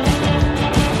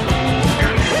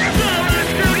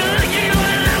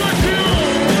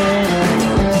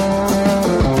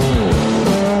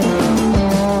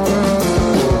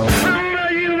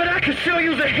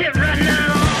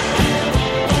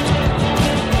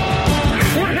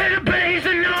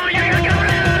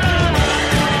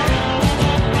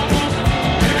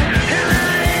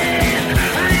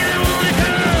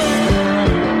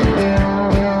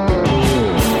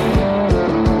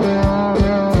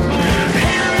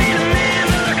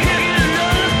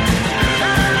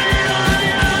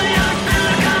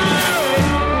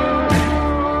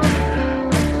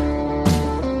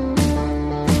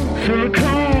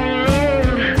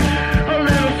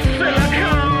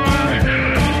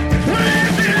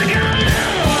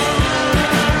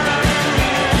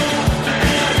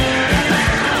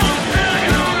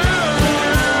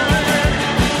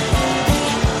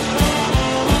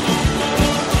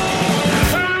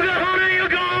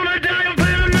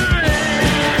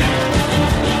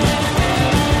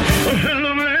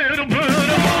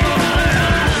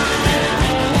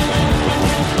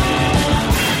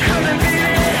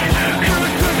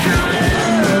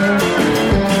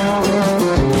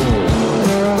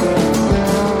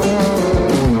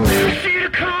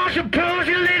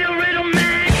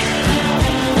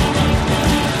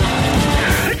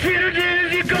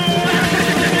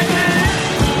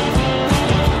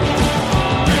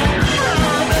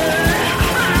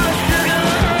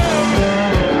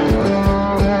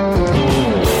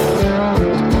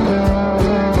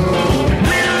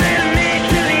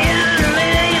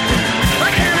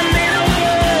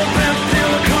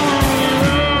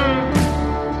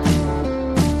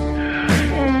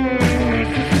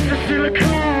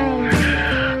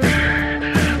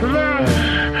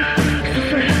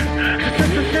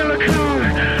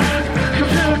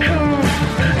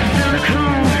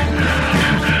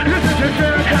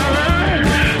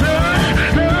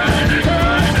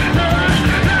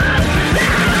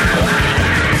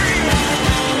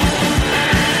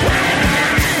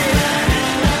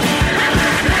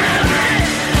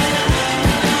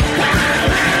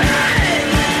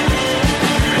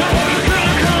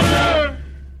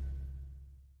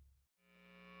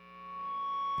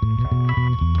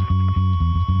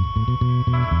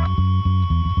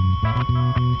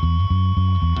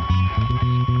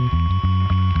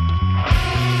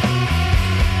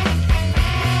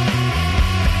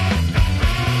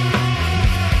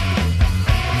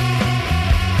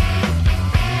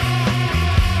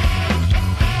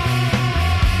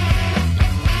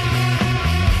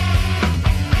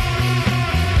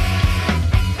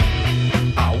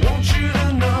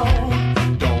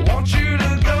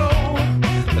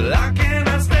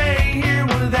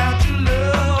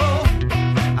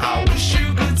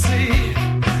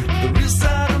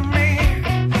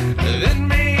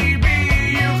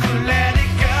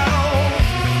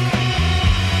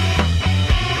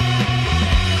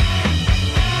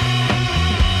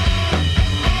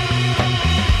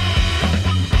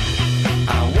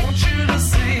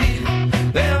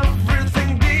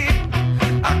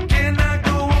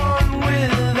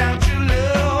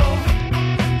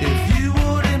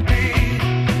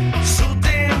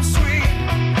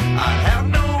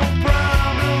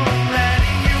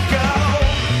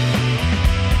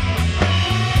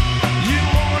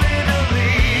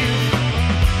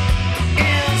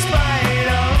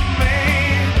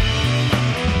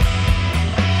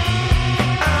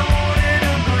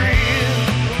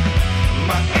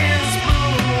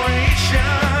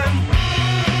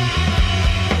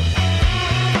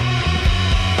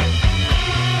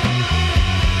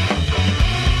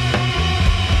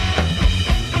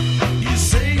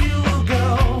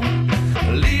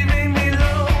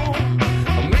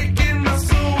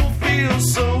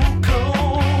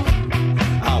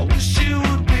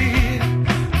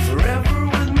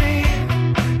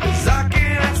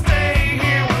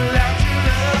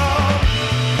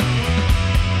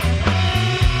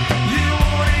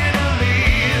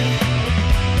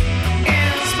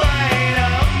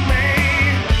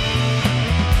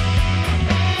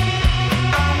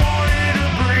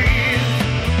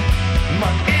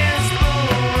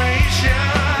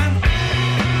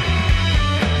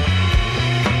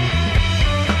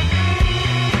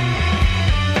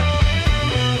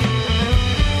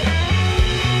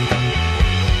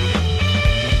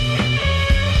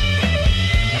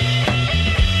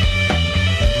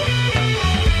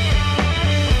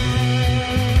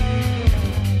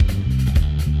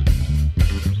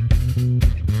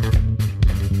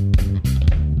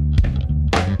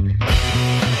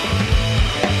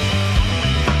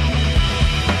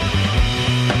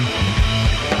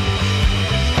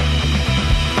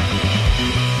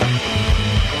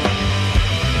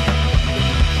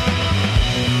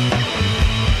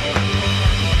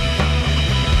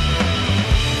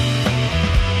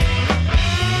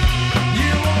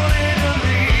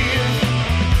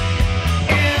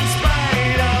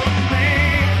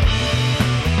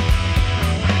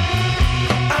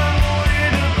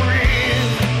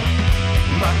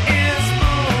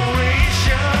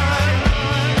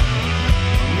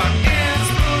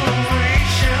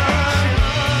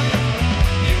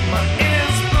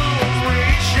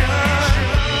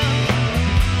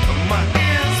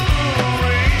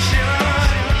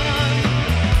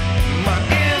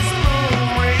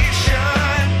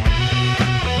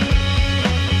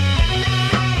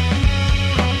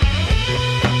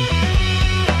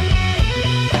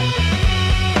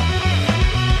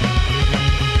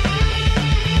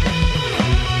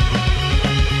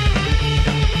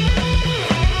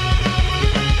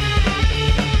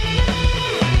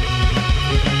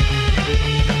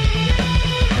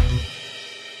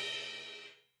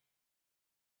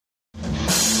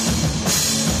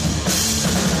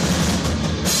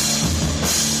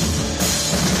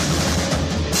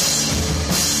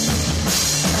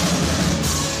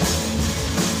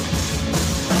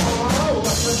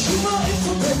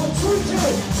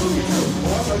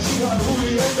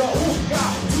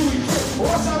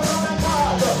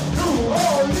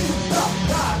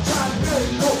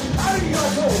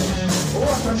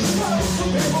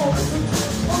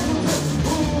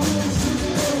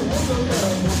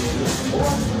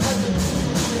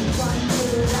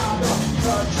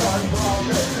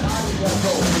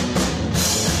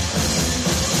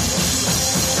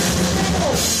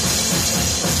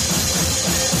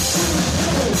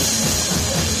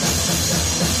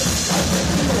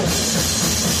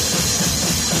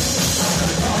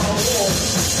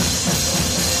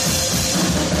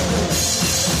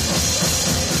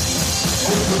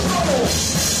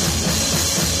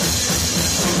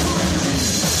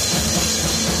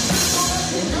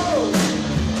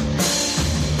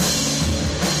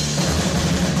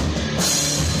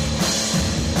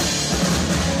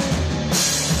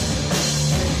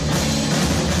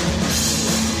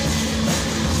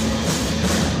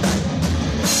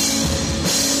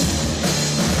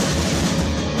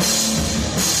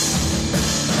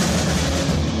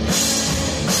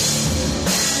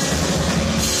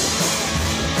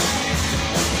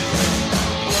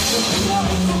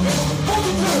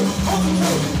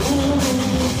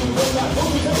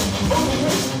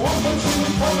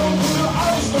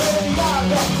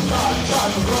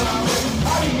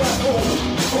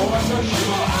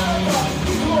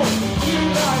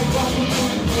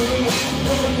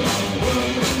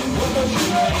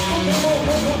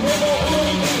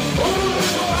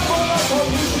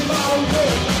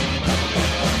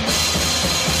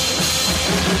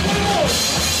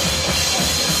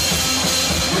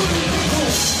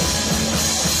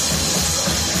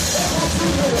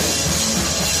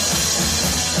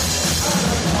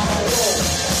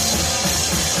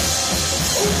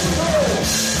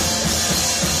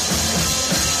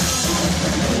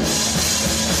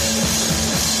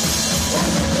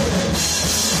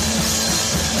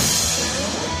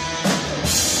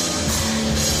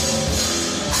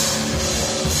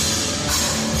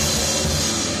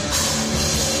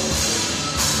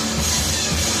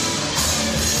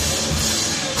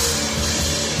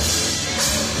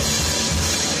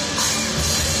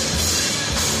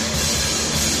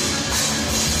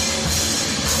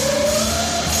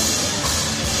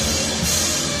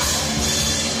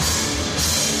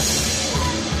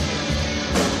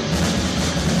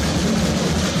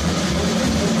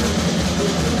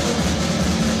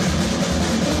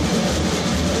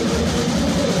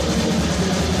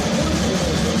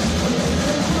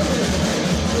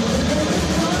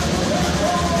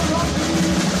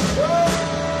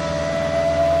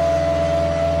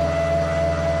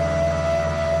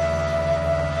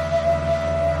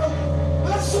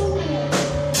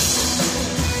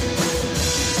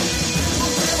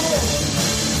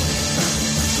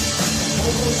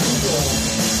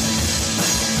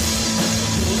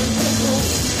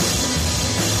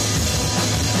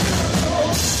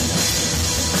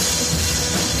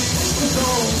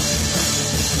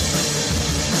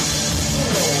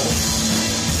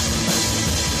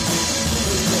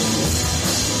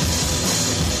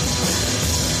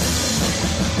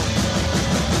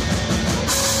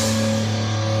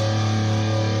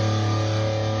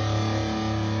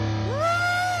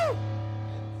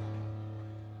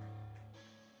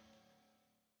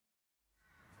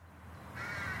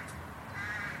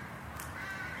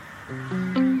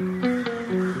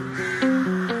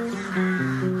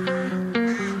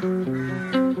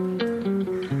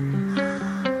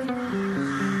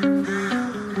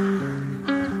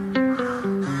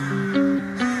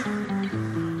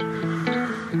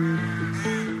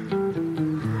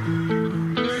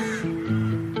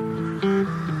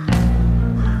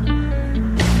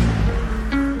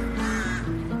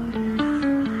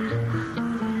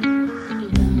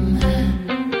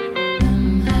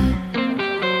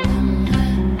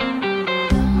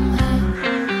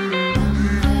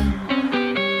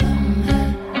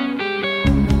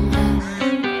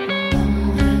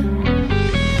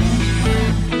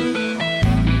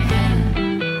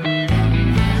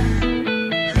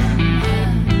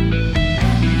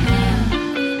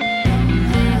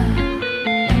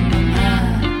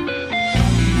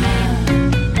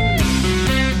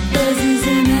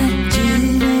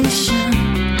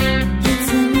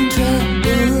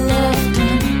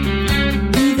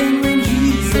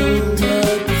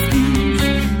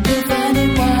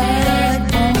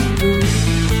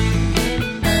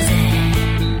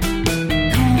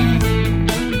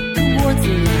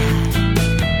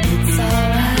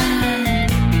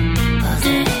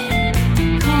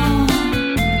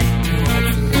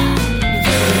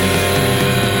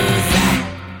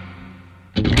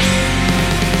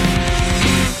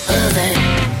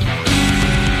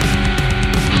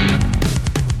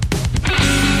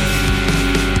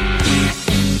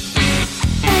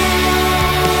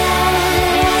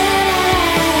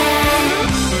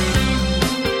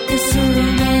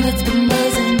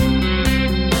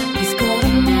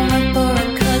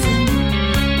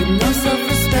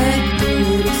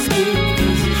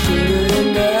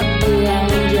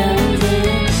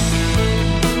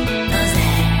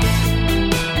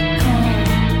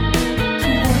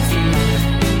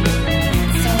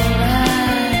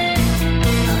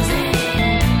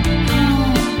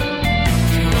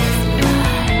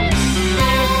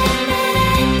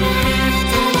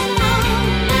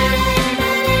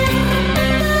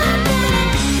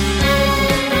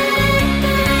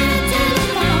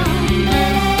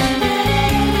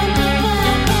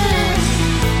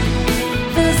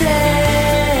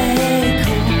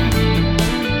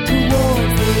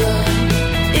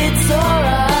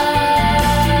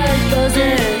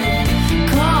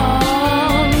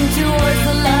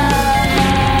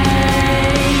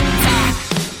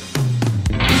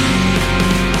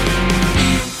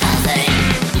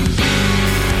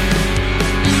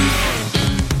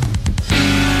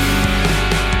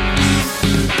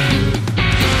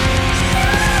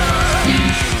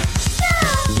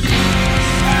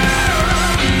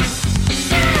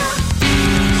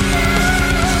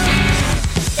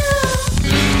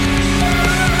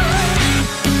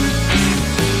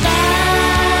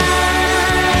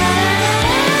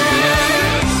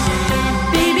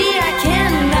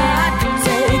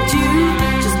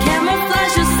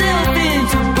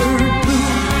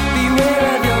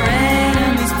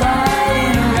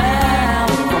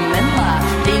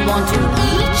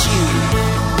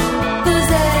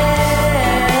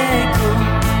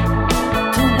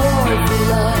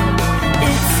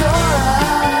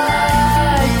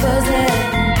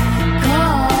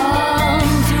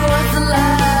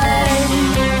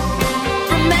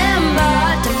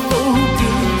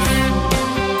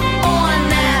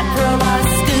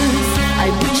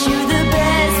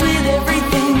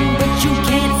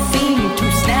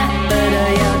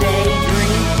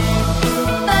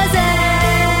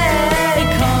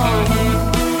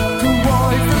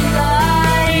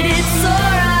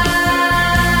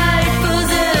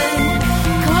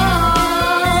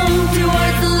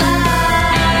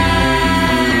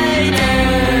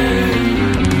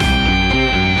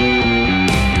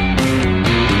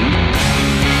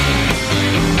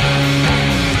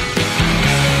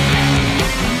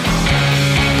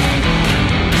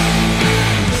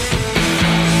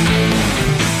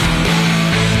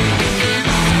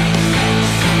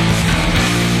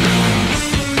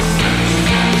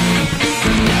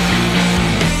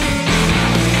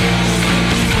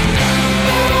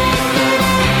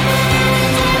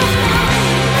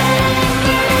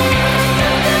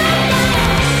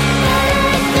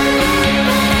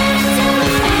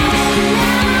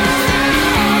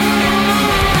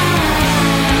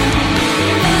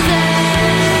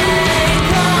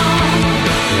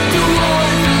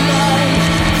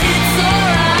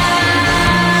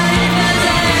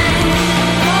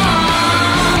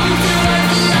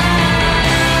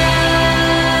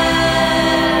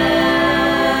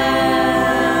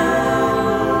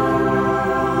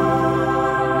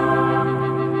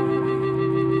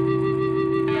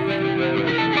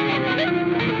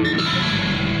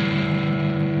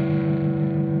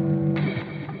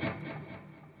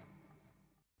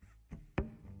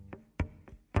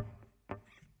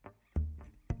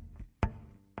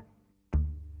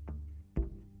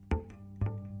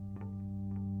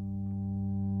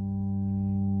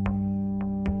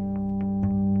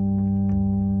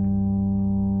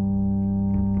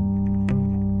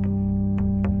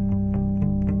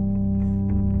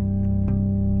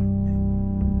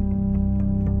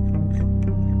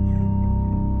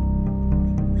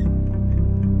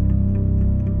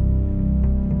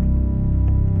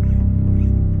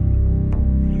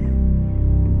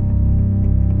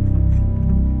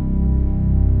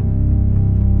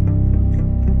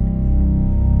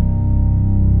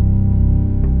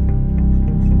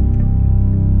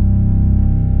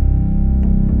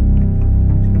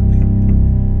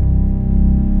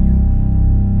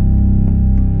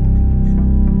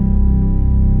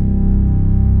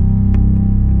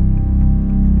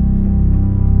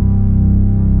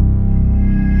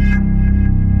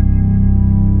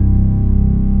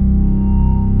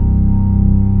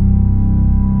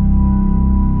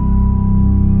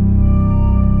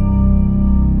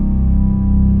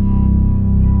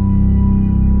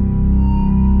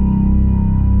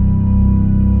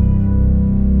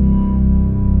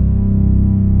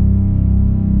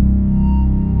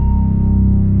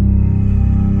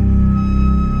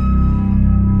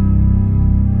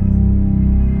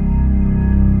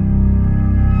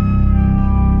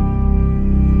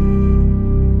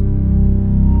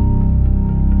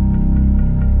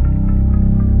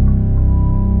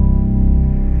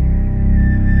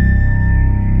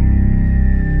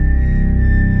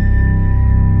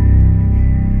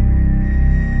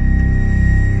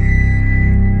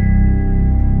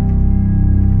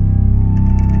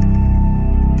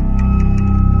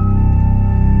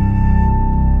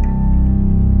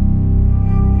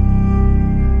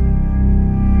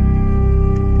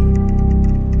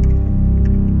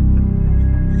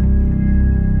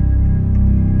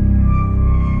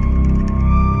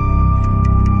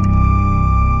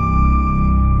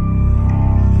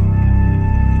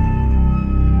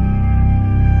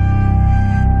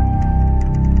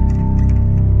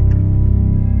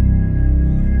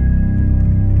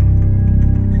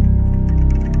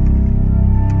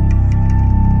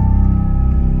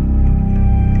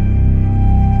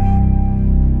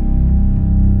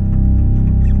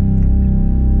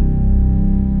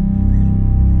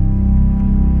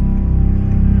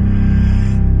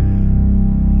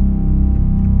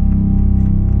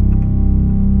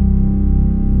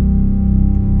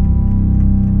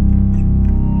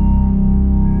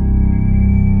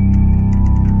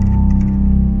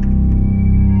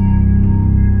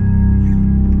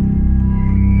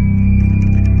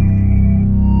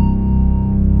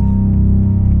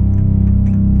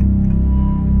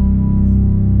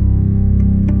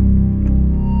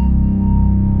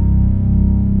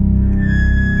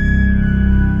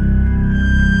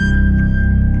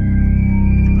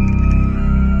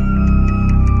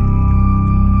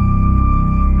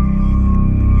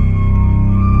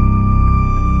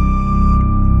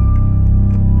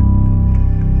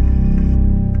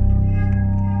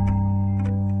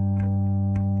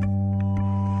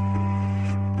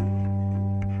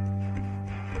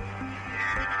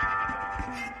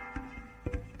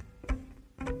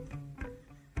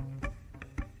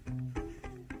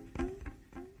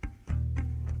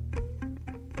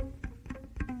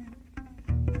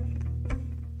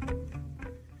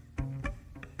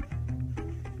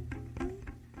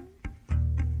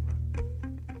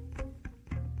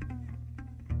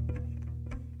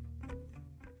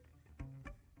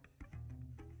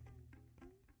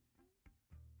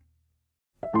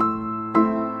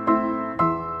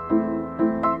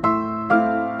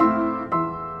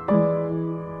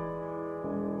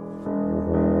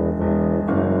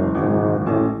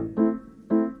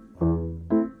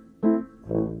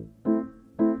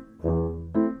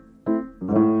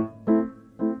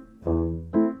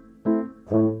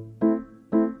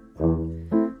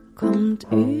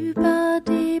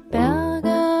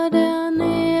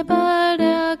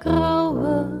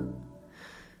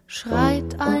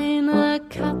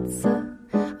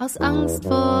 aus Angst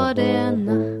vor der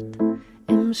Nacht.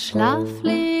 Im Schlaf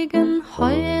liegen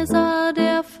Häuser,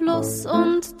 der Fluss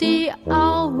und die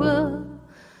Aue.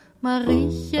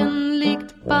 Mariechen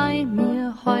liegt bei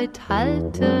mir, heut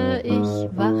halte ich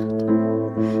Wacht.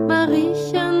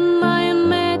 Mariechen, mein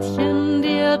Mädchen,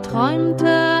 dir träumte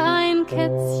ein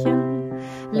Kätzchen,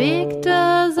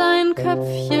 legte sein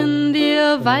Köpfchen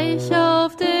dir weich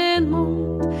auf den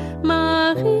Mund.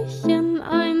 Mariechen,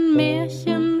 ein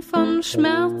Märchen von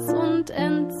Schmerz und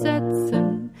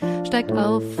Entsetzen, steigt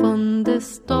auf von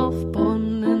des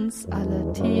Dorfbrunnens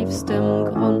allertiefstem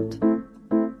Grund.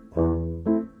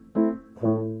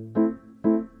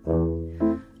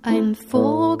 Ein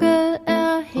Vogel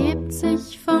erhebt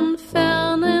sich von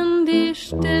fern in die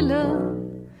Stille.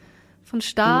 Von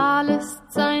Stahl ist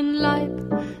sein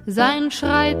Leib, sein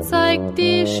Schrei zeigt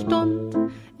die Stund.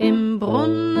 Im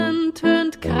Brunnen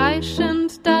tönt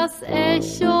kreischend das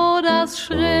Echo, das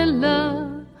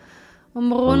Schrille.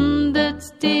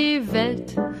 Umrundet die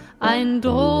Welt ein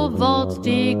Drohwort,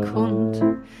 die kund.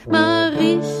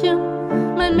 Mariechen,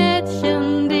 mein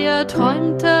Mädchen, dir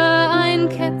träumte ein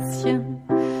Kätzchen,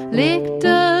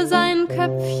 legte sein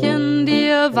Köpfchen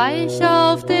dir weich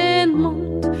auf den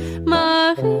Mund.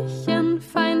 Mariechen,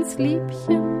 feins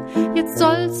Liebchen, jetzt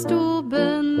sollst du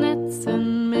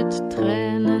benetzen mit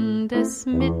Tränen des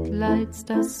Mitleids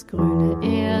das grüne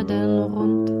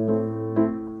Erdenrund.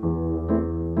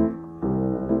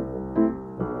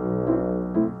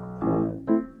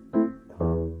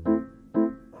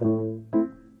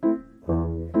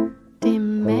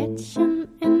 Dem Mädchen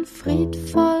in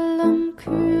friedvollem,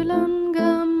 kühlen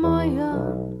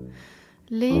Gemäuer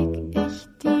leg ich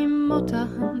die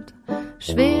Mutterhand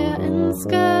schwer ins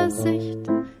Gesicht.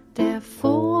 Der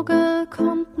Vogel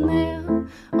kommt näher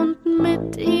und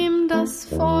mit ihm das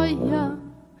Feuer.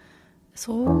 Es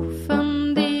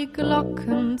rufen die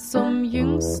Glocken zum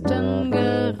jüngsten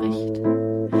Gericht.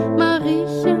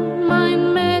 Mariechen,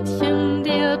 mein Mädchen,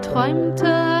 dir träumte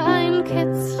ein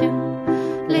Kätzchen,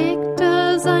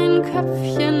 legte sein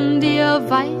Köpfchen dir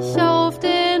weich auf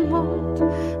den Mund.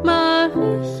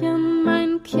 Mariechen,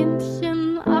 mein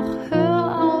Kindchen, ach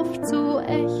hör auf zu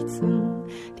ächzen,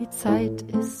 die Zeit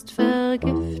ist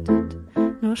vergiftet,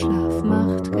 nur Schlaf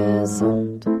macht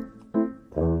gesund.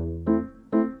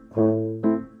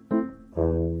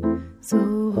 So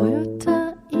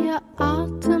rührte ihr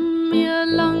Atem mir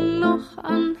lang noch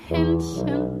an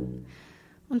Händchen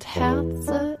und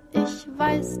Herze, ich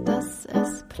weiß, dass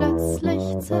es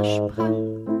plötzlich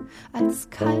zersprang, als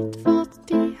kalt wird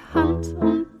die Hand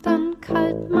und dann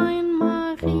kalt mein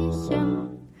Mariechen,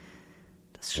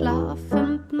 das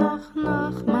schlafend noch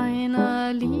nach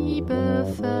meiner Liebe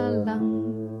verlangt.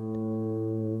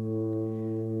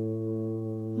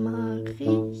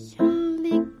 Mariechen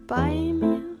liegt bei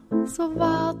mir, so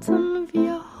warten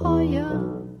wir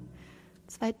heuer,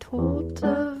 zwei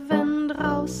Tote, wenn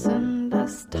draußen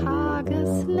das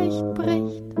Tageslicht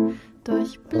bricht,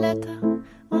 durch Blätter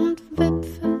und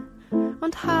Wipfel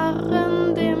und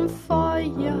harren dem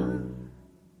Feuer.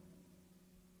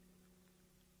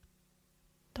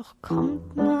 Doch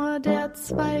kommt nur der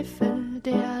Zweifel,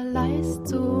 der leis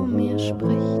zu mir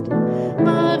spricht.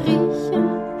 Mariechen,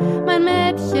 mein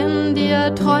Mädchen,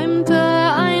 dir träumte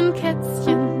ein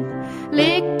Kätzchen,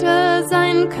 legte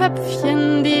sein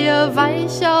Köpfchen dir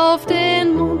weich auf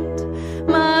den Mund.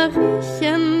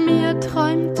 Mariechen, mir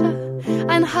träumte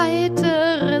ein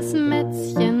heiteres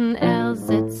Mätzchen,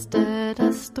 ersetzte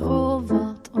das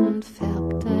Drohwort und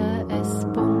färbte es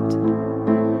bunt.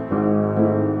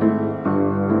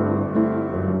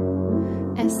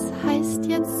 Es heißt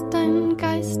jetzt, dein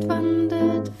Geist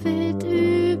wandelt wild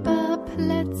über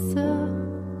Plätze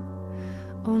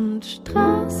und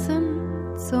Straßen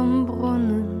zum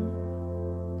Brunnen.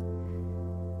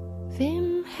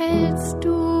 Wem hältst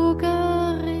du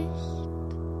Gericht?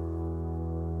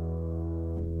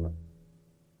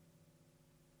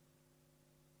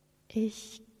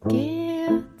 Ich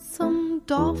gehe zum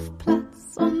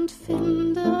Dorfplatz und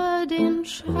finde den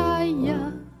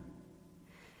Schreier.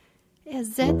 Er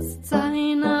setzt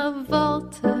seine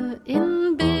Worte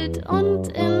in Bild und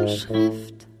in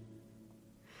Schrift.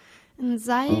 In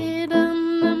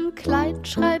seidenem Kleid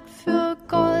schreibt für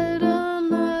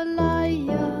goldene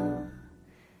Leier.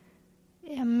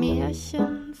 Er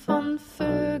Märchen von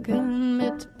Vögeln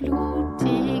mit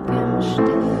blutigem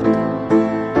Stift.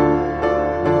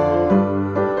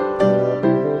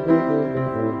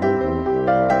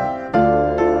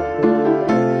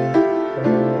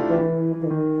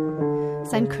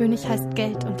 Sein König heißt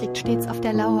Geld und liegt stets auf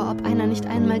der Lauer, ob einer nicht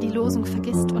einmal die Losung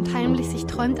vergisst und heimlich sich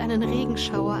träumt einen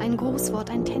Regenschauer, ein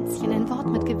Grußwort, ein Tänzchen, ein Wort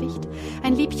mit Gewicht,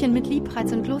 ein Liebchen mit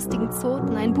Liebreiz und lustigen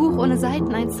Zoten, ein Buch ohne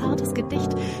Seiten, ein zartes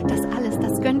Gedicht. Das alles,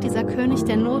 das gönnt dieser König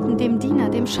der Noten dem Diener,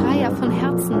 dem Schreier von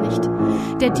Herzen nicht.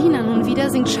 Der Diener nun wieder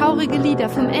singt schaurige Lieder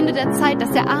vom Ende der Zeit,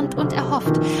 das er ahnt und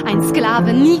erhofft. Ein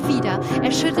Sklave, nie wieder.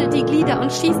 Er schüttelt die Glieder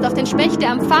und schießt auf den Specht,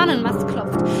 der am Fahnenmast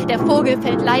klopft. Der Vogel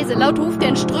fällt leise, laut ruft er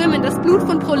in Strömen das Blut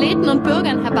von Proleten und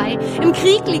Bürgern herbei. Im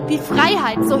Krieg liegt die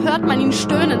Freiheit, so hört man ihn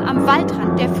stöhnen. Am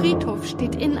Waldrand, der Friedhof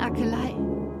steht in Akelei.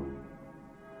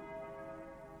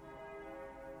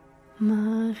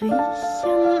 Mariechen,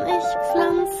 ich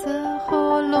pflanze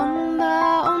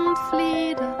Holunder und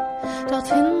Flieder,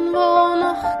 dorthin, wo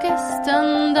noch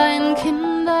gestern dein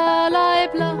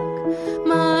Kinderleib lag.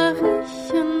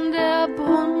 Mariechen, der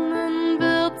Brunnen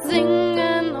wird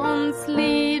singen uns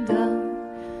Lieder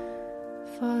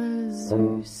voll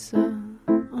Süße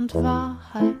und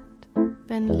Wahrheit,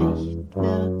 wenn Licht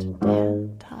wird der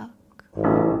Tag.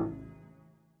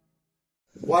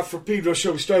 Watt for Pedro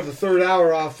Show. We started the third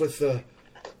hour off with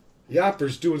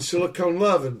Yawpers doing Silicone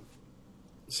Love, and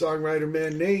songwriter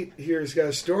man Nate here has got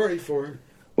a story for her.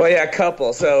 Well, yeah, a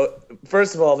couple. So,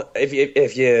 first of all, if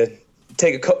you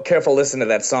take a careful listen to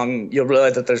that song, you'll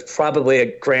realize that there's probably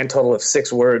a grand total of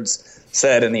 6 words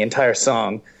said in the entire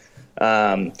song.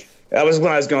 That was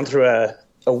when I was going through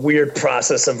a weird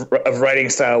process of writing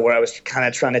style where I was kind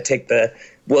of trying to take the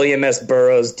William S.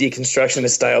 Burroughs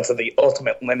deconstructionist style to the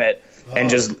ultimate limit and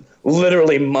just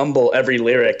literally mumble every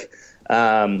lyric.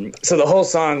 So the whole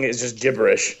song is just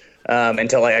gibberish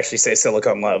until I actually say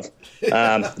Silicone Love.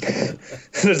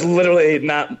 There's literally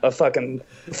not a fucking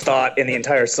thought in the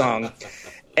entire song.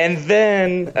 And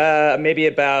then maybe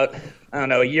about, I don't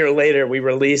know, a year later, we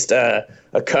released a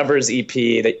covers EP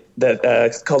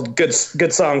that called Good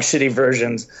Song Shitty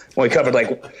Versions. We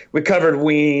covered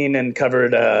Ween and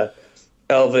covered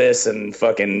Elvis and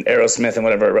fucking Aerosmith and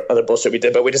whatever other bullshit we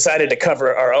did, but we decided to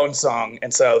cover our own song,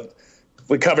 and so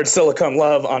we covered Silicone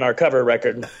Love on our cover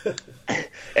record,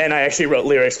 and I actually wrote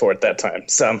lyrics for it that time.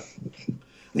 So,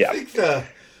 yeah. I think the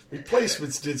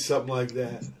Replacements did something like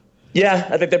that. Yeah,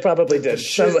 I think they probably did.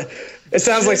 It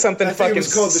sounds like something fucking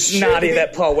snotty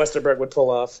that Paul Westerberg would pull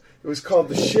off. It was called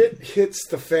The Shit Hits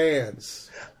the Fans.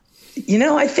 You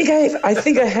know, I think I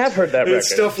have heard that record.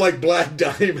 It's stuff like Black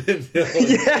Diamond.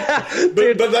 Yeah,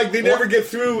 but like they never get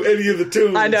through any of the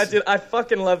tunes. I know, dude. I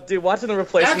fucking love, watching the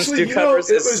Replacements Actually, do covers.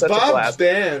 It was such Bob's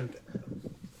band.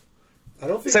 I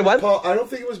don't think. Say what? I don't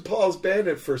think it was Paul's band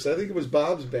at first. I think it was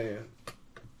Bob's band.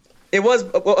 It was.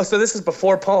 Well, so this is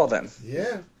before Paul, then.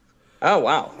 Yeah. Oh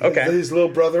wow! Okay. His little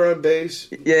brother on bass.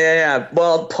 Yeah.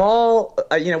 Well, Paul,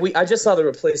 I just saw the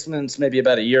Replacements maybe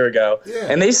about a year ago,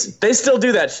 and they still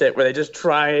do that shit where they just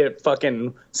try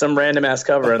fucking some random ass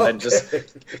cover and then just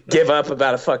give up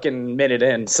about a fucking minute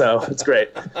in. So it's great.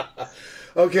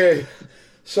 Okay,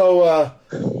 so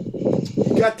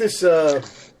you got this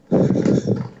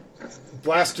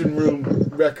Blasting Room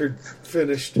record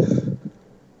finished,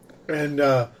 and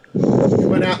you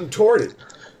went out and toured it.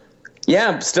 Yeah,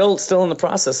 I'm still in the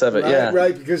process of it,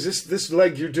 Right, because this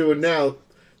leg you're doing now,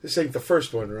 this ain't the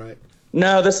first one, right?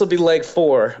 No, this will be leg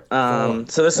 4.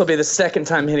 So this will be the second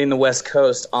time hitting the West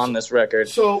Coast on this record.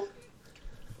 So,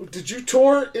 did you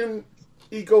tour in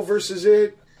Ego versus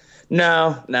It?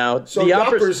 No. So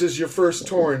Yawpers is your first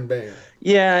touring band.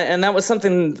 Yeah, and that was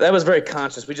something that was very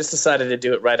conscious. We just decided to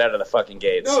do it right out of the fucking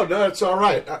gates. No, it's all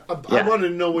right. I wanted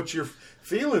to know what your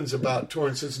feelings about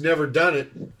touring since never done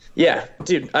it. Yeah,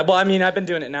 dude. I've been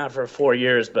doing it now for 4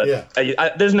 years, but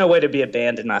there's no way to be a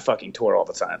band and not fucking tour all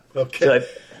the time. Okay. So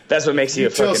that's what makes you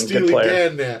a fucking good player. Tell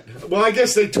Steely Dan that. Well, I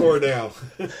guess they tour now.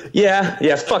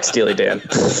 Yeah, fuck Steely Dan.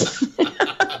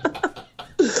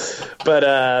 But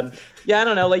I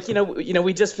don't know. Like,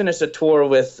 we just finished a tour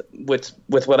with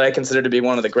what I consider to be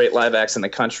one of the great live acts in the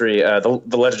country, the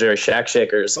legendary Shack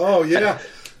Shakers. Oh yeah.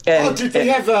 Did they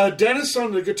have Dennis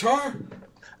on the guitar?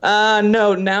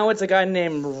 No, now it's a guy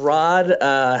named Rod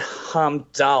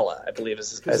Hamdallah, I believe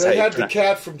is Because they had the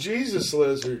cat from Jesus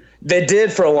Lizard. They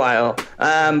did for a while,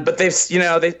 but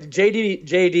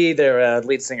JD, their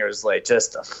lead singer, is like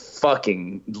just a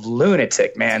fucking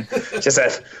lunatic, man. Just a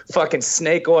fucking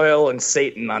snake oil and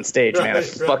Satan on stage, man. I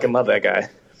fucking love that guy.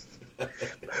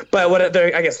 But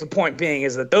I guess the point being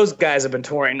is that those guys have been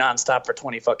touring nonstop for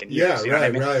 20 fucking years. You know what I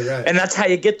mean? Right. And that's how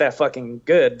you get that fucking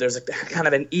good. There's a kind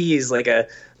of an ease, like a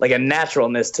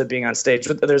naturalness to being on stage.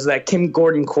 There's that Kim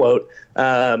Gordon quote.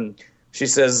 She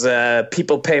says,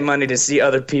 "People pay money to see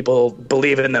other people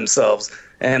believe in themselves."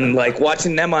 And like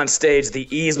watching them on stage, the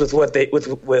ease with what they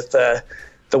with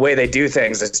the way they do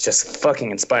things is just fucking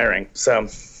inspiring. So,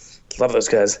 love those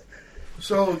guys.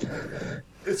 So,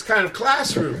 it's kind of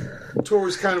classroom. Tour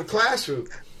is kind of classroom.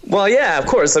 Well, yeah, of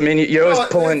course. I mean, you're always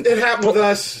pulling... It happened with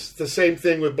us, the same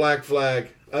thing with Black Flag.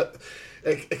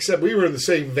 Except we were in the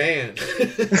same van.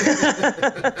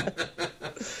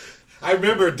 I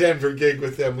remember a Denver gig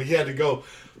with them. We had to go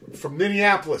from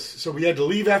Minneapolis. So we had to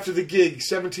leave after the gig,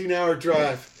 17-hour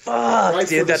drive. Fuck, right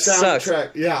dude, for the that sucks.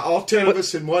 soundtrack. Yeah, all 10 of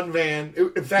us in one van.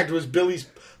 In fact, it was Billy's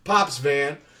Pop's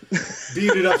van.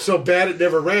 Beat it up so bad it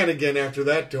never ran again after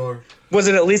that tour. Was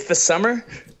it at least the summer?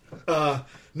 No,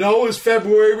 it was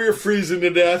February. We were freezing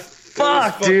to death.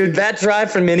 Fuck, dude. That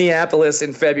drive from Minneapolis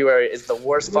in February is the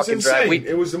worst fucking drive.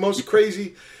 It was the most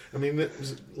crazy. I mean, it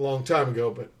was a long time ago,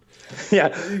 but yeah,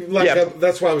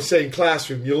 that's why I was saying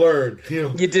classroom. You learn, you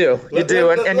know. You do.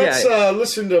 Let's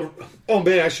listen to. Oh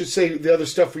man, I should say the other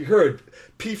stuff we heard.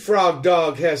 P Frog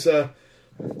Dog has a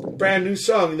brand new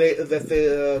song that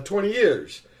they 20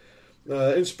 years.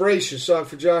 Inspiration song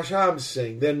for Josh Homme to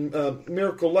sing. Then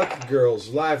Miracle Lucky Girls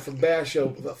live from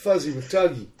bash.o, Fuzzy with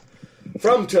Tuggy.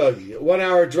 From Tuggy, 1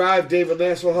 hour drive, David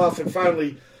Nasselhoff, and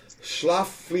finally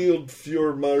Schlaffield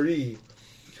für Marie,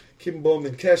 Kim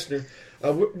Bowman Kessner.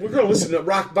 We're going to listen to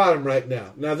Rock Bottom right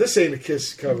now. Now, this ain't a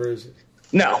Kiss cover, is it?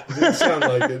 No. It didn't sound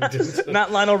like it.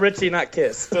 Not Lionel Richie, not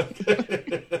Kiss.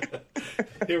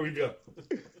 Here we go.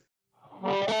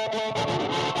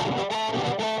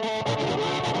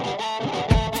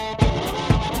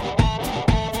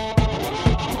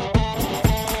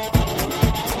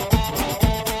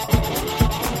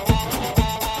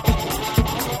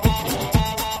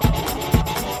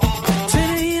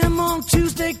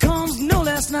 Tuesday comes, no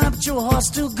last night, but your heart's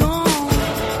still gone.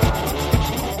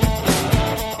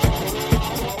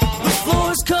 The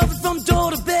floor is covered from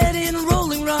door to bed in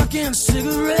Rolling Rock and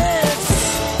cigarettes.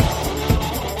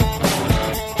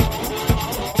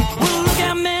 Well, look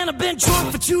out, man, I've been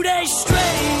drunk for 2 days straight.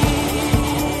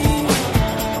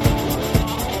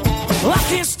 Well, I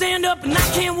can't stand up and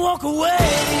I can't walk away.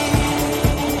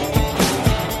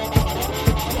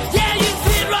 Yeah, you've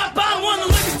hit rock bottom when the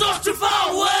liquor store's too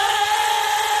far away.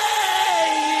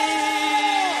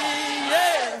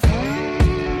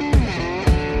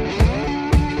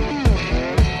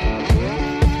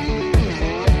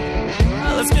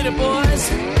 Let's get it, boys.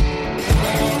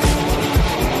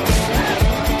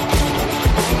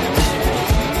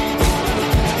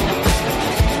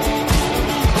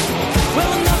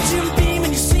 Well, enough Jim Beam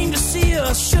and you seem to see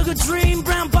a sugar dream,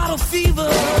 brown bottle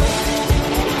fever.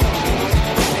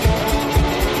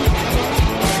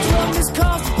 Drug has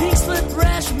caused a pink slip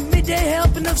rash, midday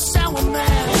helping of sour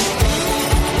mash.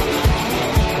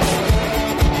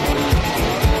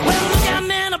 Well, look out,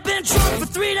 man, I've been drunk for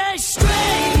 3 days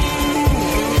straight.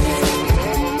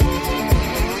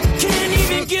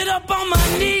 Get up on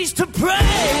my knees to pray.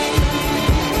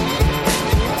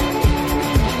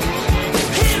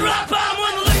 Hit rock bottom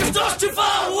when the liquor store's too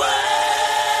far away.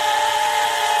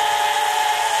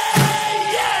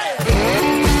 Yeah.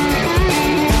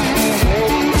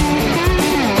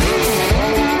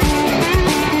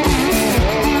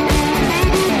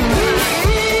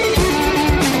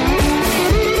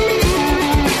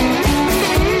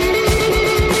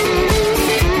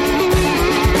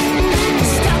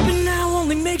 Stopping now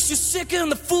only makes you sicker,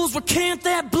 and the fools recant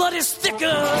that blood is thicker.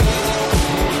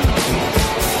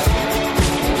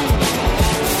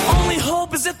 Only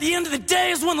hope is at the end of the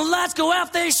day is when the lights go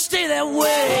out, they stay that way.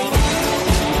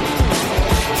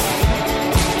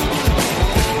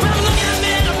 Well, look at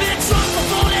me, I've been drunk for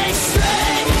 4 days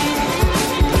straight.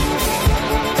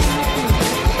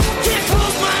 Can't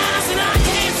close my eyes and I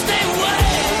can't stay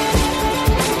awake.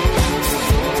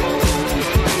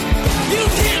 You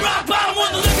can't rock bottom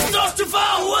when the liquor store's too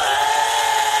far away.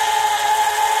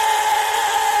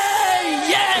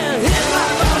 Yeah, hit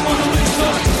rock bottom when the liquor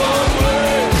store's too far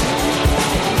away.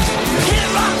 Hit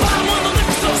rock bottom when the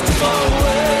liquor store's too far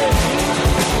away.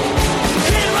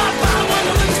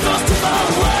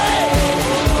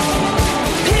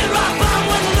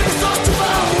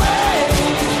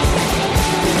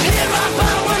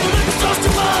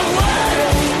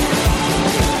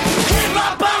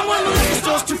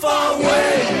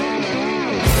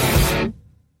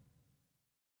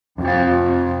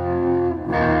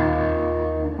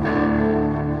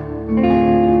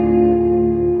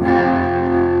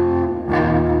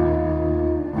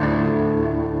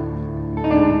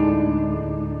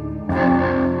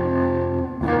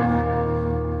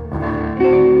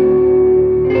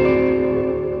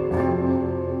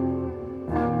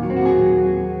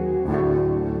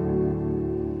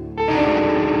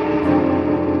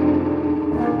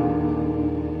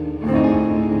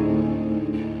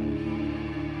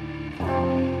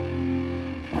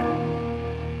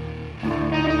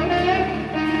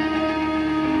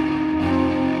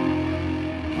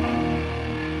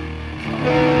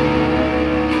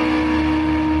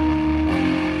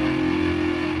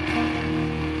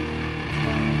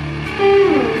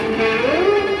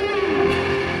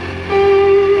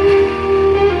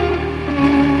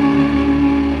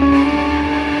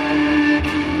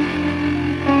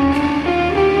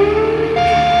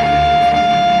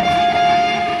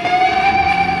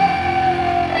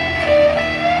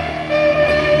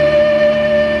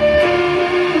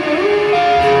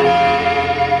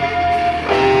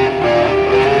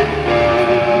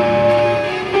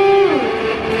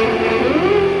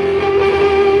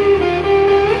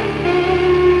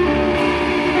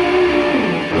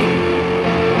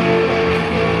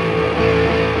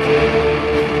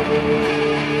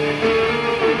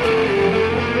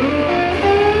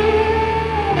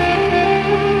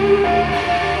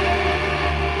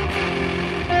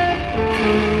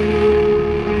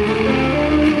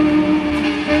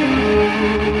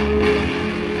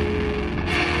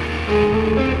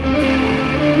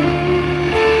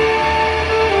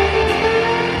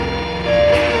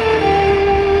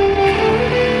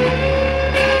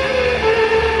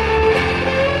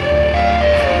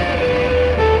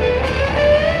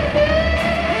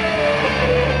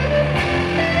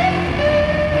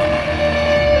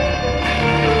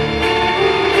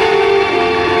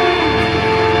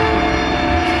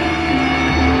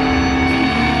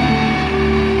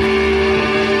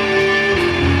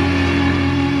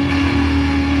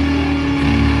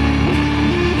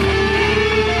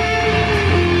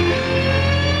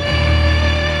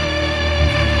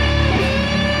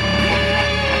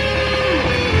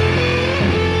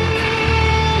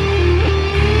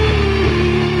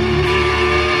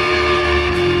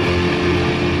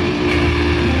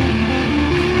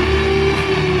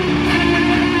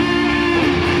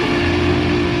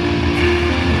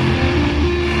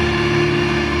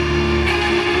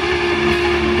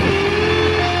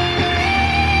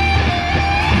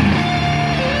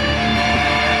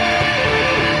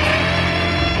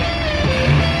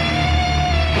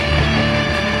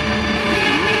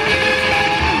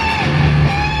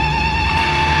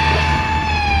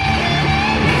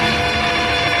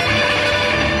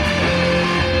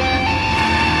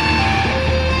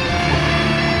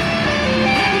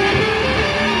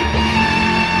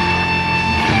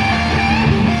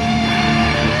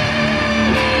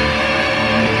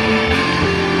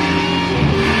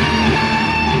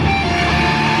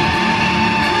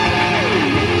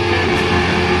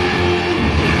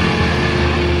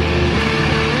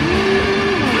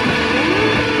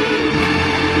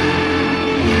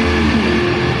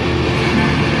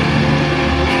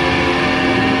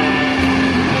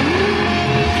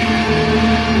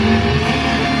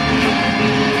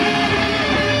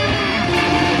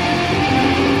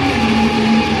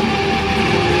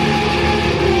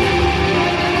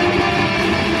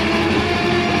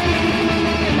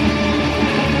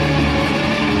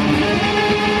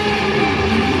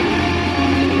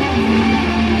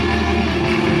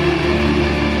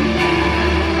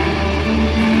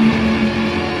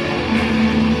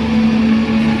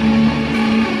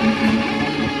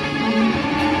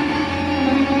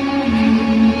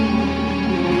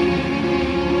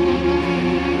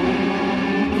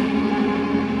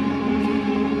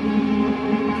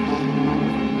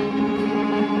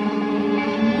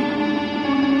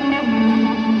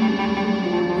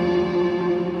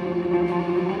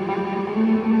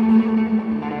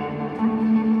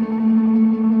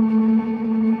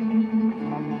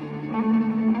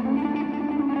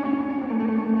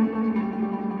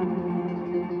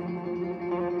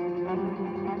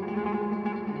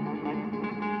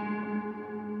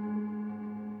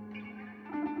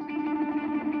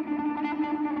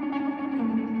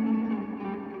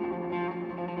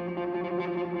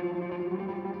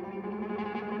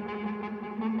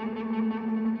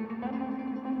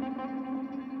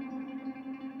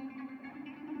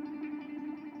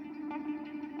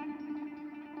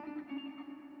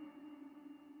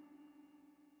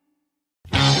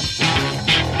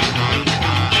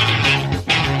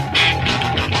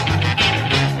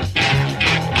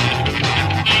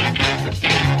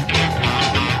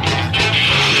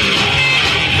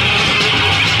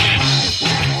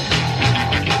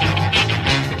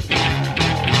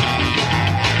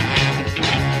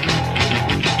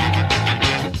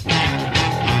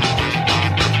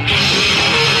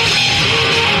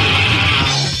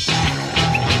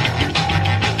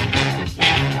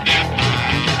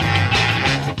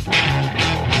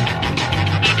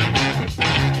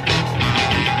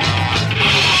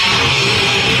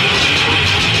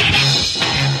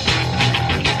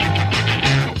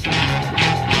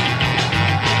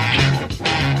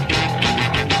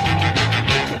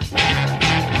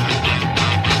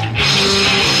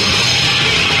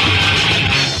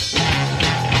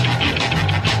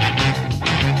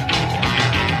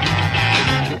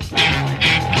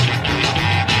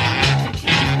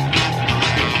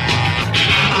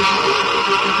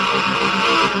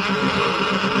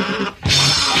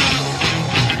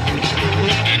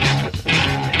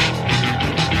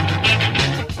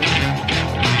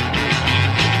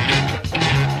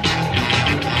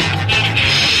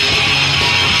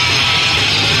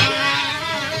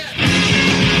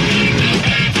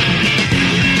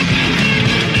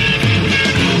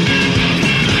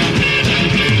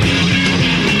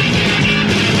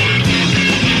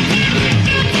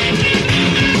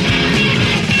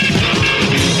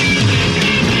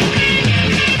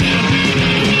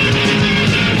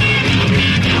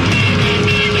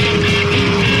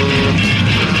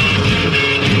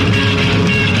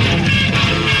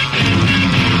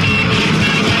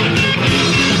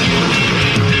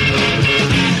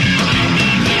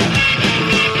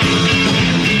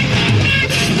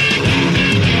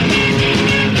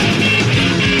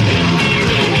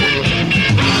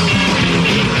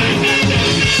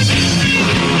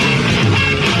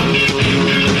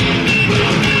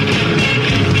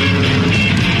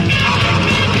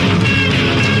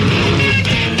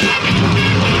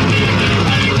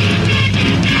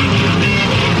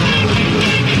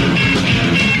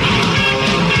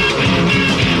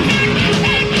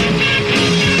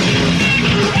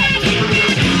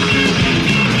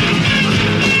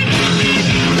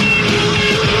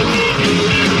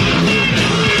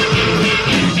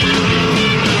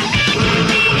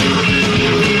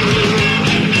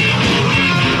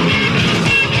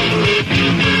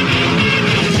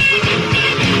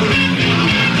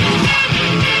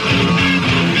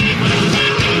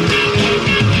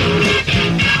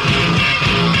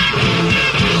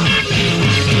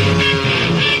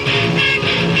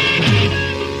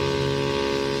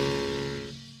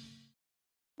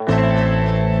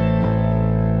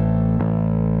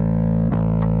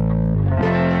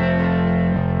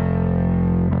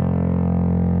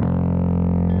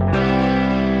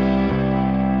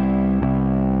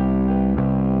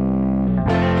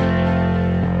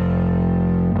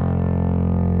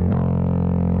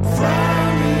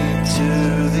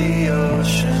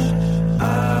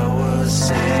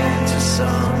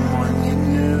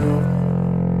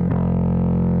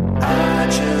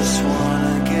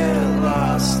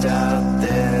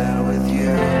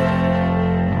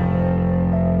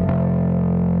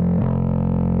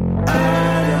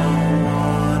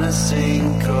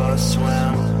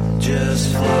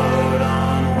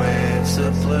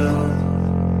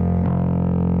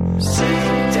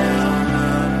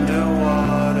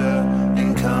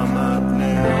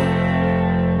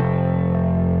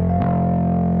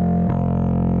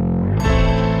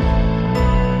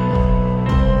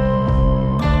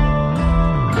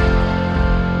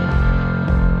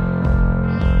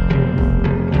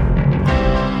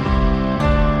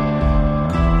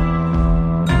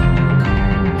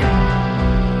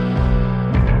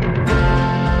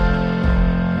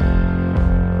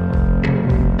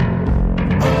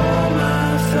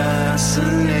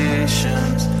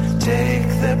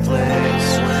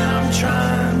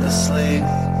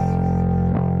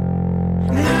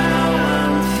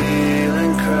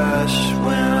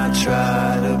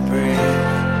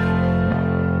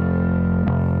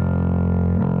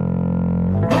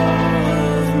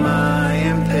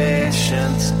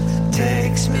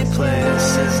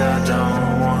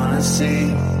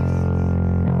 see.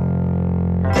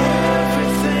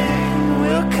 Everything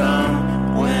will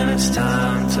come when it's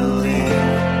time to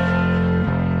leave.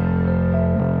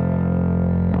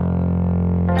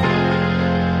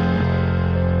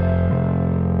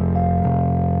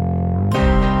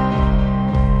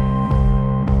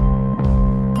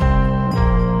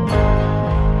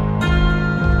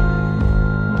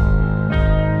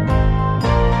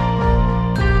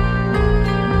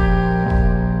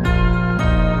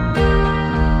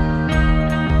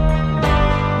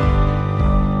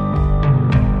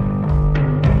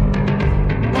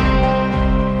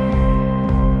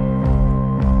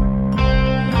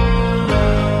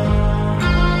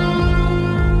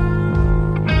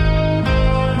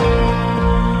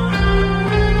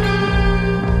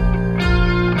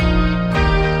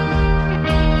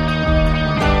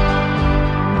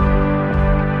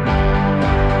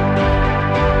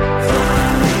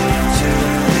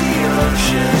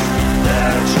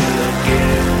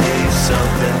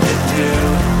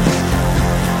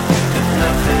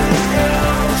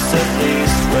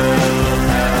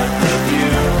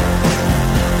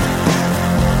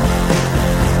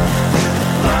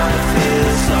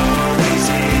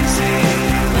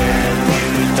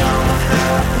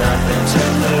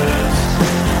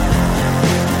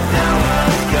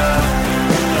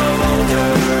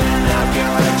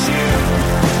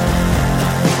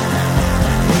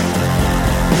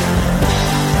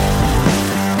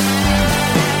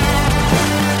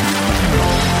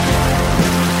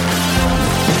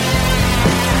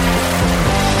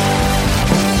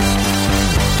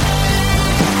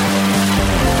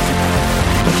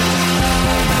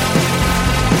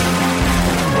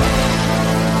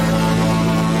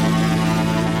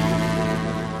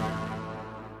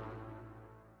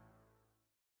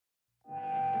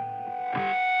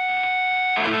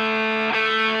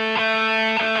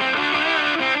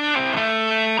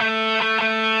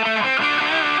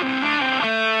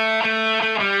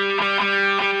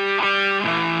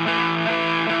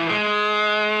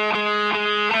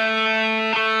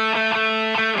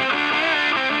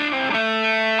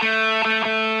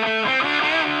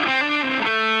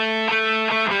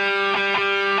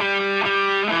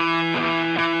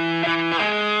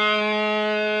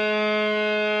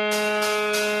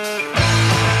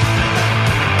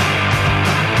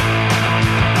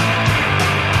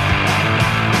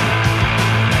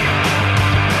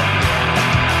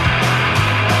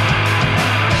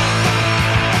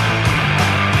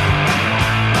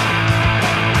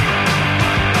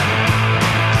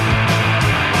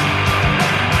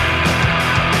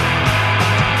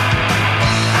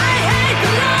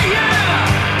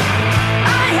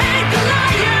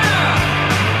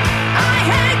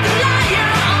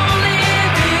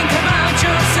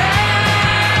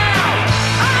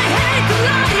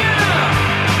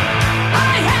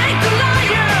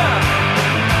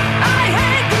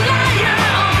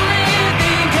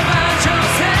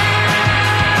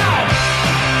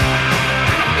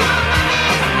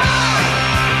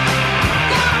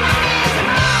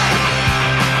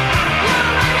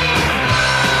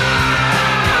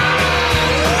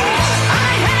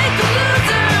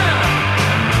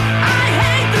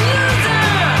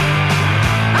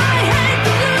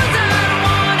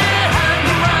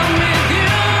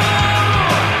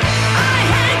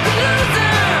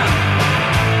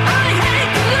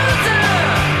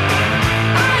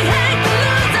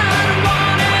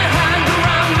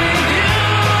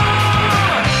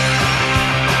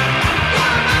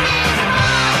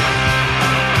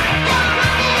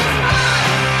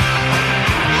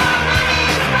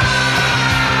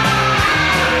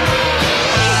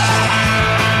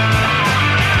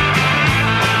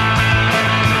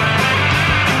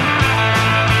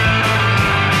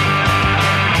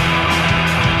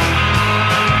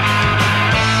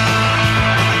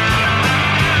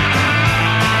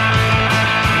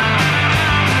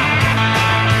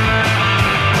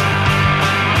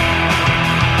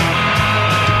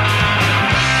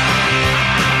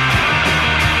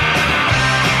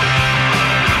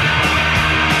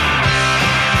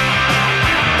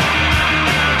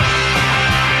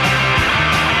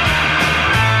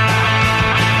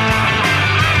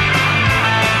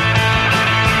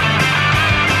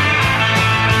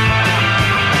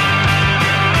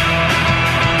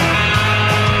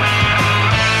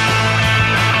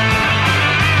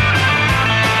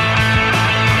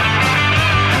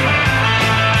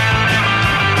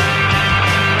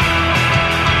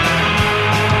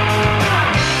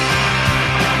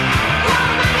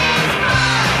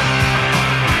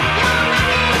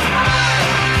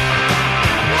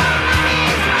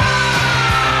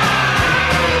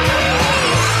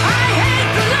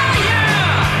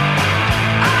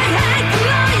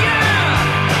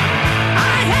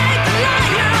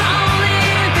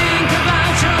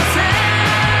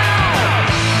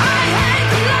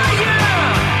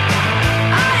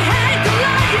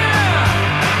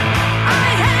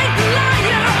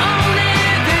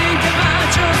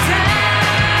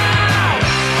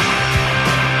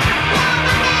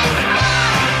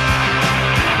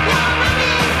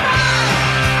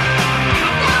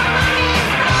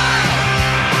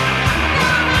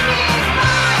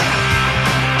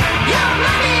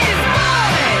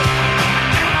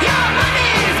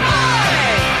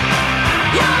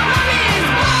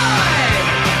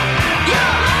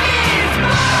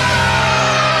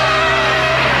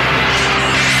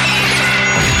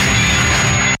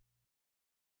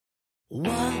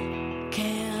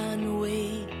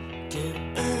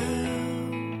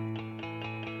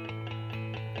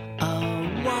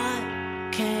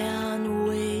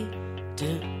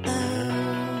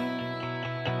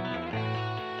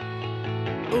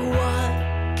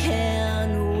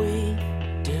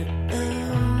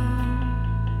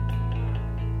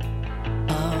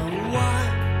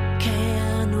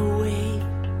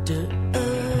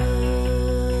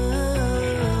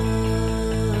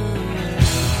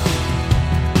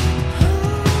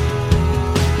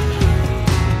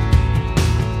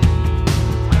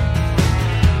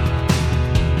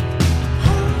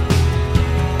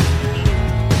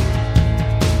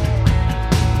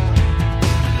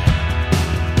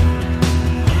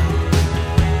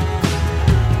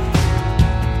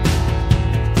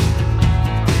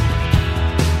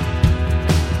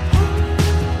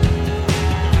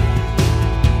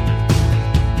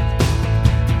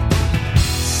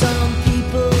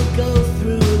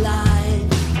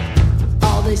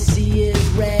 see is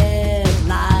red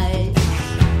light.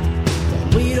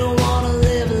 And we don't wanna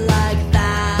live like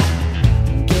that.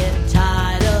 Get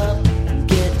tied up,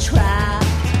 get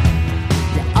trapped.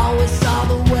 You always saw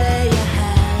the way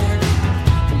ahead.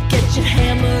 Get your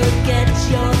hammer, get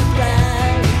your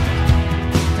thread.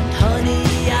 And honey,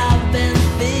 I've been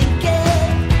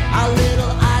thinking our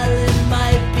little island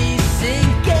might be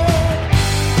sinking.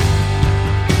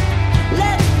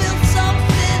 Let's build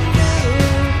something new.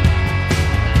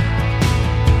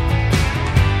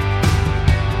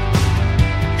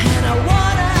 And I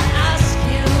wanna ask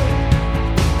you,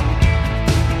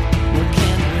 what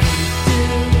can we do?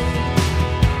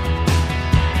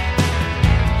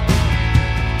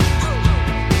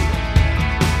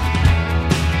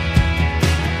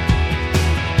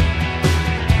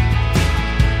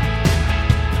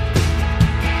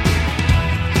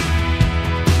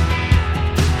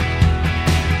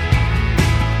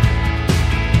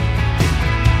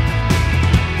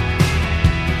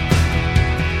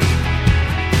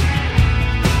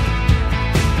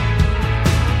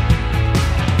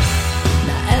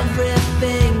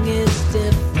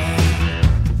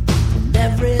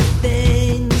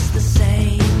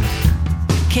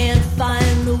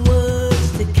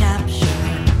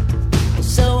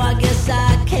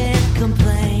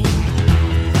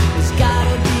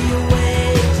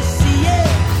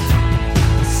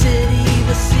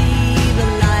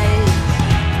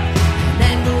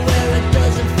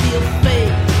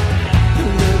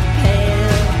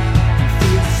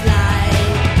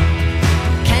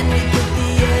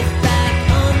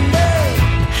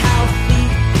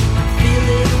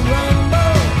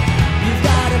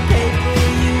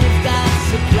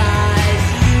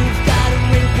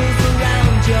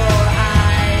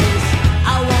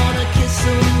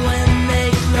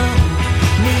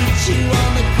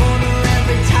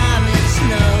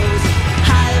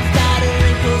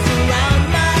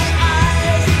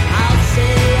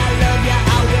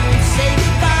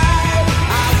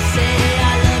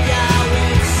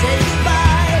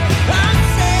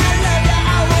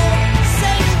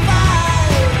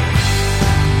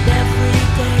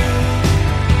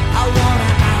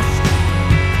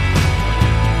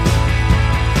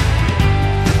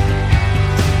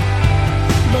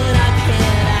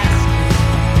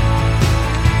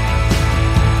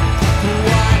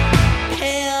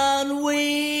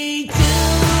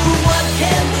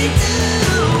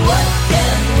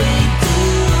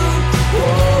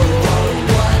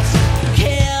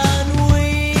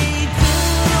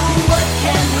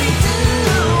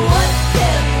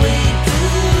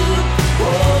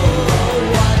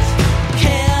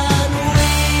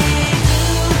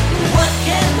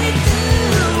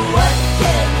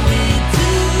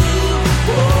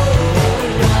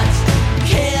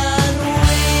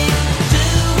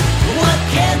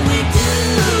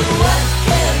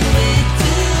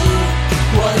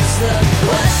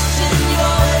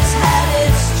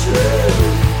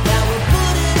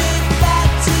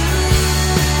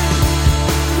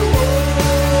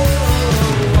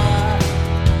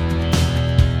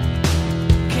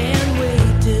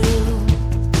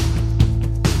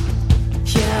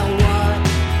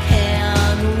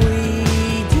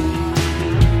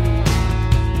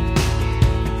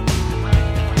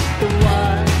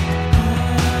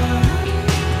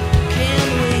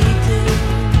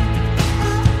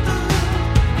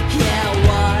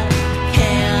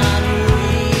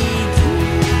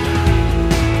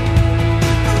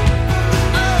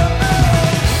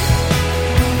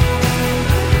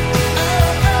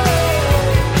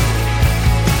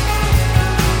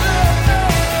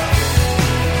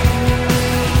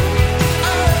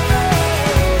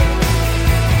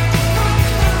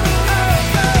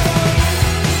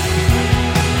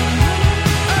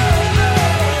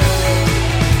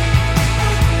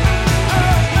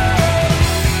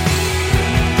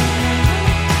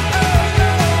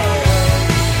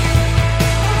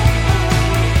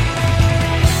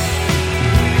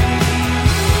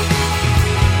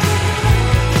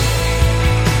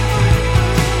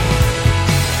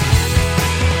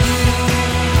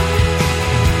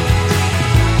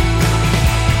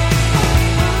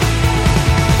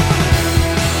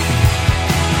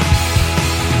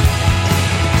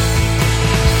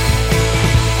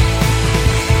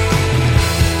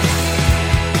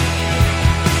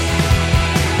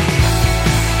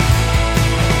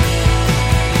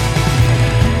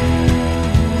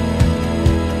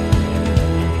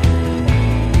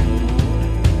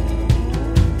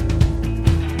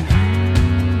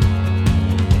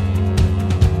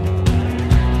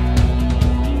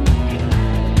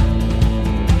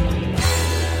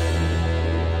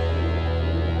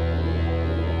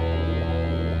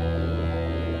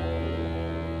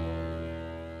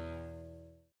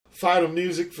 final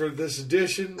music for this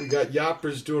edition. We got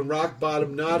Yawpers doing Rock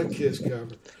Bottom, Not a Kiss cover.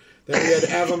 Then we had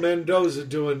Ava Mendoza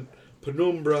doing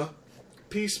Penumbra,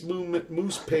 Peace Movement,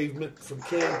 Moose Pavement from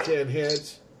Can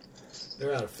Heads.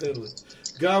 They're out of Finland.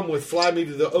 Gum with Fly Me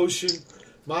to the Ocean,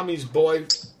 Mommy's Boy,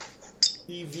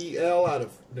 EVL out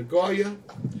of Nagoya.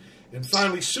 And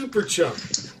finally, Super Chunk,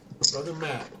 Brother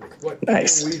Matt, with What Can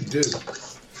We Do?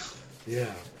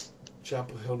 Yeah,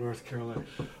 Chapel Hill, North Carolina.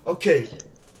 Okay.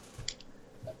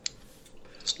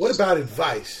 What about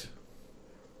advice?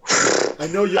 I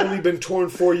know you've only been touring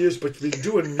 4 years, but you've been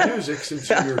doing music since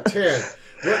you were 10.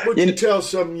 What would you tell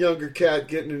some younger cat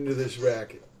getting into this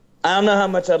racket? I don't know how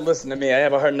much I'd listen to me. I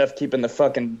have a hard enough keeping the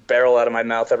fucking barrel out of my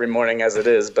mouth every morning as it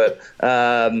is. But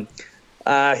I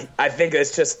think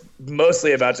it's just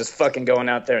mostly about just fucking going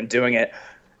out there and doing it.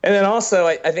 And then also,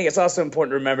 I think it's also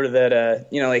important to remember that,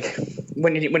 like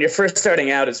when you're first starting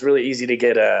out, it's really easy to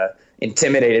get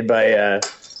intimidated by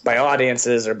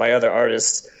audiences or by other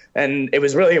artists. And it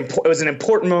was really it was an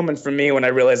important moment for me when I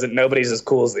realized that nobody's as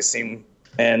cool as they seem,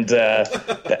 and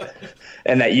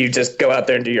that you just go out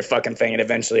there and do your fucking thing, and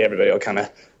eventually everybody will kind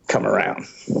of come around.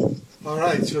 All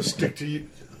right, so stick to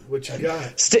what you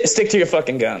got. Stick to your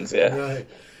fucking guns, yeah. Right.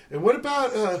 And what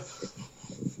about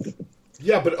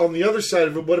but on the other side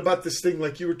of it, what about this thing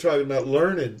like you were talking about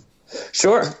learning?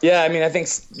 Sure. Yeah, I mean, I think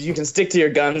you can stick to your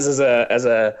guns as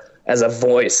a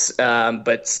voice,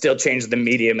 but still change the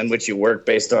medium in which you work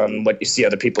based on what you see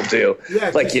other people do.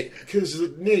 Yeah, because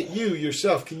Nate, you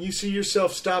yourself, can you see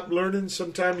yourself stop learning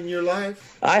sometime in your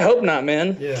life? I hope not,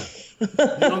 man. Yeah. You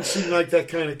don't seem like that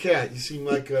kind of cat. You seem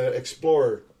like an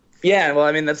explorer. Yeah, well,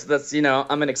 I mean, that's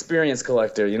I'm an experience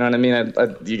collector. You know what I mean?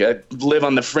 I live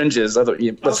on the fringes.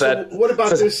 What about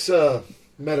this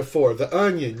metaphor? The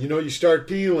onion. You start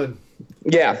peeling.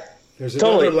 Yeah. There's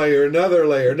another layer, another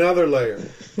layer, another layer.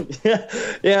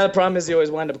 Yeah. The problem is you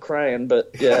always wind up crying, but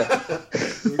yeah.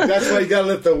 That's why you got to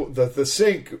let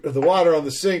the water on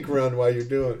the sink run while you're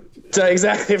doing it. So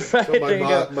exactly right. So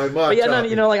my but yeah,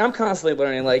 no, I'm constantly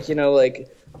learning.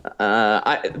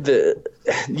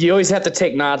 You always have to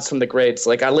take nods from the greats.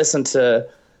 Like I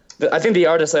think the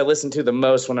artist I listen to the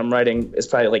most when I'm writing is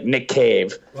probably like Nick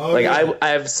Cave. Oh, yeah. I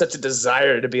have such a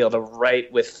desire to be able to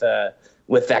write with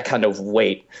that kind of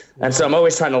weight. And so I'm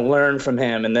always trying to learn from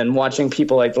him, and then watching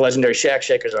people like the legendary Shack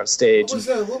Shakers on stage.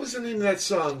 What was the name of that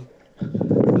song?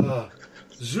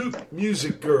 Zoot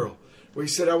Music Girl, where he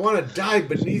said, I want to die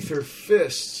beneath her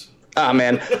fists. Oh,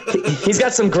 man. He's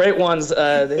got some great ones.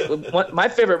 My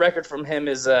favorite record from him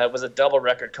was a double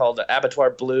record called Abattoir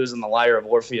Blues and the Lyre of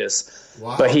Orpheus.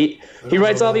 Wow. But he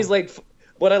writes all these,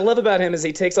 what I love about him is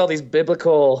he takes all these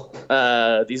biblical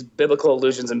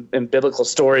allusions and biblical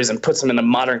stories and puts them in a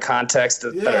modern context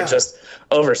that are just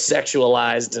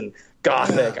over-sexualized and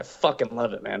gothic. I fucking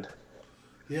love it, man.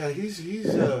 Yeah, he's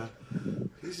an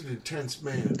intense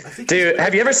man. Dude,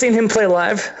 have you ever seen him play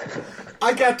live?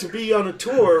 I got to be on a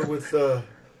tour with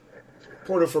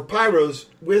Porto for Pyros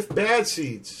with Bad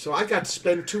Seeds, so I got to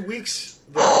spend 2 weeks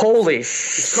there. Holy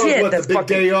it's called the Big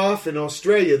Day Off in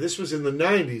Australia. This was in the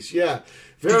 90s, yeah.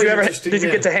 Very interesting. Did you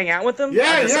get to hang out with him?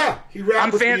 Yeah. He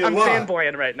rapped with me a lot. I'm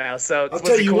fanboying right now. So I'll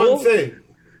tell you one thing.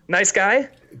 Nice guy?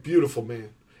 Beautiful man.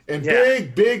 And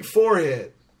big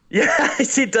forehead. Yeah,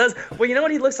 he does. Well, you know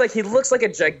what he looks like? He looks like a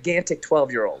gigantic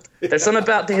 12-year-old. There's something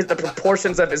about the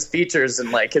proportions of his features and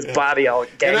his body all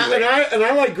gangly. And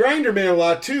I like Grinder Man a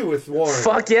lot too with Warren.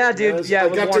 Fuck yeah, dude. I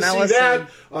got Warren to Ellis see that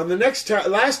on the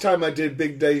last time I did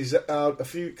Big Days out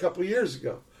a couple of years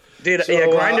ago. Dude,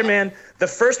 Grinder Man, the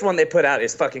first one they put out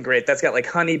is fucking great. That's got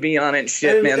Honeybee on it and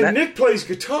shit, man. And Nick plays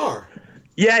guitar.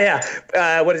 Yeah.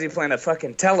 What is he playing? A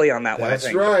fucking telly on that one, I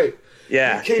think. That's right.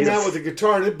 Yeah. He came out with a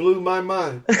guitar and it blew my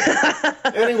mind.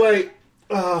 Anyway,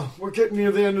 we're getting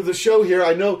near the end of the show here.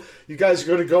 I know you guys are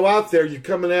going to go out there. You're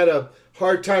coming at a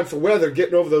hard time for weather,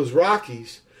 getting over those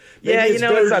Rockies. Maybe it's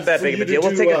not that big of a deal.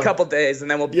 We'll take a couple days and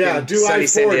then we'll be in sunny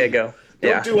San Diego.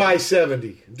 Don't do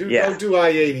I-70. Don't do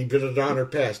I-80, but at Honor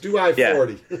Pass. Do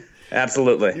I-40. Yeah.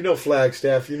 Absolutely. You know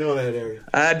Flagstaff. You know that area.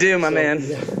 I do, my man.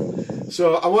 Yeah.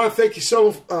 So I want to thank you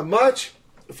so much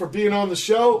for being on the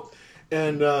show.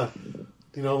 And,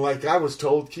 like I was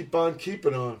told, keep on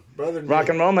keeping on, brother. Rock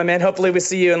and roll, my man. Hopefully we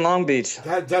see you in Long Beach.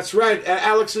 That's right, at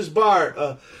Alex's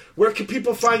Bar. Where can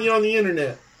people find you on the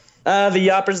internet?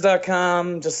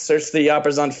 TheYawpers.com. Just search The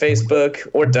Yawpers on Facebook,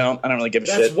 or don't. I don't really give a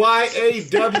shit. That's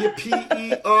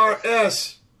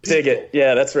YAWPERS. Dig it.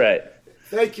 Yeah, that's right.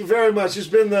 Thank you very much. It's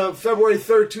been the February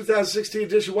 3rd, 2016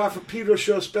 edition of the Pedro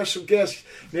Show. Special guest,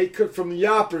 Nate Cook from The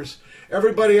Yawpers.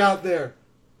 Everybody out there,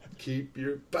 keep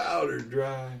your powder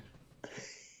dry.